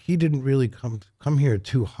him, and he didn't really come here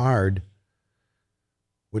too hard,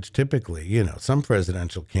 which typically, some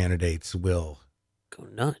presidential candidates will go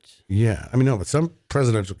nuts. Yeah. I mean, no, but some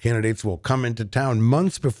presidential candidates will come into town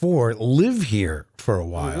months before, live here for a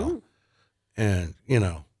while, and,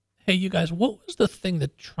 Hey, you guys, what was the thing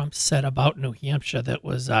that Trump said about New Hampshire that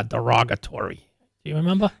was derogatory? Do you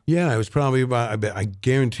remember? Yeah, it was probably about, I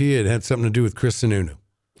guarantee it had something to do with Chris Sununu.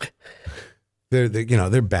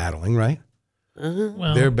 They're battling, right?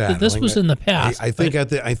 Well, They're battling. this was in the past. I think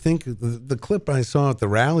the clip I saw at the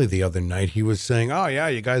rally the other night, he was saying, "Oh yeah,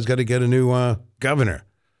 you guys got to get a new governor."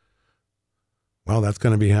 Well, that's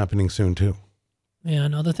going to be happening soon too. Yeah,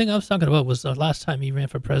 no, the thing I was talking about was the last time he ran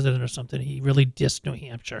for president or something, he really dissed New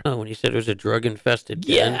Hampshire. Oh, when he said it was a drug-infested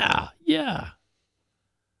town? Yeah.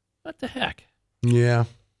 What the heck? Yeah.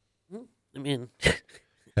 I mean...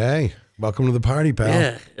 Hey, welcome to the party, pal.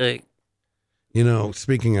 Yeah, like...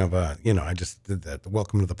 Speaking of, I just did that. The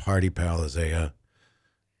welcome to the party, pal, is a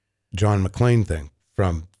John McClane thing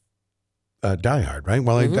from Die Hard, right?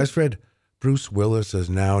 Well, I just read Bruce Willis is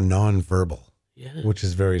now nonverbal, which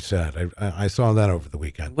is very sad. I saw that over the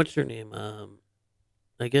weekend. What's her name?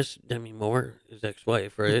 I guess Demi Moore, his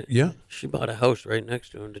ex-wife, right? Yeah. She bought a house right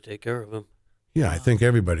next to him to take care of him. Yeah, I think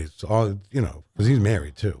everybody's all, because he's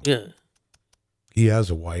married too. Yeah. He has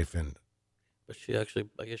a wife and. But she actually,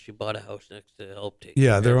 I guess she bought a house next to help take.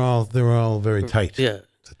 Yeah, they're all very tight. Yeah,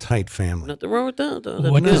 it's a tight family. Nothing wrong with that, though.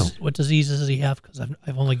 What diseases does he have? Because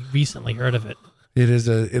I've only recently heard of it. It is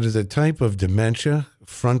a type of dementia,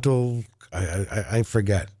 frontal. I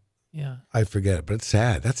forget. Yeah, I forget, but it's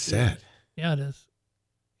sad. That's sad. Yeah, it is.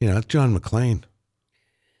 It's John McClane.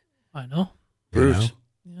 I know. Bruce.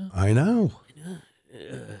 Yeah. I know.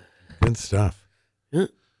 Good stuff. Yeah.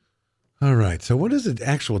 All right. So what is the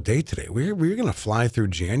actual date today? We're going to fly through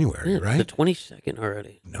January, right? It's the 22nd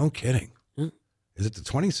already. No kidding. Yeah. Is it the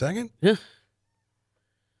 22nd? Yeah.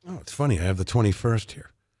 Oh, it's funny. I have the 21st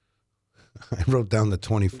here. I wrote down the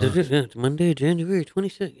 21st. Yeah, it's Monday, January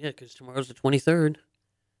 26th. Yeah, because tomorrow's the 23rd.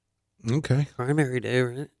 Okay. Primary day,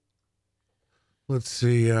 right? Let's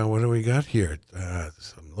see. What do we got here?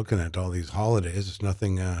 So I'm looking at all these holidays. It's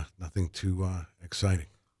nothing too exciting.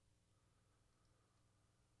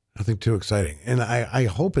 Nothing too exciting. And I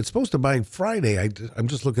hope it's supposed to by Friday. I'm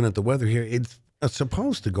just looking at the weather here. It's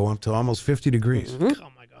supposed to go up to almost 50 degrees. Oh,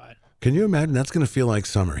 my God. Can you imagine? That's going to feel like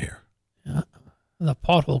summer here. Yeah. The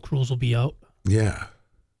pothole crews will be out. Yeah.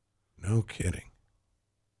 No kidding.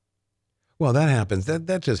 Well, that happens.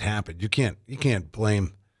 That just happened. You can't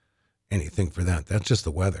blame anything for that. That's just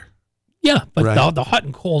the weather. Yeah, but right? the hot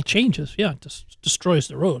and cold changes. Yeah, it just destroys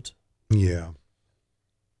the roads. Yeah.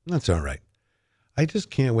 That's all right. I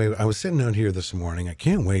just can't wait. I was sitting out here this morning. I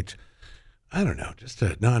can't wait. I don't know, just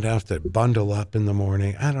to not have to bundle up in the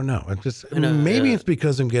morning. I don't know. Maybe it's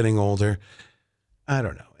because I'm getting older. I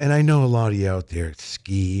don't know. And I know a lot of you out there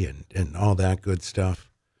ski and all that good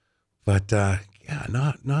stuff. But, not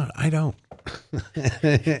I don't.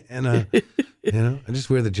 And, You know, I just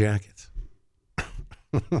wear the jackets.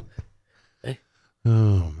 Hey. Oh, As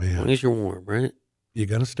long man. as you're warm, right? You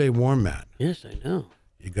got to stay warm, Matt. Yes, I know.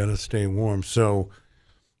 You got to stay warm. So,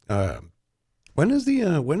 when is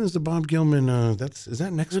the Bob Gilman? Is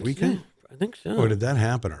that next weekend? I think so. Or did that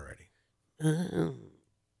happen already?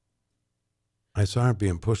 I saw it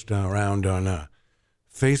being pushed around on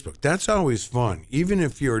Facebook. That's always fun, even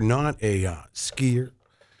if you're not a skier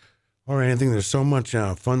or anything. There's so much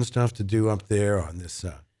fun stuff to do up there on this.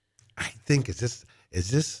 I think is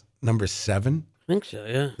this number 7? I think so.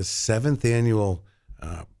 Yeah. The 7th annual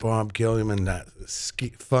Bob Gilman ski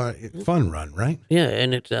fun run, right? Yeah,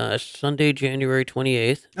 and it's Sunday, January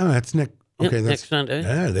 28th. Oh, that's Nick. Okay, Yep, that's next Sunday.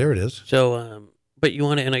 Yeah, there it is. So, but you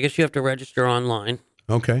want to, and I guess you have to register online.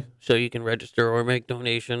 Okay. So you can register or make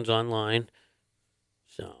donations online.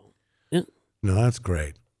 So, yeah. No, that's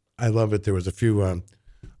great. I love it. There was a few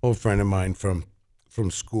old friend of mine from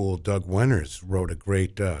school, Doug Winters, wrote a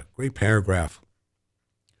great paragraph,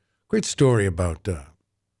 great story about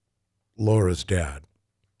Laura's dad,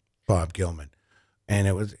 Bob Gilman, and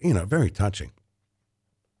it was very touching.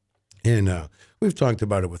 And we've talked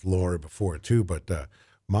about it with Laura before too, but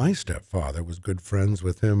my stepfather was good friends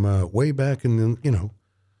with him way back in the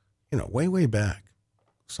way back.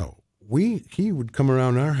 So he would come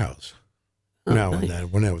around our house now and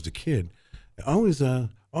then when I was a kid. Always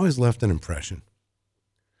left an impression.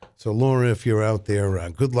 So Laura, if you're out there,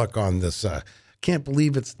 good luck on this. Can't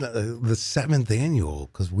believe it's the 7th annual,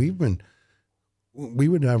 because we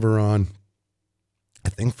would have her on, I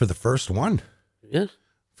think, for the first one. Yes.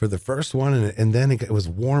 For the first one, and then it was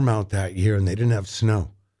warm out that year, and they didn't have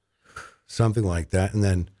snow, something like that. And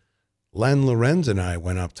then Len Lorenz and I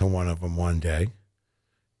went up to one of them one day,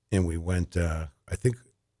 and we went. I think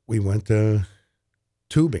we went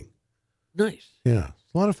tubing. Nice. Yeah,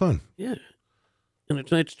 it's a lot of fun. Yeah. And it's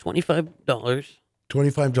 $25.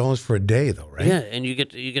 $25 for a day, though, right? Yeah, and you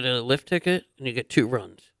get a lift ticket and you get 2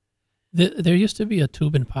 runs. There used to be a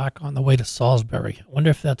tubing park on the way to Salisbury. I wonder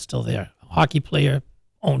if that's still there. A hockey player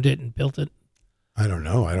owned it and built it. I don't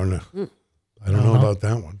know. I don't know. I don't don't know know. about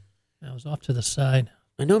that one. It was off to the side.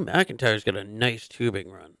 I know McIntyre's got a nice tubing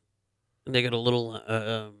run. And they got a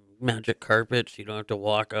little magic carpet, so you don't have to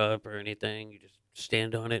walk up or anything. You just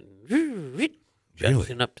stand on it and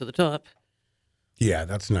jetson up to the top. Yeah,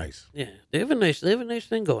 that's nice. Yeah, they have a nice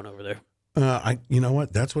thing going over there. You know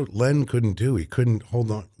what? That's what Len couldn't do. He couldn't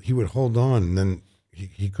hold on. He would hold on, and then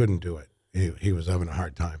he couldn't do it. He was having a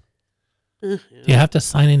hard time. Do you have to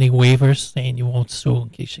sign any waivers saying you won't sue in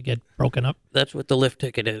case you get broken up? That's what the lift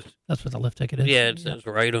ticket is. That's what the lift ticket is? Yeah, it says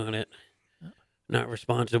right on it. Not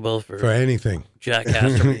responsible for anything.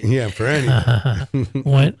 Jackassery. Yeah, for anything.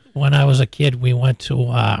 when I was a kid, we went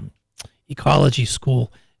to ecology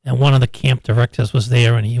school, and one of the camp directors was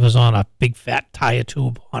there, and he was on a big fat tire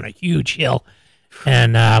tube on a huge hill,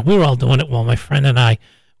 and we were all doing it. Well, my friend and I,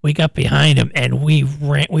 we got behind him, and we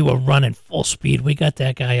were running full speed. We got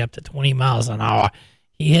that guy up to 20 miles an hour.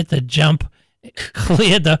 He hit the jump,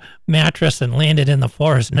 cleared the mattress, and landed in the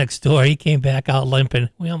forest next door. He came back out limping.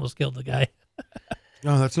 We almost killed the guy.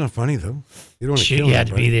 No, that's not funny though. You don't want to kill He had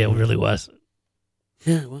to anybody. be there. It really was.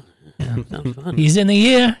 Yeah, well, sounds fun. He's in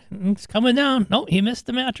the air. He's coming down. No, he missed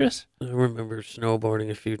the mattress. I remember snowboarding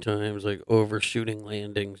a few times, like overshooting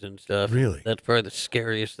landings and stuff. Really? That's probably the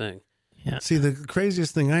scariest thing. Yeah. See, the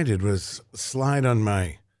craziest thing I did was slide on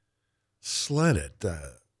my sled at.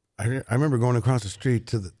 I remember going across the street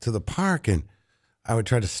to the park, and I would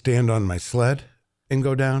try to stand on my sled and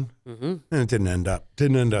go down, and it didn't end up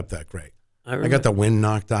that great. I got the wind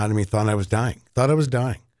knocked out of me. Thought I was dying.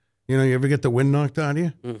 You know, you ever get the wind knocked out of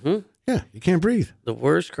you? Mm-hmm. Yeah, you can't breathe. The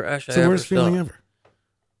worst crash It's I the ever worst feeling saw. ever.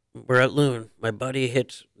 We're at Loon. My buddy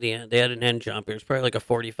hits the end. They had an end jump. It was probably like a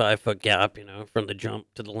 45-foot gap, from the jump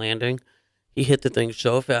to the landing. He hit the thing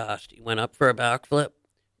so fast. He went up for a backflip,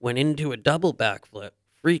 went into a double backflip,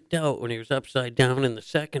 freaked out when he was upside down in the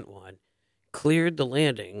second one, cleared the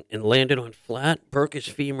landing, and landed on flat, broke his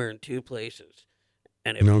femur in 2 places.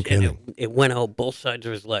 And it went out both sides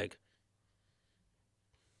of his leg.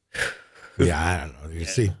 Yeah, I don't know. You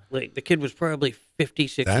see, Like, the kid was probably 50,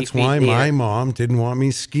 60 that's feet why in the my air. mom didn't want me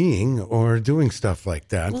skiing or doing stuff like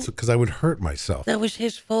that, because I would hurt myself. That was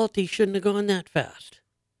his fault. He shouldn't have gone that fast.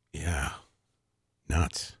 Yeah,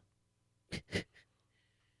 nuts. All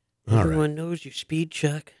right. Everyone knows you speed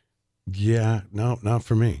check. Yeah, no, not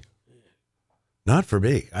for me. Not for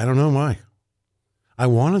me. I don't know why. I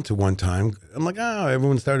wanted to one time. I'm like,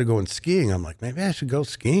 everyone started going skiing. I'm like, maybe I should go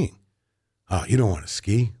skiing. Oh, you don't want to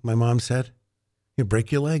ski, my mom said. You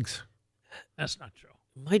break your legs. That's not true.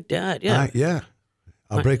 My dad, yeah.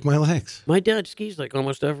 I'll break my legs. My dad skis like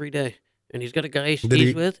almost every day. and he's got a guy he skis Did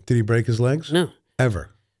he with. Did he break his legs? No.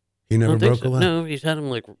 Ever? He never I don't think broke a so. leg? No, he's had him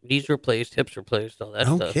like knees replaced, hips replaced, all that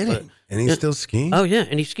No stuff. kidding. but- And he's yeah. still skiing? Oh yeah,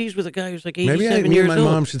 and he skis with a guy who's like 87 Maybe me years and my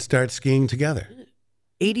old. mom should start skiing together.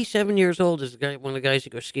 87 years old is the guy, one of the guys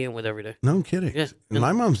you go skiing with every day. No kidding. Yeah.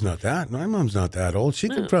 My mom's not that. My mom's not that old. She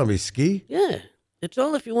No. could probably ski. Yeah, it's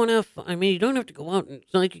all if you want to have fun. I mean, you don't have to go out. And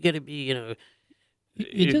it's not like you got to be, You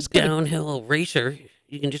a just gotta- downhill racer.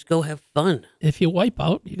 You can just go have fun. If you wipe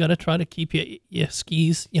out, you got to try to keep your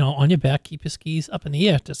skis, on your back. Keep your skis up in the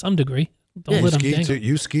air to some degree. Don't You let them ski dangle. too?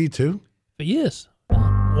 You ski too? For years.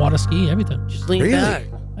 Water ski, everything. Just lean Really? back.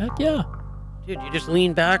 Heck yeah. Dude, you just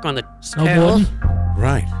lean back on the Snowboarding. tails.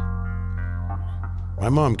 Right. My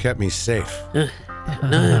mom kept me safe.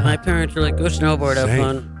 No, my parents were like, go snowboard, have Safe.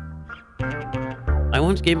 fun. I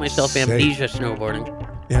once gave myself Safe. amnesia snowboarding.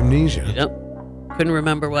 Amnesia. Yep. Couldn't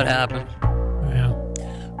remember what happened. Yeah.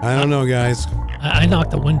 I don't know, guys. I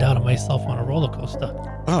knocked the wind out of myself on a roller coaster.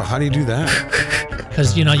 Oh, how do you do that?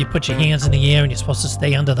 Because, you put your hands in the air and you're supposed to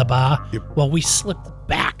stay under the bar. Yep. Well, we slipped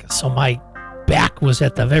back, so my back was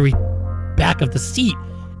at the very back of the seat.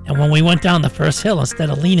 And when we went down the first hill, instead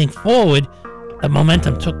of leaning forward, the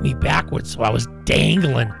momentum took me backwards, so I was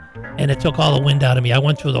dangling. And it took all the wind out of me. I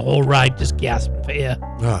went through the whole ride just gasping for air.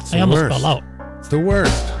 Oh, it's I the almost worst. fell out. It's the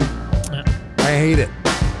worst. Yeah. I hate it.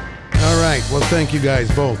 All right. Well, thank you guys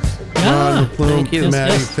both. Yeah, Ron, Laplume, thank you.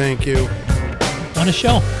 Maddie, Yes. thank you. On a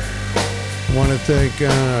show. I want to thank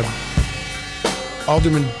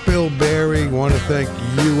Alderman Bill Barry. I want to thank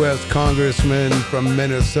U.S. Congressman from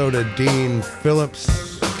Minnesota, Dean Phillips.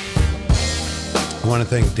 I want to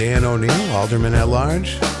thank Dan O'Neill, Alderman at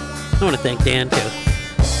large. I want to thank Dan, too.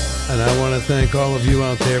 And I want to thank all of you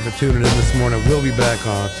out there for tuning in this morning. We'll be back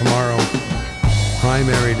on tomorrow,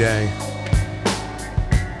 primary day.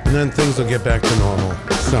 And then things will get back to normal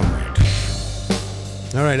somewhat.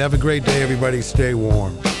 All right, have a great day, everybody. Stay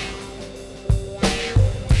warm.